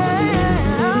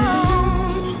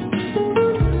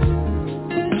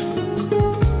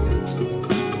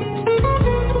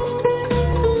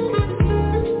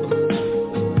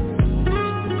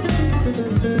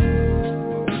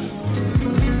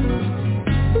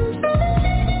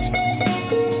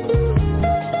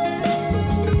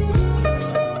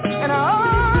 And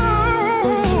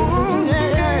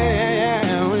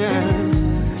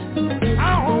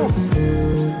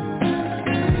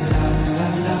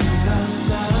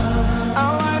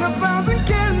I'll light 1,000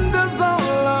 candles all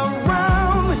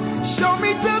around. Show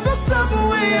me to the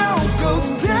subway, I'll go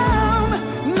down.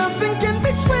 Nothing can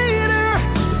be sweeter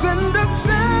than the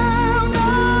sound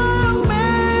of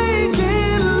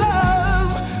making love.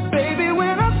 Baby,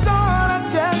 when I start, I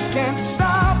just can't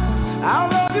stop. I'll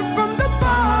love you from the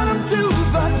bottom to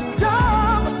the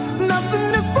top. Nothing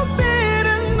is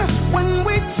forbidden when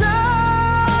we touch.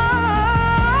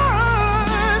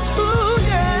 Ooh,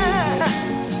 yeah.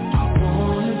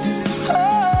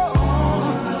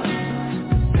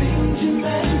 Things you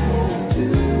never won't do.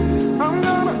 I'm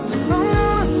gonna,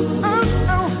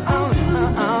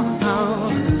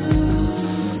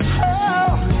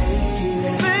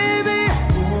 baby,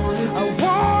 I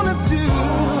wanna do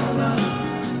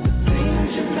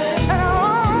things you never.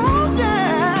 Oh,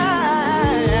 yeah.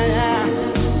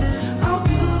 I'll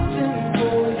do them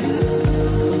for you.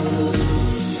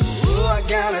 Oh, I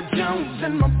got a Jones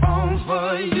in my bones for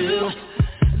you.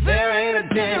 There ain't a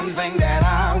damn thing that I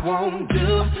won't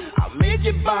do. I'll make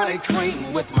your body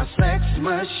cream with my sex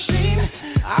machine.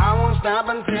 I won't stop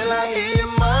until I hear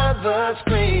your mother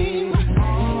scream.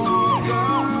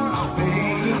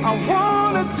 I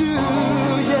wanna do,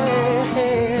 yeah.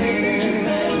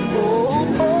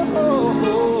 Oh, oh, oh,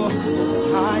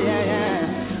 oh. Ah, yeah, yeah.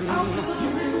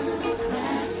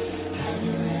 Have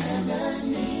you ever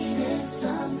needed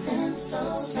something so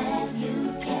bad you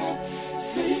can't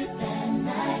sleep at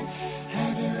night?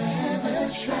 Have you ever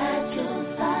tried to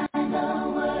find the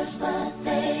words but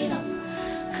they don't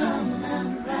come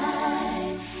out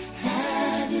right?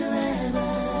 Have you ever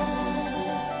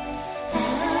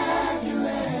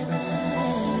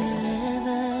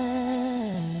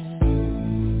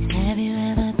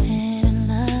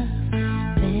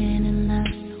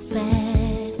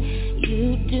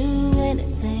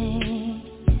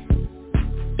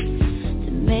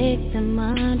make them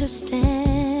understand.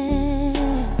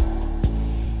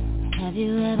 Have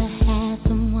you ever had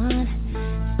someone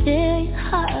steal your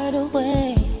heart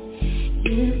away?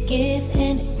 You'd give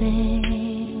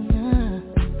anything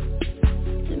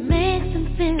to make them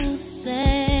feel the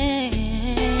same.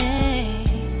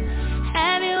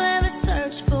 Have you ever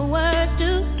searched for words to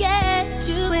get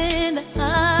you in the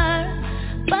heart,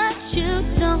 but you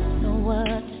don't know what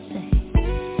to say,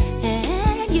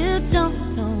 and you don't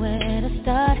know where to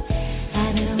start?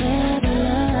 Have you ever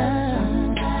loved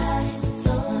somebody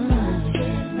so much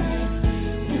it makes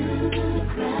you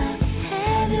cry?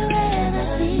 Have you ever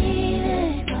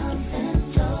needed something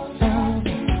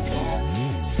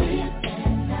sleep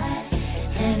at night?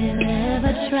 Have you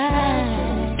ever tried?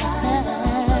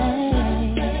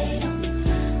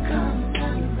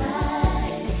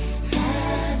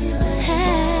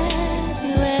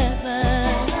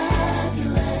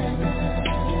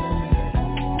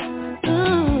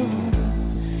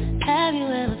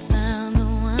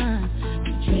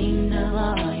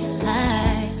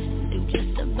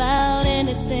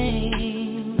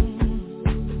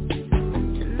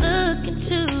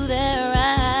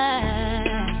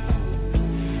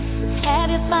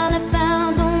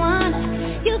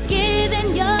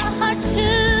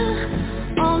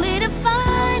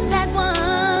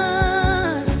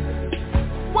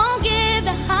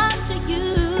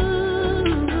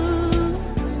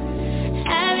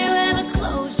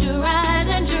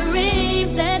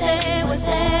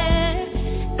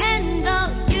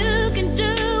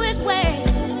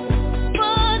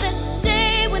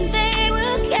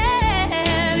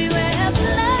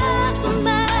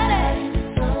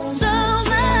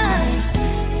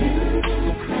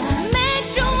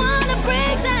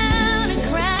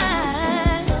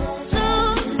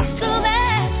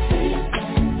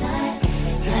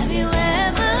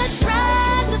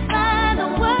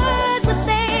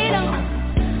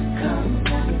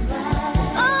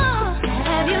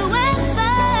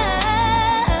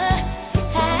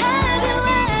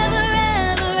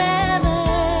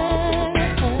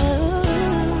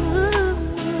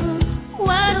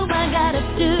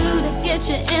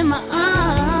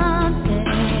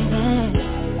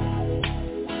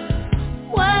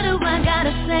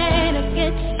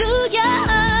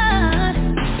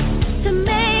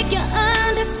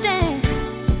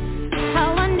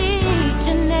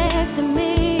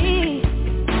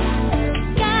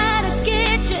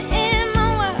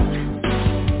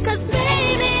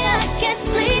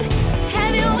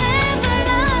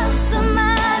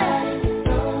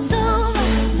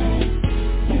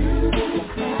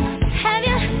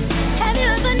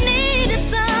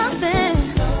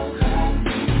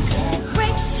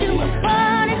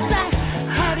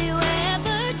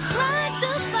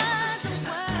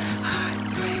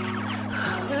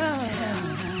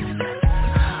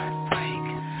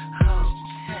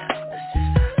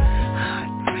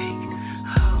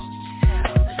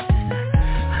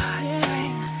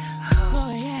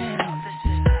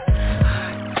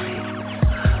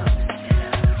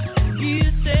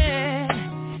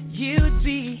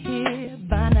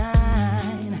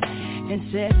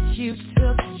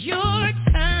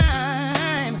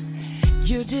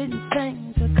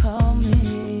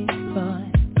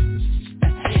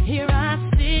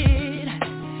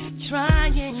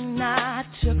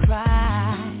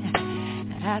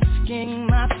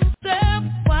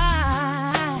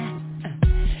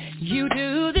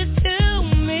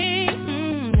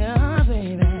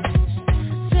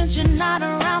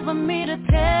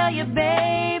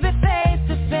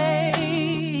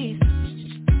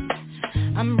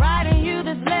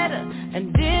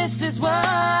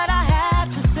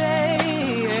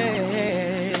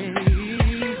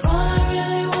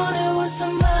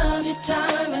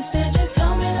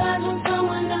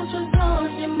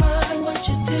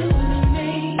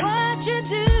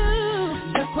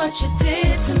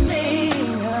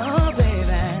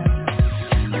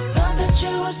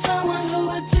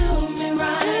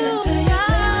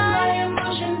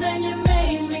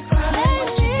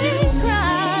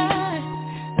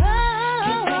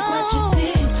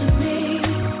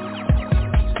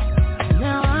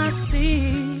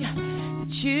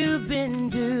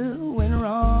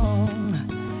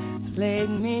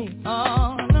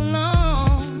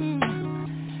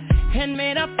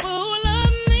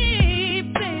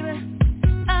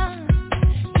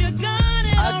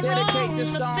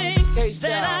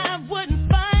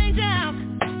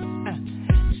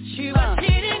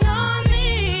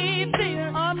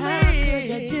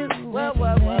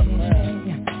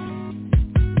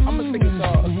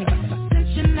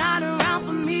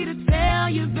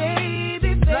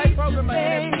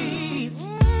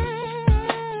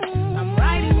 I'm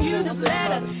writing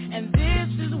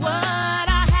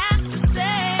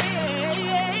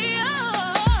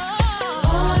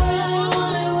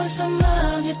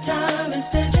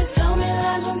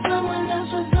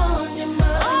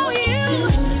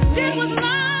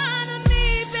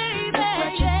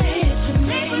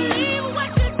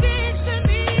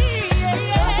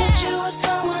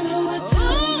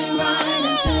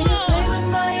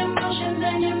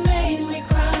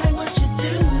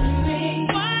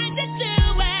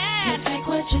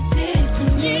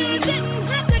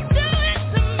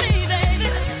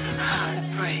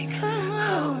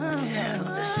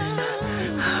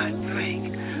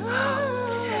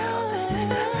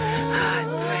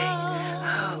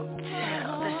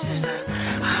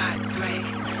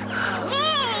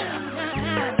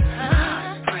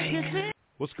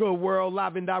What's good, world?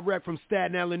 Live and direct from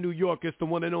Staten Island, New York. It's the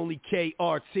one and only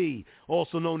KRT,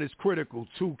 also known as Critical,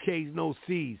 2 Ks, no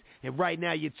Cs. And right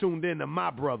now you're tuned in to my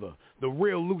brother, the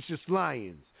real Lucius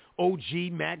Lyons,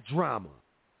 OG Mac Drama.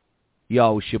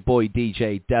 Yo, it's your boy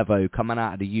DJ Devo coming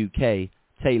out of the UK,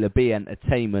 Taylor B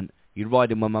Entertainment. You're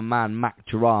riding with my man Mac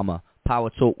Drama. Power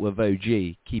Talk with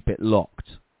OG. Keep it locked.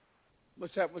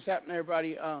 What's happening,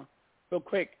 everybody? Real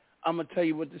quick, I'm going to tell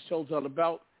you what this show's all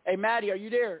about. Hey, Maddie, are you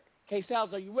there?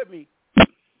 K-Styles, are you with me?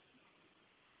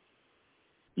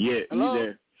 Yeah, Hello? you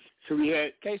there. So we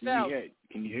had K-Styles.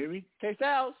 Can you hear me?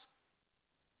 K-Styles.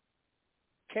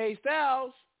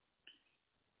 K-Styles.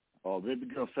 Oh, baby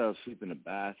girl fell asleep in the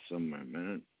bath somewhere,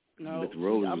 man. No, with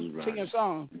roses I'm around. singing a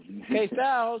song.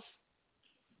 K-Styles.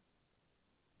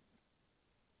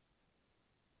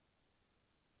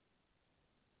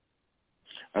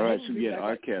 All right, so we had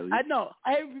R. Kelly. I know.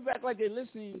 I hate people act like they're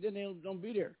listening and then they don't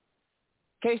be there.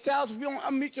 K-Styles, if you don't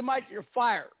unmute your mic, you're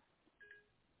fired.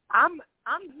 I'm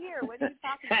here. What are you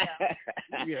talking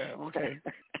about? Yeah, okay.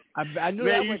 I knew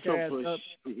Man, that went your ass up.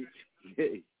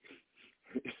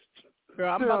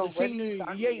 Girl, I'm about to sing to you.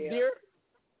 You ain't there.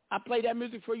 I play that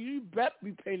music for you. You better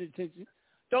be paying attention.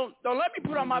 Don't let me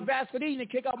put on my Vaseline and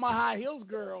kick out my high heels,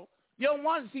 girl. You don't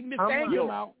want to see Miss Thang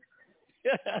come out.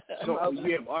 So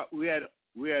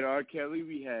we had R. Kelly.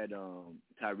 We had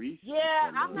Tyrese.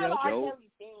 Yeah, I'm not R. Kelly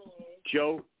fan.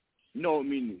 Joe. No, I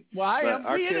mean. Well, I am.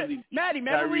 R. Kelly, Maddie,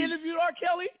 remember Tyrese. we interviewed R.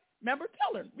 Kelly? Remember?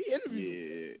 Tell her. We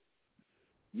interviewed him.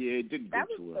 Yeah, it didn't That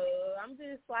go was too cool. well. I'm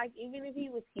just like, even if he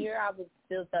was here, I would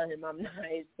still tell him I'm not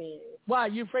his fan. Why?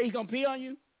 You afraid he's going to pee on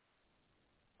you?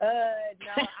 No,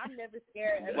 I'm never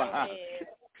scared of no man.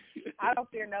 I don't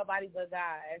fear nobody but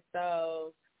God.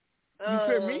 So. You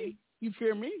fear me? You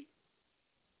fear me?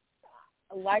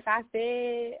 Like I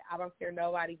said, I don't fear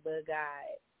nobody but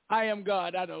God. I am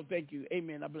God. I know. Thank you.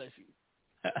 Amen. I bless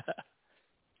you.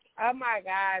 Oh my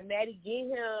God, Maddie,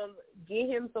 get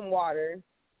him some water.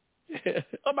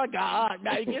 Oh my God,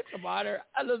 Maddie, get some water.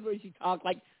 I love the way she talks,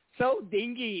 like so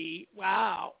dingy.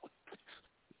 Wow.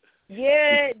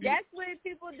 Yeah, that's what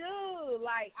people do.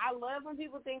 Like, I love when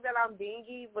people think that I'm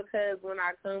dingy because when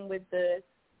I come with the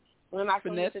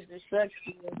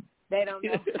destruction, they don't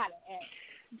know how to act.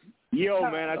 Yo,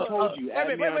 man, I told you.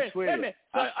 Add me on Twitter. Wait a minute.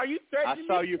 So are you threatening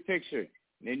me? I saw your picture,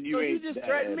 and you ain't you just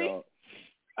threatening me?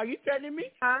 Are you threatening me?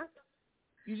 Huh?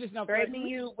 You just not threatening me?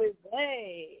 you with what?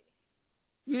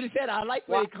 You just said I like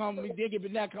when they come with dingy,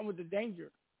 but not come with the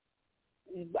danger.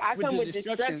 I come with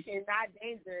destruction, not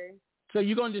danger. So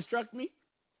you gonna destruct me?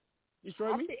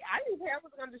 Destroy me? I didn't care I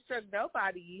was gonna destruct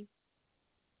nobody.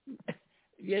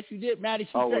 Yes, you did, Maddie.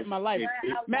 She threatened my life.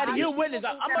 Maddie, you're a witness.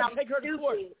 I'm gonna take her to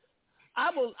court. I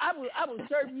will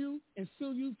serve you and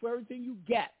sue you for everything you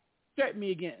get. Threaten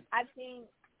me again. I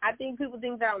think people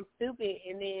think that I'm stupid,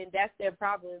 and then that's their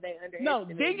problem. They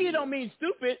underestimate. No, dingy don't mean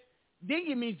stupid.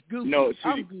 Dingy means goofy. No,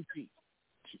 I'm goofy.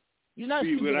 You're not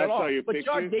stupid at all. But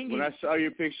you're dingy. When I saw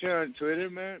your picture on Twitter,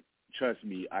 man, trust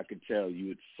me, I could tell you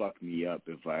would fuck me up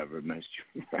if I ever messed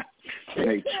you around.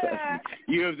 Like, trust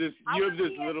me. You have this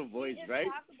little voice, right?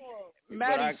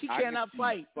 Maddie, she cannot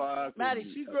fight. Maddie,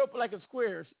 she grew up like a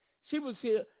square. She was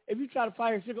here. If you try to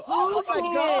fight her, she'll go, oh my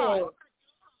God.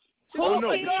 Oh, no,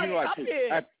 but you know,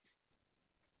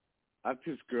 I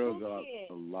piss girls off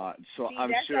a lot, so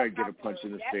I'm sure I get a punch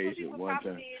in the face at one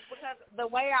time. Because the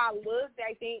way I look,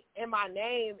 they think in my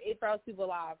name, it throws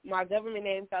people off. My government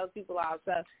name throws people off.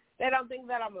 So they don't think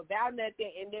that I'm about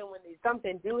nothing. And then when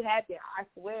something do happen, I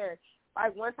swear,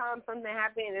 like one time something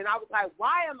happened, and I was like,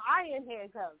 why am I in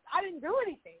handcuffs? I didn't do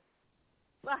anything.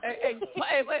 Hey,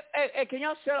 can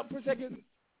y'all shut up for a second?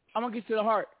 I'm going to get to the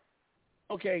heart.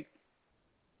 Okay.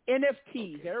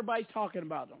 NFTs, everybody's talking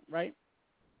about them, right?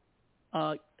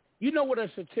 You know what a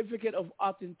certificate of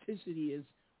authenticity is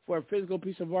for a physical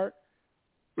piece of art?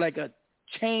 Like a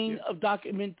chain of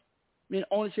document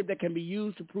ownership that can be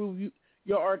used to prove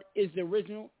your art is the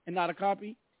original and not a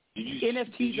copy.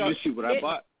 NFTs did you see what I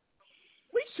bought?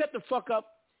 We shut the fuck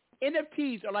up.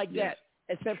 NFTs are like that,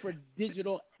 except for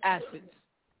digital assets.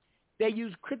 They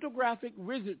use cryptographic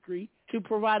wizardry to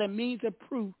provide a means of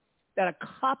proof that a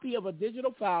copy of a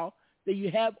digital file that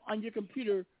you have on your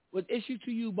computer was issued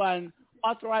to you by an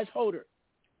authorized holder,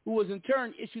 who was in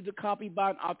turn issued the copy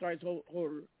by an authorized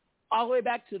holder, all the way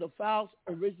back to the file's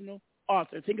original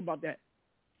author. Think about that.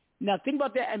 Now, think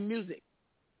about that in music.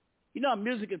 You know,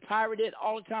 music is pirated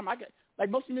all the time.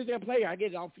 Like most of the music I play, I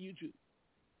get it off of YouTube.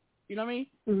 You know what I mean?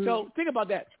 Mm-hmm. So think about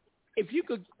that. If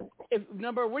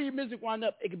no matter where your music wound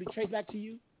up, it could be traced back to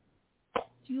you.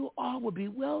 You all would be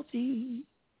wealthy.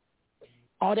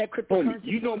 All that cryptocurrency.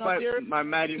 You know my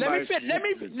Maddie Myers.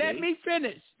 Let me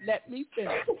finish.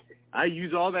 I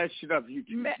use all that shit up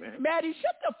YouTube, man. Maddie,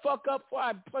 shut the fuck up before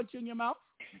I punch you in your mouth.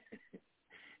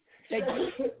 Thank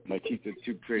you. My teeth are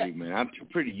too pretty, man. I'm too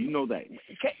pretty. You know that.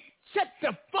 Okay, shut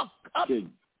the fuck up,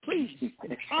 please.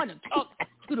 I'm trying to talk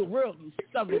to the world, you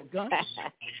son of a gun.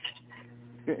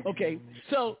 Okay,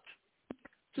 so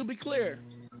to be clear,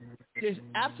 there's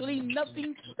absolutely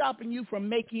nothing stopping you from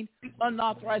making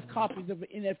unauthorized copies of an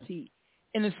NFT.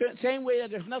 In the same way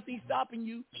that there's nothing stopping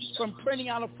you from printing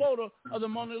out a photo of the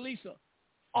Mona Lisa.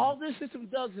 All this system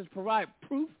does is provide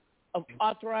proof of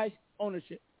authorized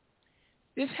ownership.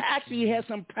 This actually has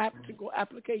some practical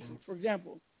applications. For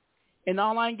example, in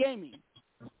online gaming,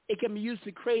 it can be used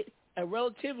to create a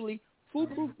relatively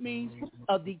foolproof means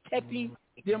of detecting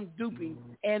them duping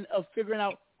and of figuring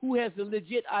out who has the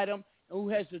legit item and who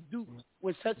has the dupe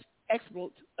when such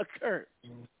exploits occur.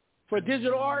 For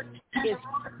digital art, it's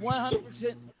 100%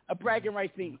 a bragging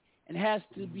rights thing and has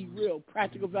to be real,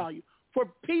 practical value. For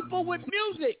people with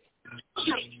music,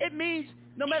 it means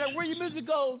no matter where your music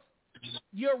goes,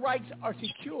 your rights are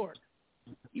secured.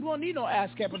 You won't need no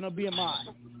ASCAP or no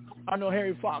BMI or no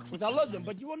Harry Fox, which I love them,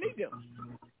 but you won't need them.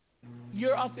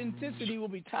 Your authenticity will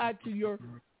be tied to your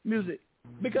music.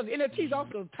 Because NFT is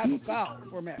also a type of file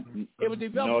format. It was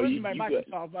developed originally by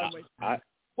Microsoft, by the way.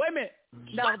 Wait a minute.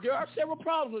 Now, there are several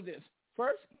problems with this.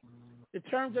 First, the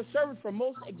terms of service for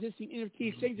most existing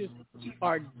NFT exchanges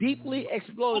are deeply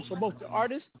exploited for both the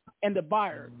artist and the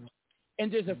buyer.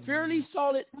 And there's a fairly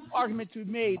solid argument to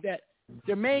be made that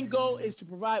their main goal is to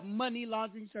provide money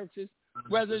laundering services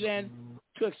rather than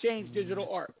to exchange digital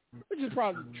art, which is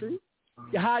probably true.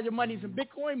 You hide your money in some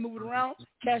Bitcoin, move it around,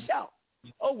 cash out.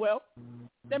 Oh, well,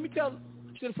 let me tell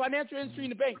to the financial industry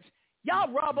and the banks,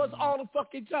 y'all rob us all the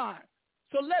fucking time.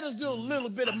 So let us do a little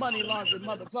bit of money laundering,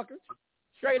 motherfuckers.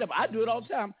 Straight up, I do it all the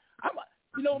time.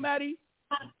 You know, Maddie,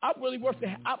 I'm really worth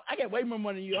I get way more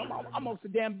money than you. I'm almost a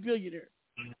damn billionaire.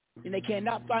 And they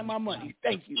cannot find my money.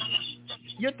 Thank you.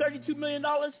 Your $32 million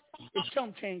is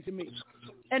chump change to me.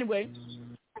 Anyway,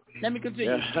 let me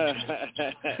continue.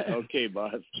 Okay,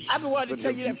 boss. I've been wanting to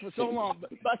tell you that for so long,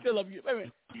 but I still love you. Wait a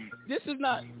minute.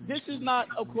 This is not,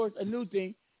 of course, a new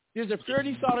thing. There's a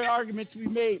fairly solid argument to be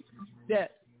made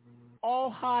that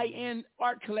all high-end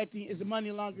art collecting is a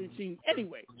money laundering scene.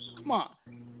 Anyway, come on.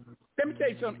 Let me tell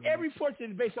you something. Every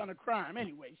fortune is based on a crime.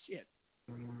 Anyway, shit.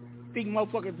 Think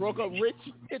motherfuckers broke up rich?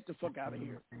 Get the fuck out of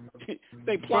here.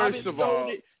 They plotted, stole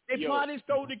it. They plotted,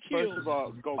 stole the kills. First of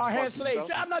all, go or had fuck slaves.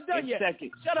 yourself. I'm not done yet.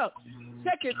 Second. Shut up.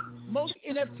 Second, most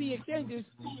NFT exchanges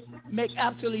make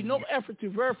absolutely no effort to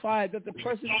verify that the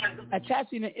person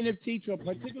attaching an NFT to a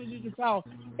particular digital file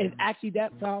is actually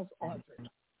that file's author.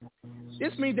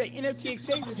 This means that NFT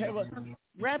exchanges have a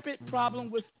rampant problem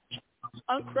with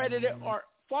uncredited or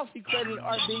falsely credited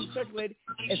art being circulated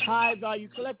as high-value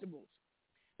collectibles.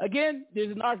 Again,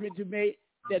 there's an argument to be made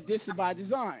that this is by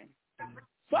design.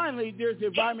 Finally, there's the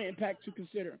environment impact to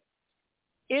consider.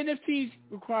 NFTs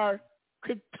require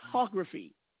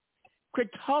cryptography.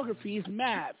 Cryptography is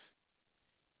math.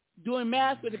 Doing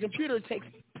math with a computer takes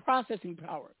processing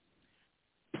power.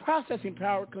 Processing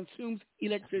power consumes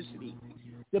electricity.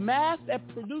 The math that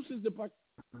produces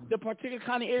the particular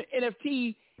kind of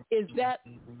NFT is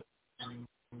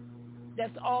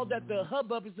that's all that the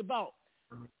hubbub is about.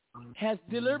 Has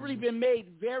deliberately been made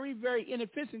very, very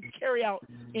inefficient to carry out.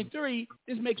 In theory,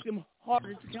 this makes them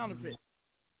harder to counterfeit.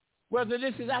 Whether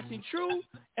this is actually true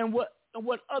and what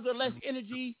other less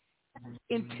energy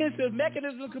intensive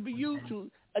mechanisms could be used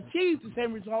to achieve the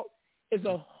same result is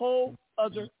a whole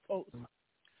other post.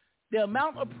 The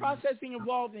amount of processing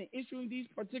involved in issuing these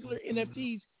particular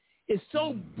NFTs is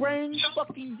so brain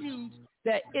fucking huge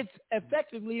that it's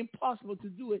effectively impossible to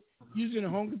do it using a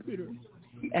home computer.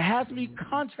 It has to be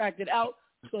contracted out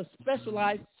to a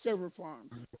specialized server farm.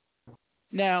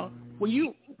 Now, when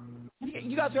you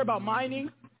guys heard about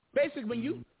mining, basically when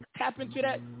you tap into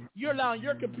that, you're allowing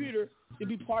your computer to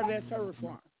be part of that server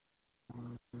farm.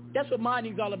 That's what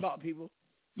mining's all about, people.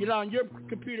 You're allowing your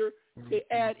computer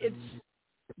to add its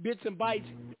bits and bytes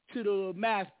to the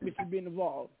math which is being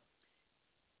involved.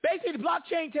 Basically, the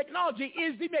blockchain technology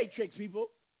is the Matrix, people.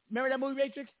 Remember that movie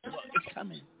Matrix? Well, it's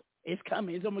coming. It's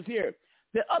coming. It's almost here.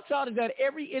 The upshot is that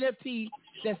every NFT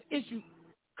that's issued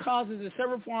causes the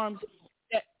server farms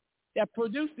that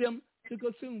produce them to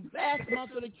consume vast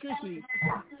amounts of electricity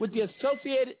with the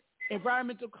associated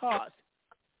environmental costs.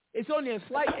 It's only a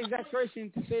slight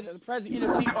exaggeration to say that the present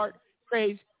NFT art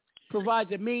craze provides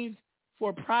a means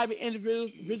for private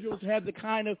individuals to have the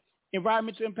kind of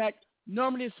environmental impact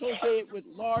normally associated with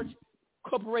large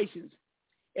corporations.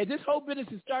 And this whole business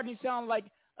is starting to sound like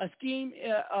a scheme,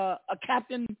 a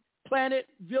Captain Planet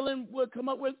villain would come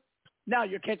up with. Now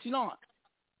you're catching on.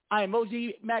 I am OG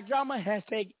Mac Drama.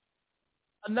 Hashtag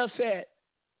enough said.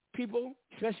 People,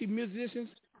 especially musicians,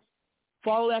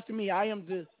 follow after me. I am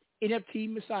the NFT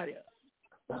Messiah.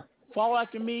 Follow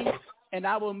after me, and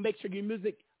I will make sure your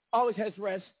music always has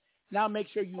rest, and I'll make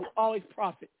sure you always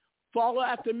profit. Follow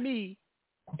after me,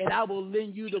 and I will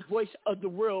lend you the voice of the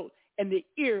world and the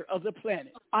ear of the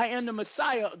planet. I am the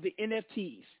Messiah of the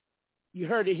NFTs. You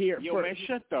heard it here Yo, first. man,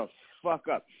 shut the fuck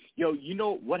up. Yo, you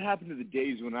know what happened to the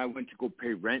days when I went to go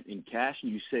pay rent in cash,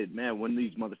 and you said, man, when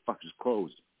these motherfuckers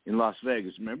closed in Las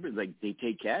Vegas, remember? Like, they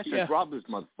take cash? Yeah. I robbed this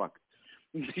motherfucker.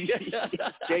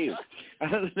 Jail.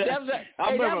 That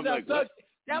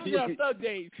was our thug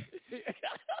days.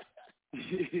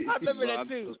 I remember that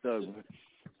too.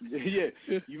 Yeah,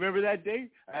 you remember that day?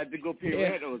 I had to go pay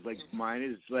rent. I was like, mine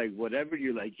is like whatever.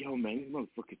 You're like, yo, man, these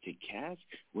motherfuckers take cash.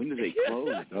 When do they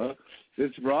close? Huh?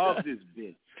 Let's rob this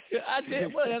bitch. I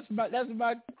did. Well, that's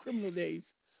my criminal days.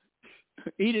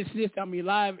 He just snitched on me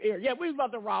live air. Yeah, we was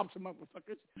about to rob some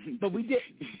motherfuckers, but we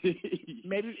didn't.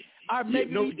 Maybe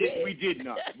we did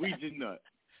not. We did not.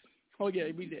 Oh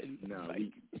yeah, we didn't. No.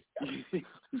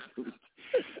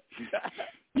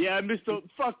 Yeah, I missed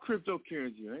fuck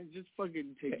cryptocurrency, man. Just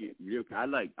fucking take it real.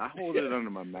 I hold it under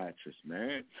my mattress,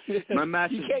 man. My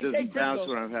mattress doesn't bounce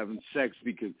when I'm having sex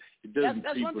because it doesn't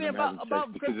creep when I'm having sex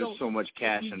because there's so much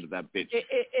cash under that bitch.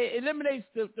 It eliminates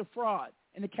the fraud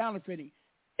and the counterfeiting.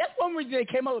 That's one reason they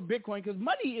came up with Bitcoin, because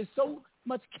money is so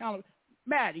much counterfeit.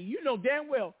 Maddie, you know damn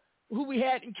well who we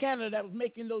had in Canada that was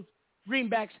making those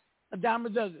greenbacks a dime a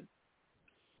dozen.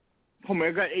 Oh man,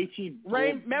 I got 18.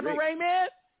 Remember Rain Man?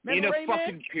 In a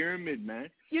fucking pyramid,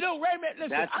 man. You know, Raymond, listen,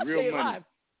 that's I'll real say it money. live.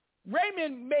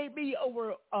 Raymond made me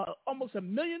over almost $1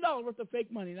 million worth of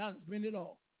fake money, and I didn't spend it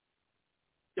all.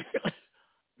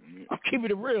 I'm keeping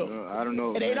it real. I don't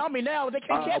know. It ain't on me now. They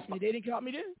can't catch me. They didn't catch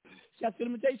me then. Shout to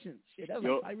limitations. Shit, that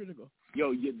was like 5 years ago.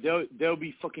 Yo, they'll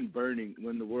be fucking burning.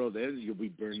 When the world ends, you'll be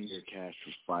burning your cash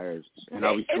with fires. And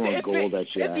I'll be throwing gold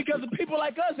at you. It's because the people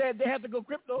like us, they have to go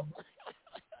crypto.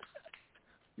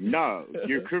 No,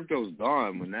 your crypto's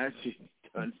gone when that shit's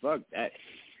done. Fuck that.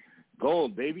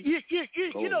 Gold, baby. You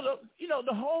know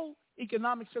the whole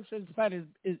economic structure of the planet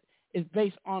is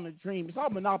based on a dream. It's all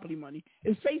monopoly money.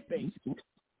 It's faith-based.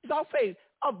 It's all faith.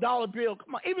 A dollar bill.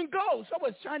 Come on, even gold. So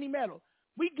much shiny metal.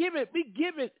 We give it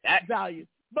value.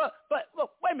 But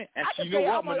look, wait a minute. Actually, you know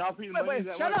what? Monopoly money,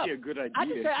 that might be a good idea.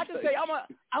 I can say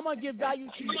I'm gonna give value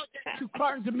to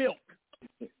cartons of milk.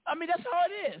 I mean, that's how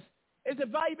it is. It's a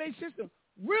value-based system.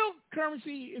 Real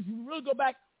currency, if you really go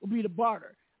back, will be the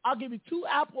barter. I'll give you 2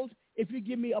 apples if you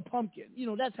give me a pumpkin. You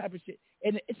know, that type of shit.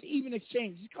 And it's even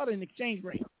exchange. It's called an exchange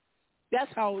rate.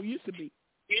 That's how it used to be.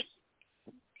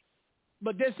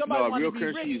 But then somebody wanted to be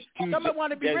rich. Somebody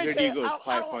wanted to be rich.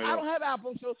 I don't have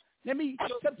apples, so let me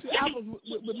substitute apples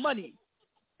with money.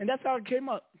 And that's how it came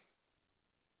up.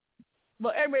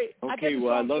 But anyway, okay,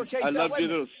 I love your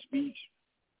little speech.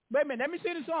 Wait a minute, let me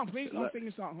sing the song, please. Don't sing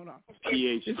the song. Hold on.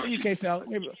 PH. This is you, K-Sal.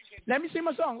 Let me sing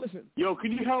my song. Listen. Yo,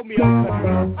 can you help me out?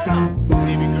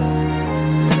 Baby girl.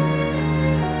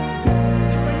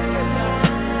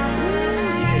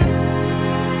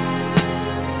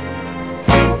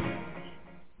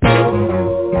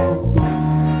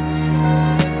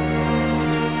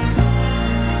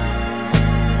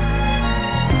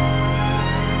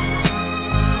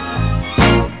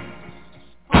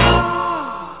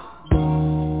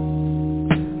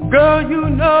 Girl, you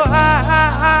know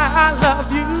I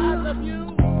love you.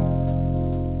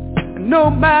 No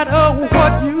matter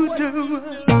what you do.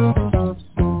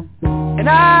 And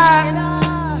I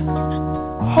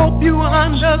hope you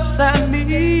understand me.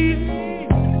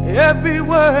 Every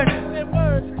word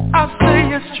I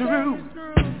say is true.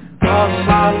 'Cause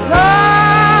I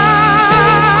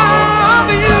love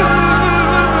you.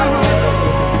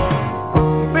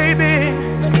 Baby,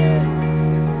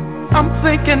 I'm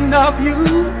thinking of you.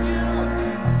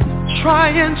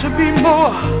 Trying to be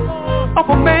more of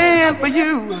a man for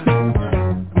you.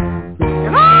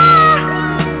 And I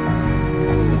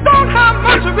don't have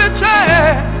much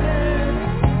riches,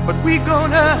 but we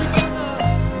gonna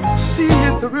see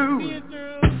it through.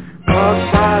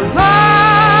 'Cause I love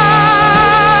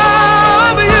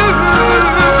you.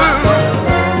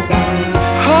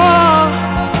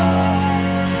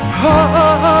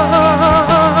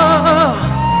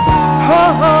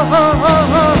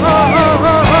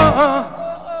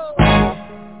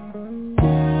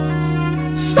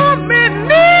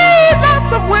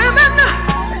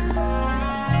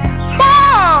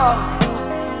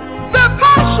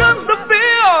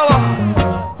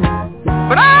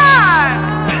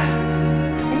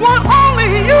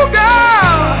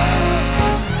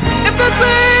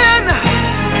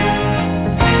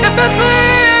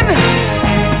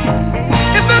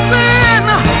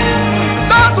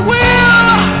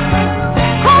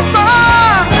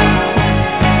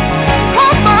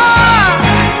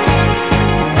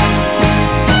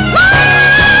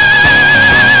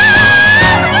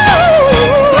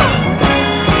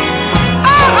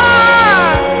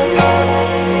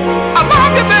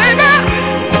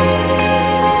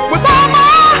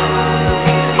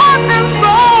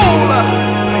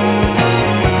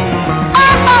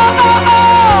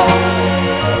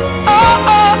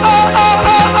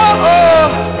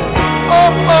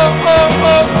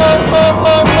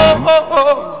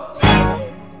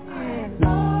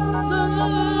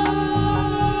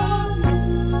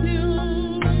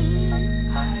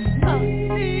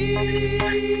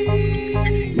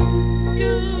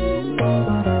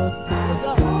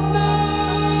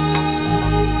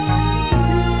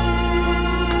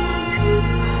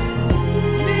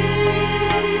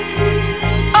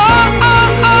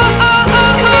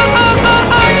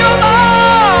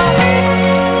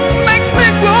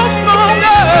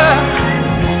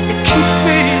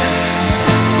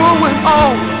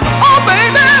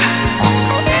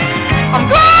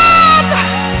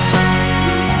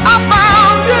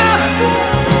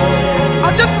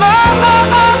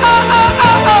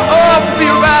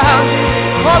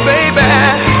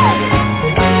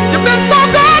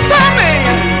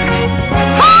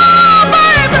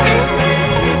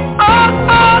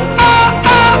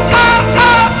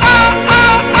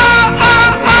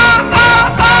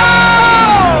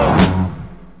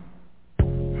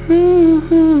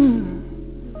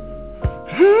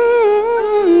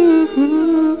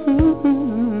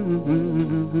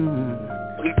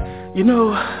 You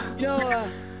know,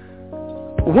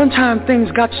 one time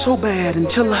things got so bad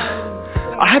until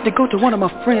I had to go to one of my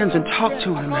friends and talk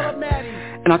to him.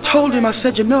 And I told him, I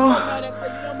said, you know,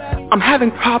 I'm having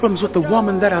problems with the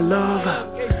woman that I love.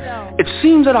 It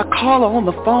seems that I call her on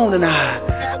the phone and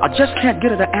I just can't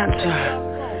get her to answer.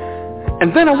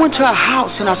 And then I went to her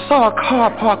house and I saw a car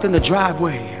parked in the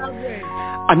driveway.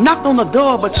 I knocked on the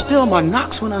door, but still my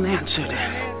knocks went unanswered.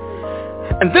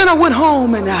 And then I went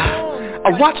home and I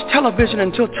watched television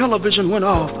until television went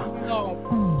off.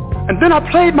 And then I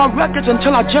played my records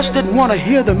until I just didn't want to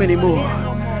hear them anymore.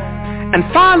 And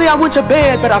finally I went to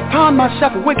bed, but I found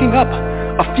myself waking up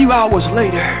a few hours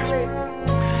later.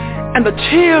 And the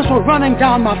tears were running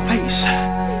down my face.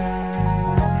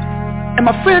 And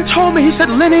my friend told me, he said,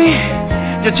 Lenny,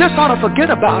 you just ought to forget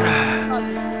about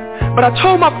her. But I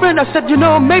told my friend, I said, you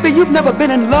know, maybe you've never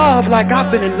been in love like I've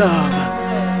been in love.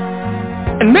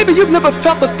 And maybe you've never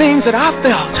felt the things that I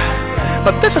felt.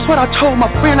 But this is what I told my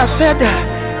friend. I said,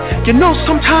 you know,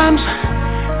 sometimes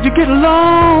you get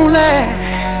lonely.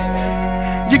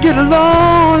 You get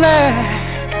lonely.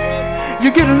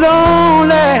 You get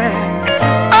lonely.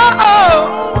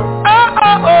 Oh,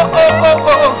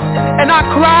 and I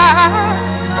cry.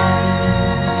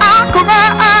 I cry.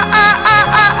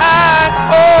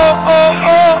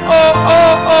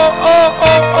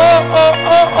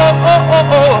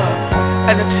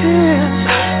 And the tears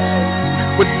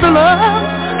would fill up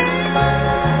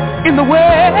in the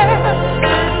wells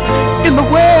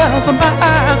of my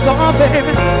eyes, oh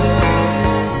baby.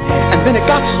 And then it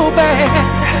got so bad,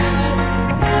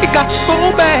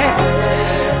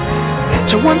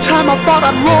 till one time I thought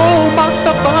I'd roll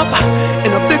myself up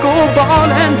in a big old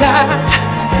ball and die.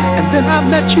 And then I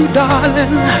met you,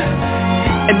 darling,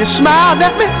 and you smiled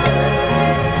at me.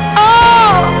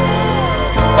 Oh,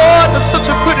 it was such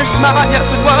a pretty smile, yes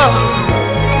it was.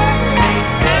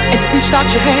 And you reached out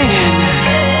your hand,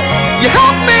 you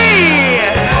helped me,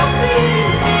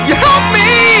 you helped me.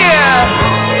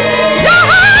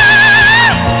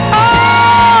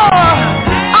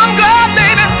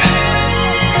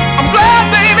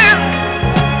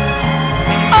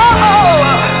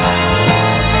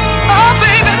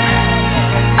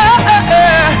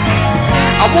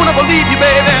 I won't ever leave you,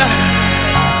 baby.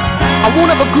 I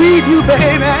won't ever grieve you,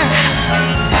 baby.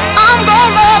 I'm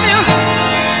gonna love you.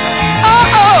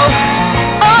 Oh,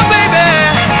 baby.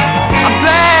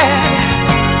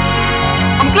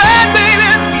 I'm glad,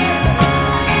 baby.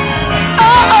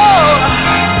 Oh,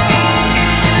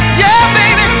 yeah,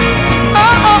 baby.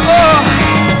 Oh,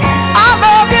 I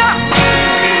love you.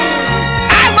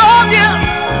 I love you.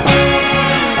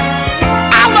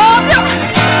 I love you.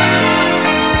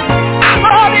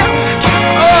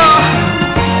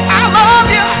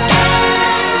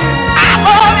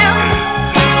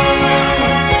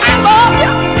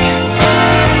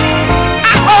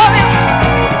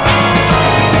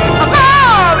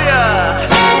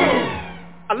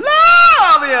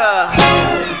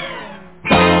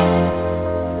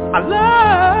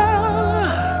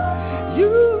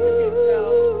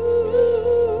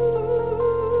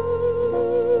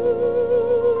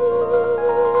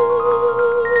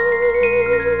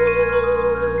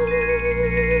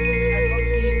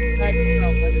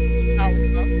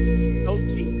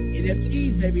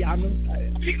 NFTs, baby. I'm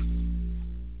excited.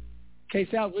 Okay,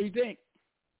 Sal, what do you think?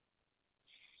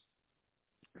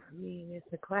 I mean,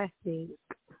 it's a classic.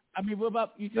 I mean, what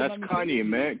about you? That's Kanye,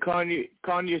 man. Kanye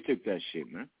took that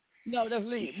shit, man. No, that's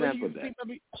Lee.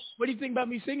 What do you think about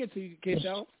me singing to you,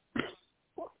 K-Sal?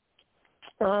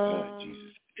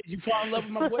 Did you fall in love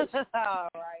with my voice? All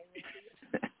right.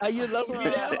 Are you in love with me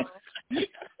now?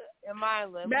 Am I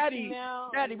in love with you now?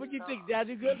 Maddie, what do you think?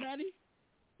 Daddy good, Maddie?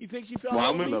 You think she fell in well,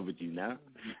 love I'm with in me? love with you now.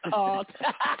 Oh,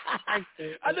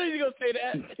 I knew you were going to say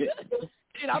that.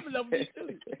 Shit, I'm in love with you,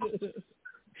 too.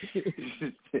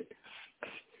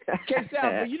 K-Sal,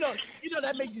 but you know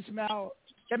that makes you smile.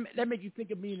 That makes you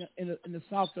think of me in the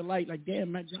softer light. Like,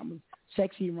 damn, my drama's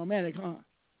sexy and romantic, huh?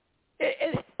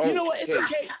 You know what? It's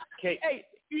okay. Hey,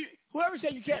 whoever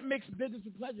said you can't mix business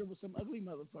with pleasure with some ugly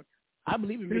motherfucker, I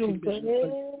believe in mixing business with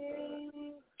pleasure.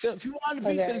 So if you want to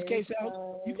be in this case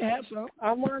out, you can have some.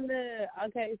 I'm on the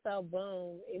so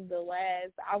boom. In the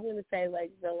last, I want to say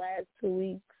like the last 2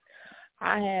 weeks,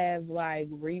 I have like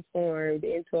reformed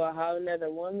into a whole nother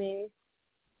woman.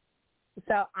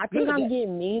 So I think I'm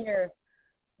getting meaner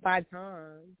by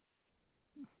time.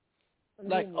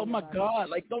 Like, oh my God!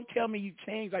 Like, don't tell me you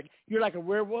changed. Like, you're like a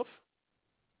werewolf.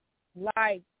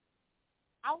 Like,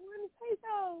 I want to say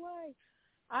so. Like,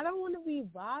 I don't want to be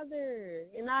bothered,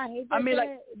 and I hate that. I mean,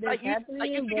 that's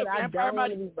happening, but I don't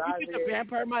want to be bothered. You think a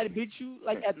vampire might have beat you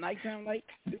like at nighttime, like?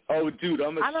 Oh, dude,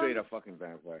 I'm a straight up fucking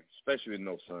vampire, especially with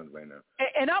no sun right now.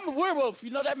 And I'm a werewolf.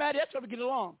 You know that, Maddie? That's how we get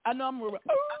along. I know I'm a werewolf.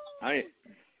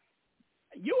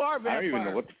 You are a vampire. I don't even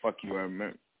know what the fuck you are,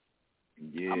 man.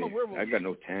 Yeah, I'm a werewolf. I got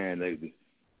no tan lately.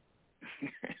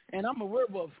 And I'm a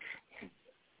werewolf.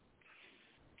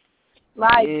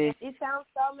 Like, it sounds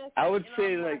so messed up. I would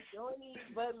say, like,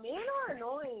 but men are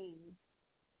annoying.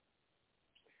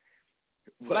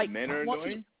 What, like, men are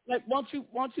annoying? Once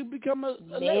you become a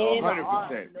men lady, 100%.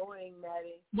 Are annoying,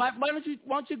 Maddie. Why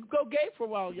don't you go gay for a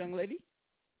while, young lady?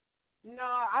 No,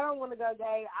 I don't want to go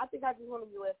gay. I think I just want to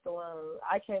be left alone.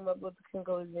 I came up with the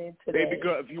conclusion today. Baby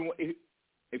girl,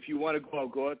 if you want to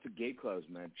go out to gay clubs,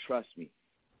 man. Trust me.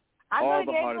 I all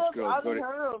go the to hottest gay clubs girls all the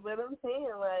time, but I'm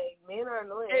saying, like, men are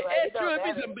annoying. It's true.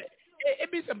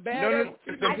 It'd be some bad. No,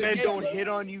 the men don't hit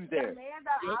on you there.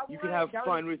 You can have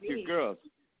fun with your girls.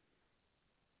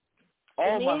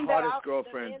 All my hottest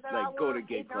girlfriends like go to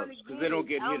gay clubs because they don't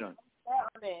get hit on.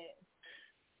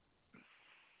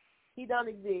 He don't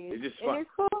exist. It's just fun. And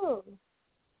it's cool.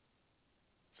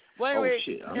 Wait, oh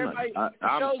shit!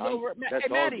 That's all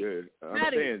Maddie, good.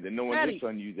 I'm saying that no one hits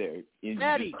on you there. You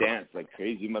just dance like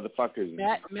crazy motherfuckers.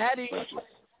 Maddie,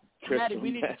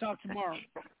 we need to talk tomorrow.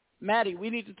 Maddie, we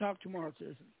need to talk tomorrow,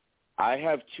 seriously. I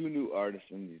have 2 new artists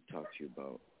I need to talk to you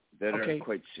about that are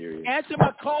quite serious. Answer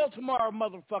my call tomorrow,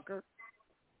 motherfucker.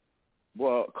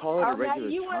 Well, call at a regular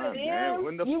time, man.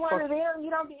 When the you fuck? One of them?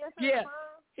 You don't be answering the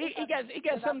phone? He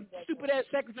got some stupid ass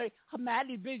secretary. I'm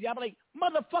Maddie's busy. I'm like,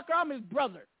 motherfucker, I'm his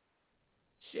brother.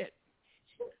 Shit.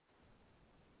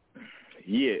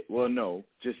 Yeah. Well, no.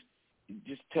 Just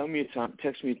tell me a time.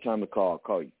 Text me a time to call. I'll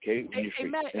call you. Okay? When you're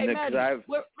free.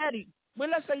 Maddie,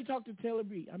 when last time you talked to Taylor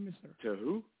B? I miss her. To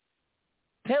who?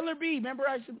 Taylor B. Remember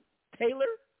Taylor?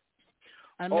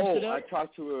 I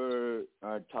talked to her.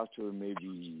 I talked to her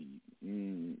maybe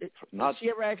not did she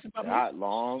ever ask about that me?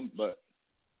 long, but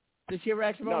did she ever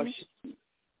ask about me?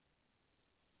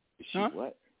 She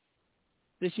what?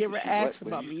 Did she ever ask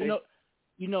about me?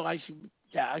 You know, I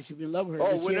should be in love with her.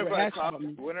 Oh, did whenever I talk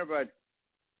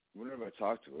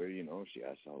to her, you know, she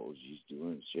asks how she's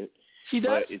doing and shit. She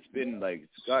does. But it's been like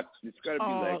it's got to be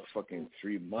like fucking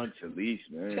 3 months at least,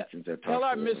 man, since I talked to her. Tell her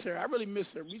I miss her. I really miss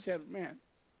her. We said, man.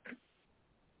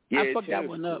 Yeah, I fucked that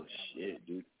one up. Shit,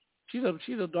 dude. She's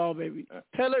a doll, baby.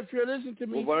 Tell her if you're listening to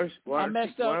me. Why I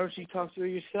messed up. Why don't you talk to her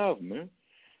yourself, man?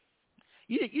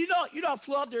 You know, I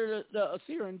flew out there to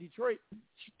see her in Detroit.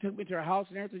 She took me to her house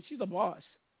and everything. She's a boss.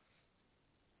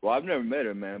 Well, I've never met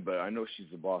her, man, but I know she's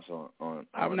the boss on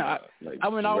I went all the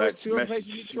way to her place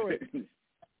in Detroit.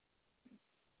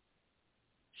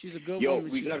 She's a good woman. Yo,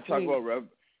 we gotta talk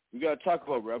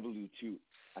about Revolut too.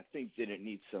 I think that it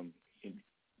needs some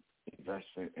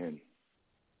investment, and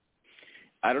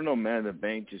I don't know, man. The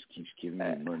bank just keeps giving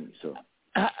me money. So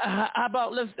how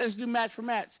about let's do match for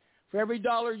match. For every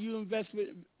 $1 you invest with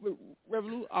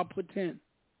Revolut, I'll put 10.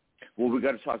 Well, we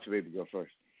got to talk to baby girl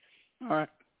first. All right.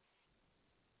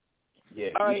 Yeah.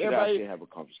 All right, everybody. Have a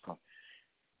conference call.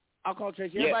 I'll call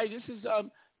Tracy. Yeah. Everybody,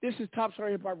 this is Top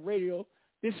Story Hip Hop Radio.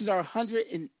 This is our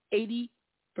 181st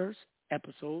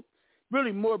episode.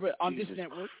 Really more, but on this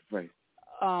network. Right.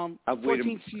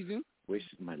 14th season.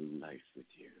 Wasted my life with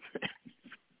you.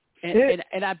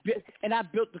 and I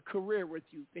built the career with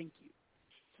you. Thank you.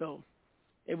 So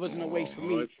it wasn't a waste for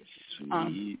me.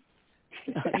 Sweet.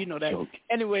 You know that.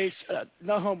 Anyways,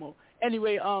 no homo.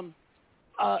 Anyway, I want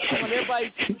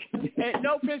everybody.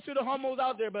 No offense to the homos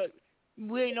out there, but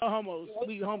we ain't no homos.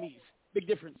 We homies. Big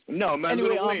difference. No, man.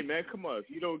 Anyway, Lil Wayne, man. Come on. If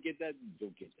you don't get that, you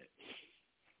don't get that.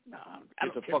 No,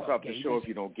 get the fuck off the show if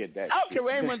you don't get that. I don't care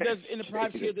what anyone does in the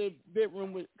privacy of the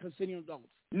bedroom with consenting adults.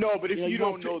 No, but if you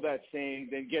don't know that saying,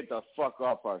 then get the fuck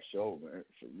off our show, man.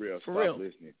 For real. Stop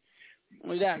listening.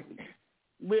 Exactly.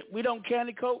 We don't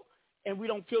candy coat and we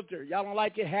don't filter. Y'all don't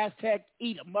like it? #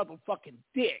 eat a motherfucking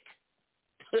dick.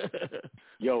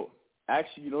 Yo,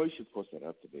 actually, you should post that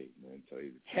up today, man. Tell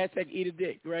you the truth. # eat a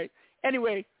dick, right?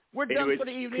 Anyway, we're done for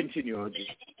the evening. Continue on.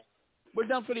 We're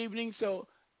done for the evening, so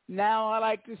now I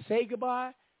like to say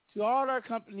goodbye to all our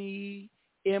company,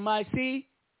 MIC.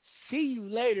 See you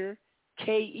later,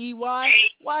 KEY.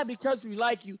 Why? Because we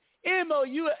like you.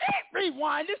 MOU.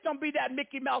 Rewind. This don't be that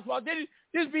Mickey Mouse walk.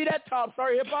 This be that Top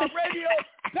Story Hip Hop Radio.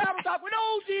 Power Talk with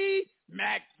OG.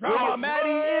 Mac Drama,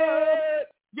 Maddie,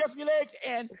 Jeffrey Legs,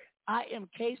 and I am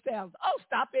K Styles. Oh,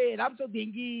 stop it. I'm so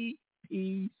dingy.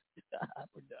 Peace.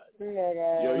 We're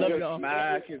done. Yo, you gotta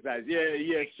smack his ass.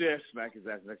 Yeah, sure. Smack his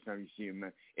ass next time you see him,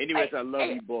 man. Anyways, I love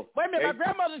you both. Wait a minute, my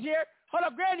grandmother's here. Hold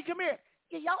up, Granny, come here.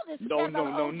 y'all just No,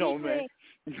 man.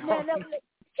 Man,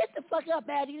 shut the fuck up,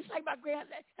 Maddie. It's like my grand.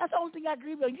 That's the only thing I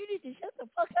agree with. You need to shut the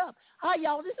fuck up. Hi,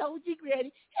 y'all. This OG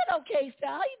Granny. Hello,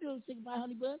 K-Style. How you doing, Chicken Pie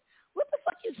Honey Bun? What the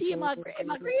fuck you see in my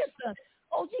grandson?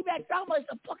 OG Mac Drama is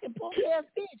a fucking punk-ass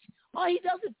bitch. All he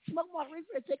does is smoke my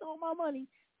reefer and take all my money.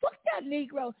 Fuck that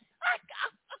Negro.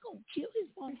 I'm going to kill his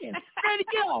punk ass. Granny,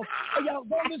 get off. Hey, y'all,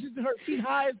 don't listen to her. She's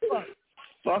high as fuck.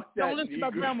 Fuck that Don't listen to my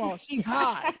grandma. She's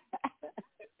high.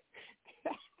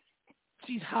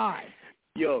 She's high.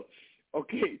 Yo,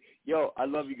 okay. Yo, I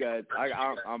love you guys.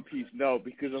 I'm peace. No,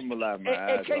 because I'm gonna laugh my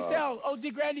ass Hey, off. K-Style,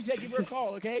 OG Granny said give her a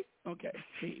call, okay? Okay,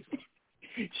 peace.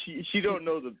 She don't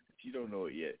know she don't know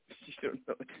it yet. She don't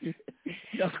know it.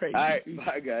 You're crazy. All right,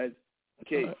 bye guys.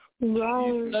 Okay.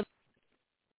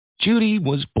 Judy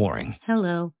was boring.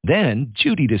 Hello. Then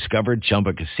Judy discovered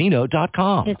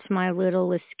ChumbaCasino.com. It's my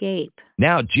little escape.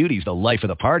 Now Judy's the life of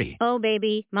the party. Oh,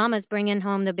 baby, mama's bringing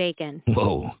home the bacon.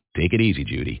 Whoa, take it easy,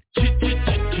 Judy.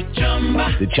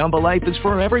 The Chumba life is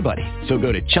for everybody. So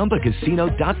go to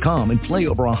ChumbaCasino.com and play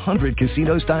over 100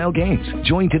 casino-style games.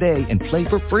 Join today and play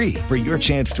for free for your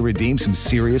chance to redeem some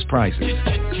serious prizes.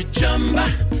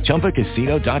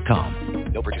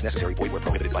 ChumbaCasino.com. No purchase necessary. Void where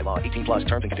prohibited by law. 18 plus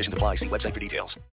terms and conditions apply. See website for details.